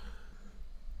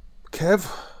 Kev,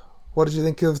 what did you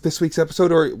think of this week's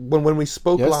episode? Or when we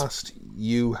spoke Yes. last,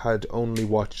 you had only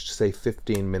watched, say,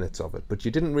 15 minutes of it, but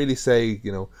you didn't really say,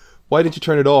 you know, why did you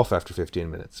turn it off after 15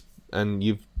 minutes? And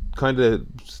you've kind of,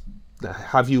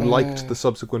 have you liked the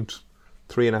subsequent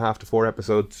 3.5 to 4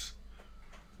 episodes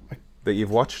that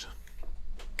you've watched?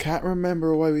 I can't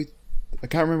remember why we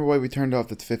turned off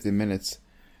the 15 minutes.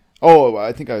 Oh,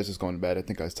 I think I was just going to bed. I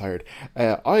think I was tired.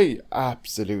 I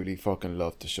absolutely fucking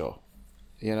love the show.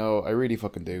 You know, I really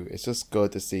fucking do. It's just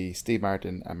good to see Steve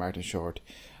Martin and Martin Short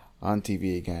on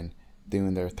TV again,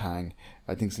 doing their thing.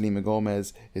 I think Selena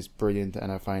Gomez is brilliant,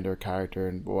 and I find her character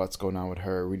and what's going on with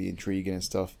her really intriguing and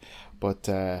stuff. But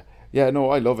Yeah, no,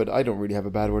 I love it. I don't really have a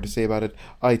bad word to say about it.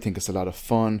 I think it's a lot of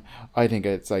fun. I think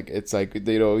it's like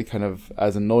kind of,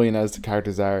 as annoying as the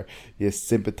characters are, you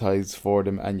sympathize for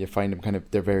them and you find them kind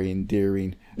of, they're very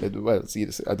endearing. Well, see,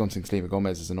 I don't think Selena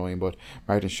Gomez is annoying, but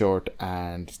Martin Short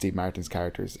and Steve Martin's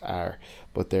characters are,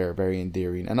 but they're very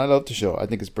endearing, and I love the show. I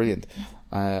think it's brilliant.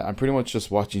 I'm pretty much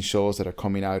just watching shows that are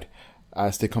coming out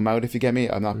as they come out, if you get me.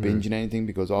 I'm not binging anything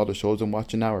because all the shows I'm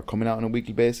watching now are coming out on a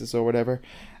weekly basis or whatever.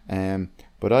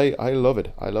 But I love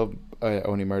it. I love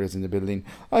Only Murders in the Building.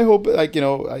 I hope, I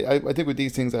think with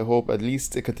these things, I hope at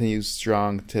least it continues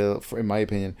strong till, in my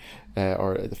opinion,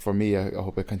 or for me, I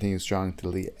hope it continues strong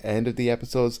till the end of the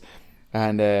episodes.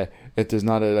 And if there's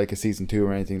not a season 2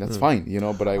 or anything, that's fine,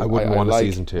 But I wouldn't want a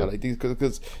season 2. I like these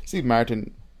because Steve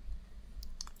Martin.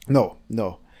 No.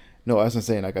 As I'm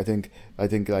saying, I think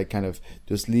kind of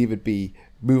just leave it be,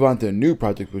 move on to a new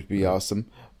project would be awesome.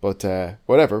 But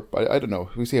whatever, I don't know.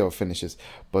 We'll see how it finishes.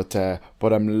 But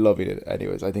I'm loving it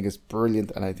anyways. I think it's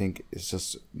brilliant, and I think it's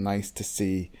just nice to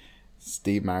see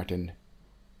Steve Martin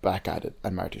back at it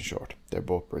and Martin Short. They're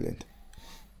both brilliant.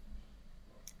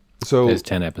 So there's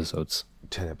 10 episodes.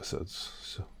 10 episodes.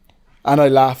 So. And I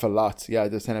laugh a lot. Yeah,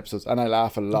 there's 10 episodes, and I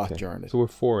laugh a lot during it. So we're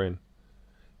 4 in.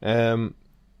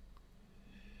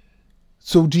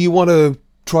 So do you want to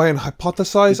try and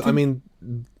hypothesize? I mean,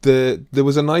 there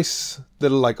was a nice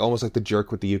little, almost like the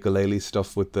Jerk with the ukulele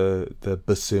stuff with the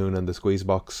bassoon and the squeeze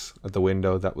box at the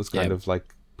window. That was kind of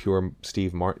like pure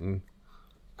Steve Martin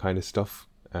kind of stuff.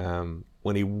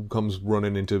 When he comes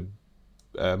running into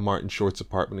Martin Short's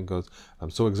apartment and goes,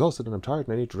 "I'm so exhausted and I'm tired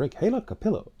and I need to drink. Hey, look, a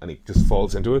pillow." And he just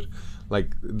falls into it.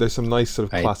 There's some nice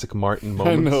sort of classic Martin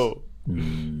moments. I know.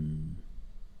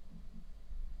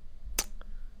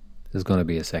 There's going to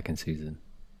be a second season.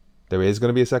 There is going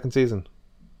to be a second season.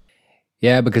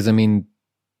 Yeah, because I mean,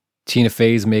 Tina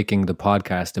Fey's making the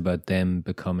podcast about them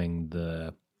becoming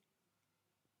the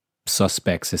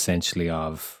suspects, essentially,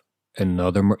 of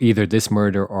either this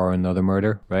murder or another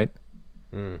murder, right?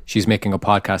 She's making a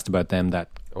podcast about them that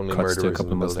Only cuts to a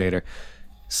couple of months later.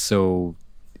 So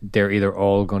they're either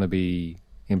all going to be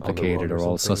implicated or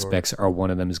all suspects, or one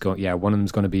of them is going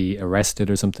to be arrested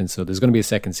or something. So there's going to be a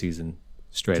second season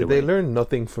straight away. Did they learn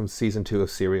nothing from season 2 of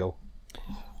Serial?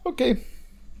 Okay.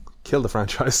 Kill the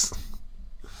franchise.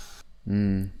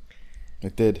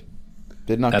 It did.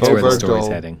 Did not. That's where the story's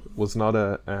heading. Was not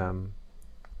an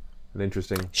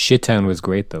interesting. Shittown was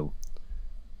great though,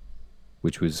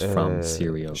 which was from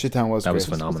Serial. Shittown was great. Was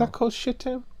phenomenal. Was that called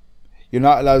Shittown? You're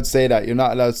not allowed to say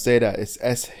that. It's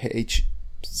SH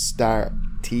star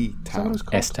T town.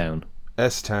 S-Town.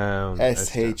 S-Town.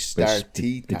 SH star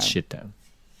T town. It's Shittown.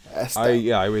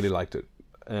 I really liked it.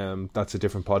 That's a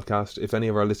different podcast. If any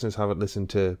of our listeners haven't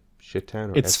listened to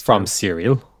Shittown, it's from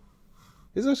Serial.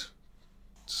 Is it?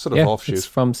 It's sort of offshoot. It's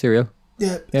from Serial.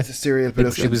 Yeah, it's a Serial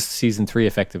production. It was season 3,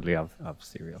 effectively, of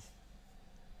Serial.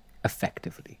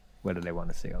 Effectively, whether they want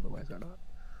to say otherwise or not.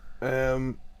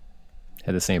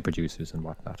 Had the same producers and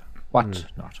whatnot.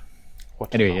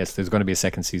 Anyway, yes, there's going to be a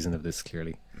second season of this.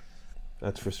 Clearly,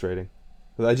 that's frustrating.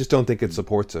 But I just don't think it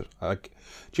supports it. Do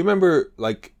you remember?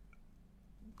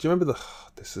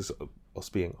 This is us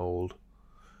being old.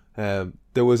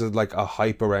 There was a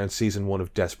hype around season 1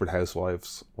 of Desperate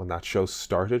Housewives when that show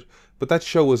started, but that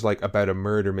show was about a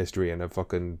murder mystery and a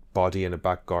fucking body in a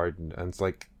back garden, and it's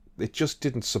it just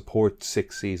didn't support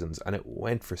 6 seasons, and it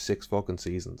went for 6 fucking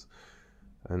seasons,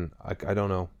 and I don't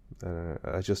know.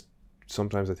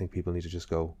 Sometimes I think people need to just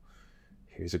go,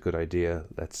 here's a good idea,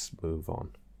 let's move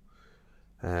on.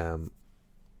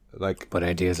 But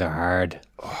ideas are hard.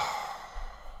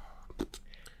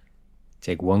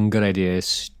 Take one good idea,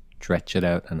 stretch it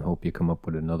out, and hope you come up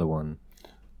with another one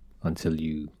until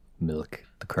you milk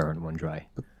the current one dry.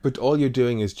 But all you're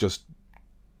doing is just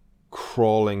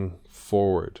crawling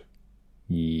forward.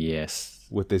 Yes.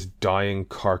 With this dying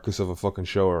carcass of a fucking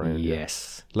show around.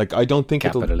 Yes. I don't think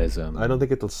capitalism. I don't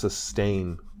think it'll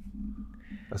sustain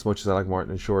as much as I like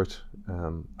Martin and Short.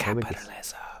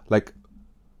 Capitalism.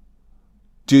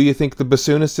 Do you think the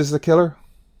bassoonist is the killer?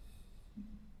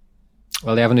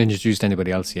 Well, they haven't introduced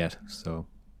anybody else yet, so.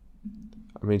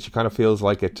 I mean, she kind of feels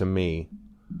like it to me,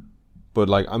 but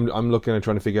I'm looking at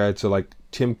trying to figure out. So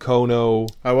Tim Kono,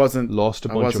 lost a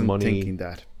bunch of money. Thinking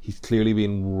that he's clearly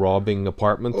been robbing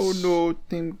apartments. Oh no,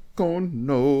 Tim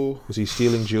Kono! Was he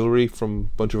stealing jewelry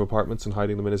from a bunch of apartments and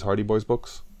hiding them in his Hardy Boys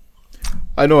books?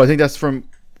 I know. I think that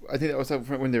was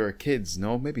from when they were kids.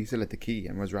 No, maybe he still had the key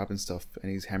and was robbing stuff,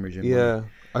 and he's hemorrhaging. Yeah,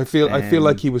 money. I feel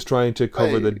like he was trying to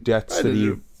cover the debts that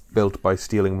he built by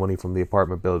stealing money from the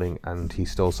apartment building, and he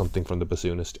stole something from the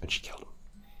bassoonist and she killed him.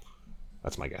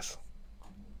 That's my guess.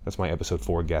 That's my episode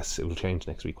 4 guess. It will change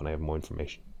next week when I have more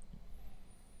information.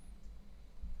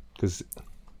 Because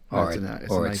Or, It's a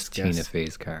or nice it's guess. Tina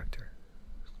Fey's character.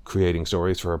 creating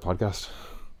stories for our podcast,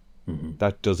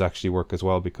 that does actually work as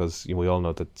well, because we all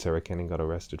know that Sarah Kenning got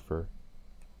arrested for,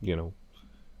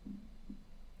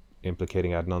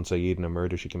 implicating Adnan Syed in a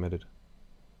murder she committed.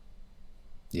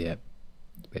 Yeah,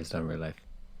 based on real life.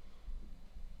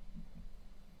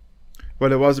 Well,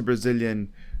 there was a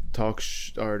Brazilian or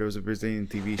there was a Brazilian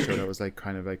TV show that was like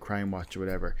kind of like Crime Watch or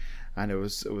whatever, and it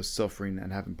was suffering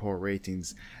and having poor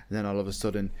ratings, and then all of a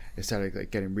sudden it started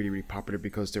like getting really, really popular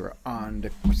because they were on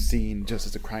the scene just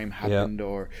as the crime happened,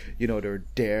 or they were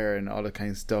there and all that kind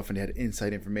of stuff, and they had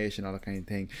inside information, all that kind of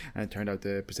thing, and it turned out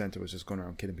the presenter was just going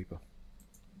around killing people.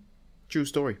 True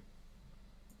story.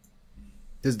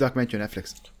 This is a documentary on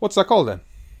Netflix. What's that called then?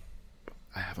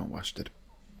 I haven't watched it.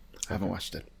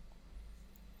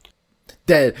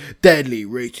 Deadly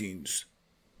ratings.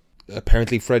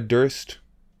 Apparently Fred Durst.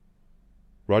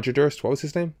 Roger Durst, what was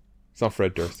his name? It's not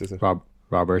Fred Durst, is it?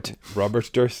 Robert. Robert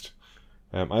Durst.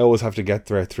 I always have to get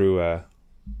there through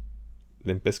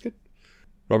Limp Bizkit.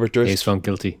 Robert Durst. He's found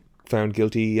guilty. Found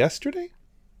guilty yesterday?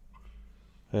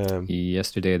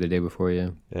 Yesterday or the day before,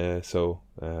 yeah. So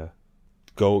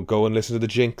go and listen to the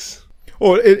Jinx.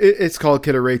 Oh, it's called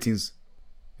Killer Ratings.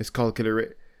 It's called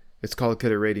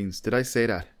Killer Ratings. Did I say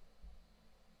that?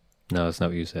 No, that's not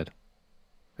what you said.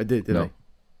 I did, No. I?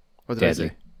 What did Deadly. I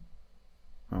say?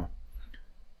 Oh.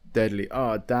 Deadly.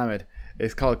 Oh, damn it.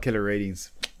 It's called Killer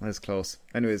Ratings. That's close.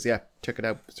 Anyways, yeah, check it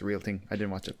out. It's a real thing. I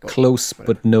didn't watch it. But Close,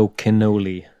 whatever. but no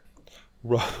cannoli.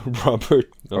 Robert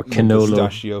Or cannolo,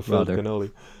 pistachio filled rather.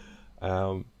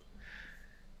 cannoli.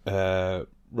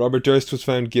 Robert Durst was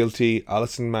found guilty.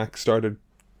 Alison Mack started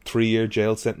 3-year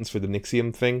jail sentence for the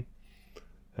Nixium thing.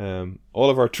 All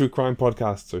of our true crime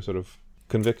podcasts are sort of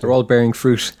convicted. They're all bearing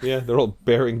fruit. Yeah, they're all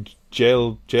bearing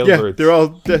jailbirds. Yeah, they're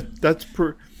all.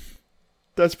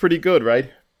 That's pretty good, right?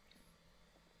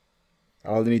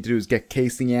 All they need to do is get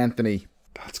Casey Anthony.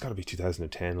 That's got to be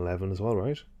 2010, 11 as well,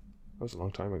 right? That was a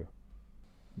long time ago.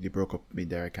 You broke up with me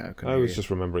there. I was just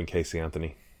remembering Casey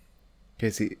Anthony.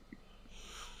 Casey.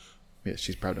 Yeah,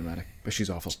 she's problematic, but she's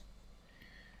awful.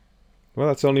 Well,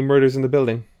 that's Only Murders in the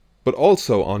Building. But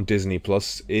also on Disney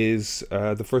Plus is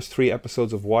the first 3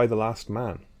 episodes of Why the Last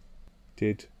Man.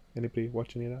 Did anybody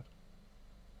watch any of that?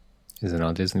 Is it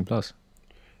on Disney Plus?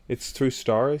 It's through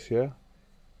Stars, yeah.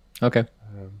 Okay.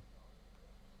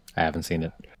 I haven't seen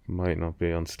it. Might not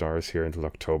be on Stars here until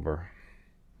October.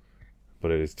 But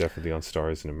it is definitely on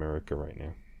Stars in America right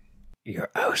now.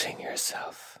 You're outing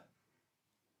yourself.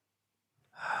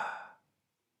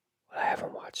 Well, I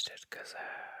haven't watched it because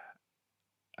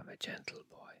I'm a gentle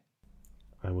boy.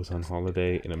 I was on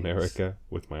holiday in America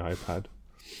with my iPad,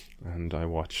 and I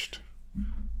watched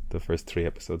the first 3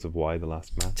 episodes of Why the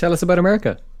Last Man. Tell us about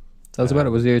America. Tell us about it.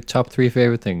 Was your top 3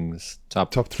 favorite things?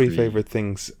 Top 3 favorite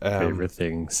things. Favorite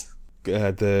things.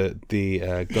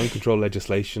 The gun control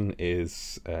legislation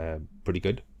is pretty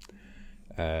good.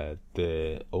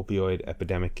 The opioid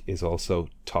epidemic is also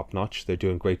top notch. They're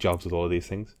doing great jobs with all of these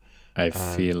things. I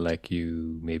feel like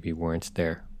you maybe weren't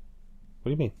there. What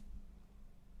do you mean?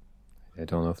 I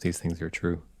don't know if these things are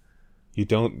true. You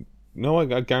don't? No,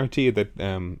 I guarantee you that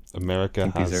America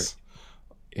I think has. these are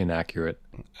inaccurate.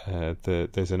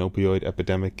 There's an opioid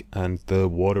epidemic, and the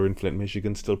water in Flint,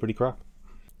 Michigan, is still pretty crap.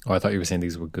 Oh, I thought you were saying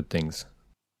these were good things.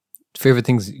 Favorite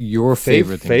things? Your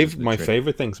favorite things? My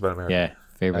favorite things about America. Yeah,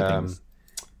 favorite things.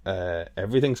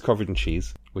 Everything's covered in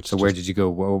cheese. So where did you go?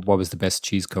 What was the best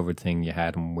cheese covered thing you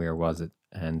had, and where was it?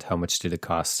 And how much did it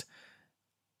cost?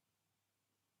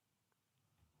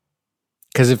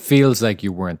 Because it feels like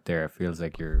you weren't there. It feels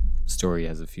like your story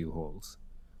has a few holes.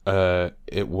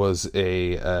 It was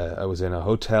I was in a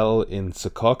hotel in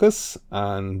Secaucus,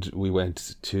 and we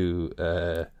went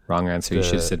to Wrong answer. You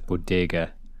should have said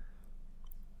bodega.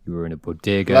 You were in a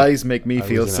bodega. Lies make me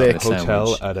feel was in a sick. hotel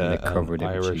Sandwich, at and it covered an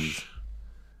it with Irish cheese.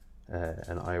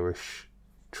 an Irish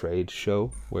trade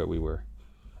show where we were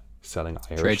selling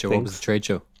Irish Trade show. What things. was the trade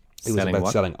show? It was about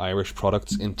what? selling Irish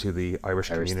products into the Irish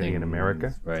community in things,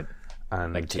 America. right?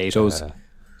 And Like potatoes?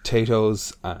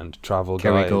 Potatoes and travel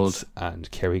Kerry guides Gold. and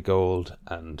Kerry Gold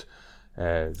and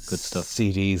Good stuff.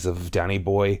 CDs of Danny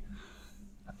Boy,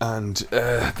 and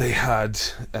they had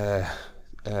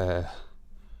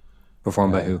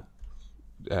Performed by who?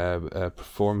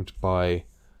 performed by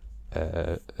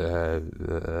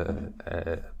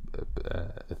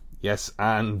yes,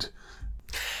 and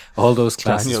All those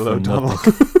classes Daniel for O'Donnell.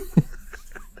 nothing.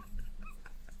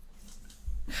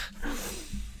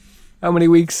 How many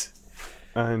weeks?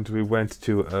 and we went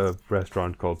to a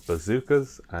restaurant called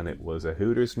Bazookas, and it was a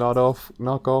Hooters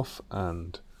knockoff,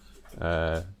 and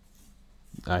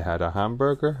I had a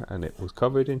hamburger, and it was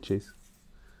covered in cheese.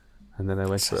 And then I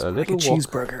went for a little walk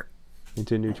cheeseburger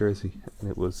into New Jersey, and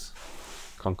it was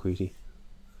concretey.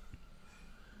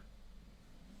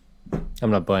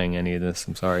 I'm not buying any of this.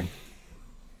 I'm sorry.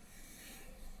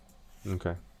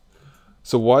 Okay.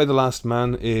 So Why the Last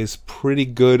Man is pretty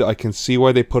good. I can see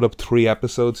why they put up 3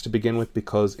 episodes to begin with,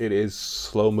 because it is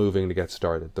slow moving to get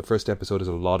started. The first episode is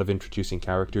a lot of introducing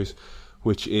characters,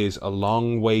 which is a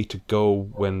long way to go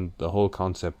when the whole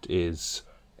concept is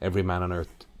every man on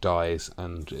Earth dies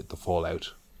and the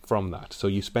fallout from that. So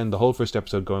you spend the whole first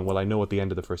episode going, well, I know what the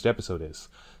end of the first episode is.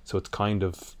 So it's kind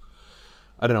of,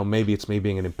 I don't know, maybe it's me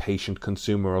being an impatient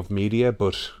consumer of media,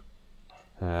 but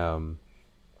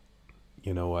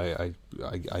you know, I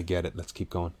get it. Let's keep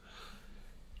going.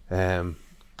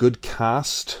 Good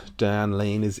cast. Diane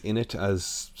Lane is in it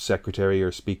as secretary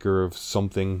or speaker of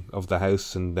something of the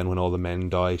house, and then when all the men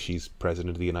die, she's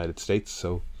president of the United States.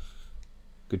 So,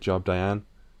 good job, Diane.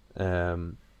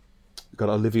 Got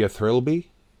Olivia Thirlby.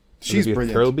 She's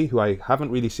brilliant. Thirlby, who I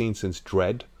haven't really seen since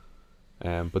Dread,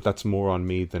 but that's more on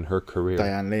me than her career.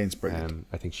 Diane Lane's brilliant.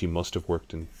 I think she must have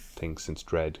worked in things since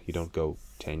Dread. You don't go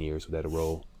 10 years without a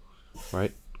role.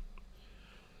 Right.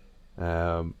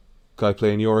 Guy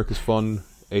playing Yorick is fun.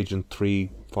 Agent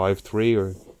 353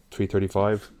 or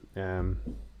 335.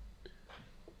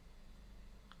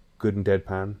 Good and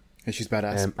deadpan. And she's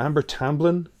badass. Amber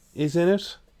Tamblyn is in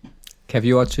it. Kev,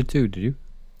 you watched it too, did you?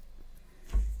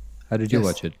 How did you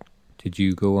watch it? Did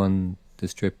you go on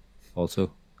this trip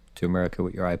also to America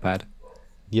with your iPad?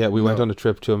 Yeah, we went on a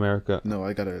trip to America. No,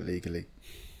 I got it illegally.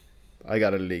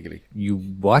 You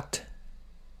what?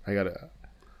 I got it.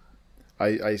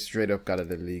 I straight up got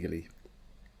it illegally.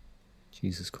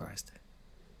 Jesus Christ.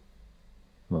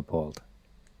 I'm appalled.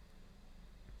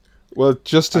 Well,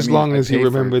 just as long as you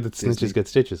remember that Disney. snitches get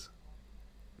stitches.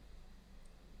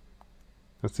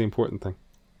 That's the important thing.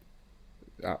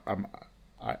 I'm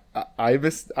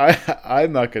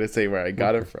not going to say where I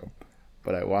got it from,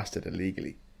 but I watched it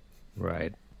illegally.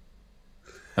 Right.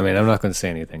 I mean, I'm not going to say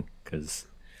anything because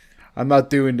I'm not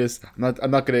doing this.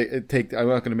 I'm not going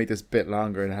to make this bit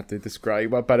longer and have to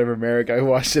describe what part of America I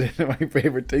watched it and my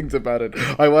favorite things about it.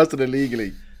 I watched it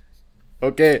illegally.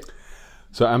 Okay.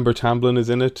 So Amber Tamblyn is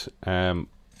in it. I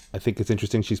think it's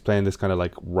interesting. She's playing this kind of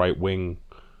like right wing,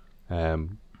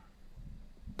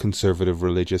 conservative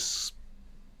religious.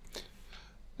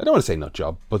 I don't want to say nut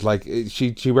job, but like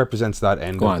she represents that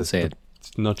end. Go of on, the, say it.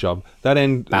 Nut job. That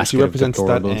end. Basket she represents of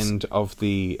that deplorables. end of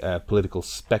the political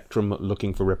spectrum,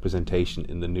 looking for representation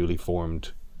in the newly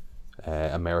formed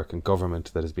American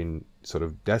government that has been sort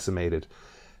of decimated.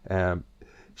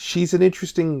 She's an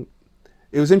interesting.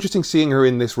 It was interesting seeing her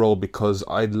in this role because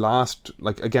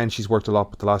again, she's worked a lot,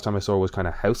 but the last time I saw her was kind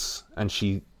of House, and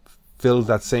she filled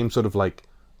that same sort of like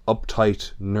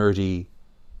uptight, nerdy,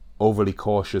 overly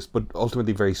cautious, but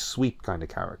ultimately very sweet kind of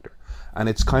character. And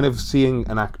it's kind of seeing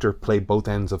an actor play both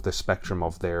ends of the spectrum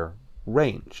of their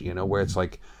range, you know, where it's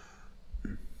like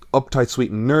uptight,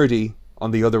 sweet, and nerdy.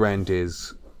 On the other end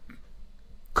is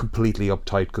completely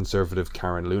uptight, conservative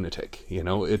Karen lunatic. You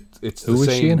know, it's who the was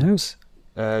same. she in House?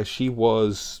 She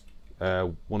was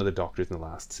one of the doctors in the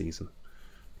last season.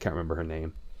 Can't remember her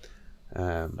name.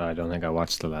 I don't think I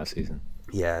watched the last season.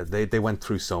 Yeah, they went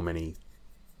through so many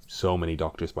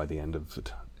doctors by the end of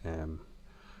it.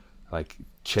 Like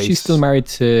Chase. She's still married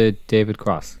to David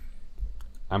Cross.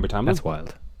 Amber Tamblyn. That's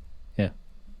wild. Yeah.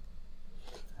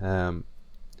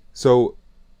 So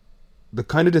the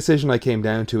kind of decision I came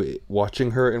down to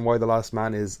watching her in Why the Last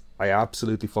Man is I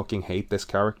absolutely fucking hate this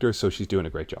character, so she's doing a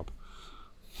great job.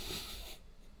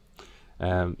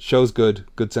 Show's good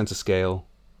sense of scale.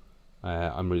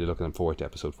 I'm really looking forward to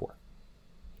episode 4.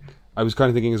 I was kind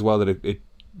of thinking as well that it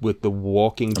with The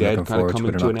Walking Dead kind of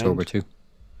coming to an October end. too.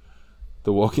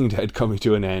 The Walking Dead coming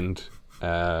to an end.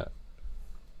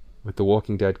 With The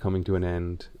Walking Dead coming to an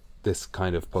end, this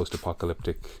kind of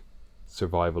post-apocalyptic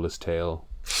survivalist tale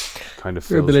kind of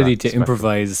Your fills ability that to spectrum.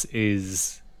 improvise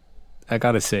is, I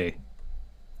gotta say,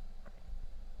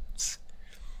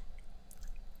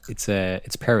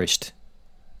 it's perished.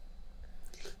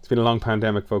 It's been a long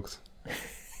pandemic, folks.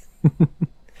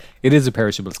 It is a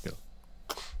perishable skill.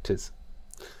 Tis.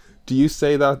 Do you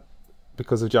say that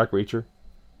because of Jack Reacher?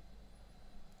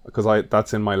 Because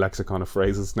that's in my lexicon of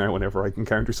phrases now. Whenever I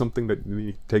encounter something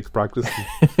that takes practice,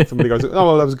 somebody goes, "Oh,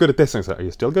 well, I was good at this." And I say, "Are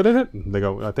you still good at it?" And they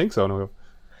go, "I think so." And I go,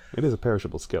 "It is a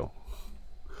perishable skill."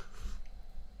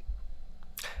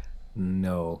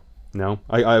 No. No,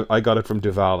 I got it from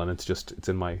Duval, and it's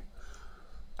in my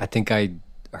I think I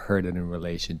heard it in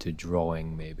relation to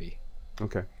drawing, maybe.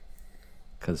 Okay.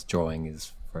 Because drawing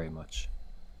is very much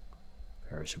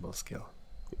perishable skill.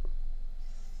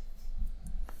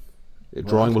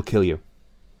 Drawing will kill you.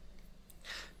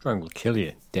 Drawing will kill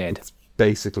you. Dead. It's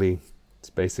basically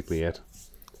it.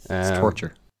 It's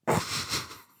torture.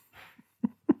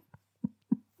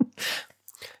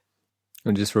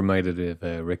 I'm just reminded of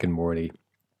Rick and Morty.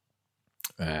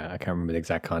 I can't remember the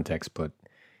exact context, but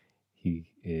he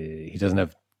doesn't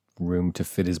have room to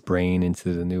fit his brain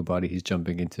into the new body he's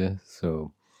jumping into.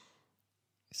 So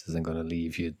he says, "I'm going to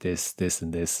leave you this,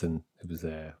 and this," and it was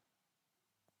I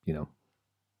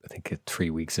think 3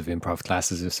 weeks of improv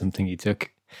classes or something he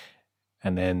took,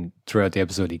 and then throughout the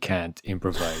episode he can't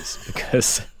improvise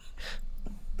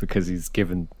because he's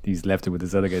left it with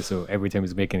this other guy. So every time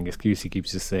he's making an excuse, he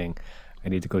keeps just saying, "I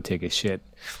need to go take a shit,"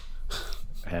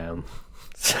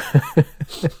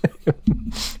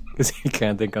 because he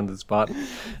can't think on the spot.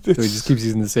 So he just keeps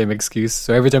using the same excuse.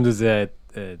 So every time there's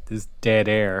this dead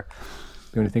air,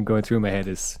 the only thing going through my head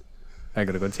is, I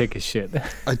gotta go take a shit.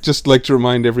 I'd just like to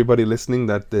remind everybody listening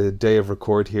that the day of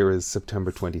record here is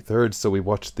September 23rd, so we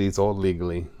watched these all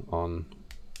legally on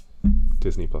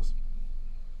Disney Plus.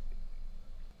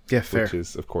 Yeah, fair. Which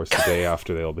is, of course, the day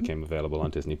after they all became available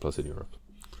on Disney Plus in Europe.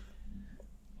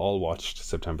 All watched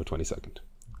September 22nd.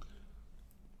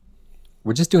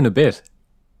 We're just doing a bit.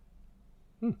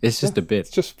 It's just a bit.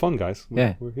 It's just fun, guys.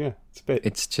 Yeah, it's a bit.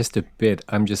 It's just a bit.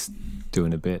 I'm just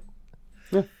doing a bit.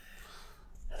 Yeah.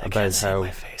 They can't see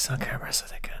my face on camera, so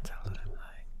they can't tell that I'm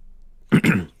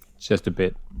lying. It's just a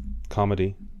bit.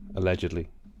 Comedy, allegedly.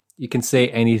 You can say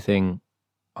anything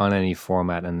on any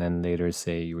format and then later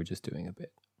say you were just doing a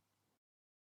bit.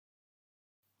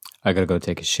 I gotta go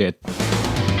take a shit.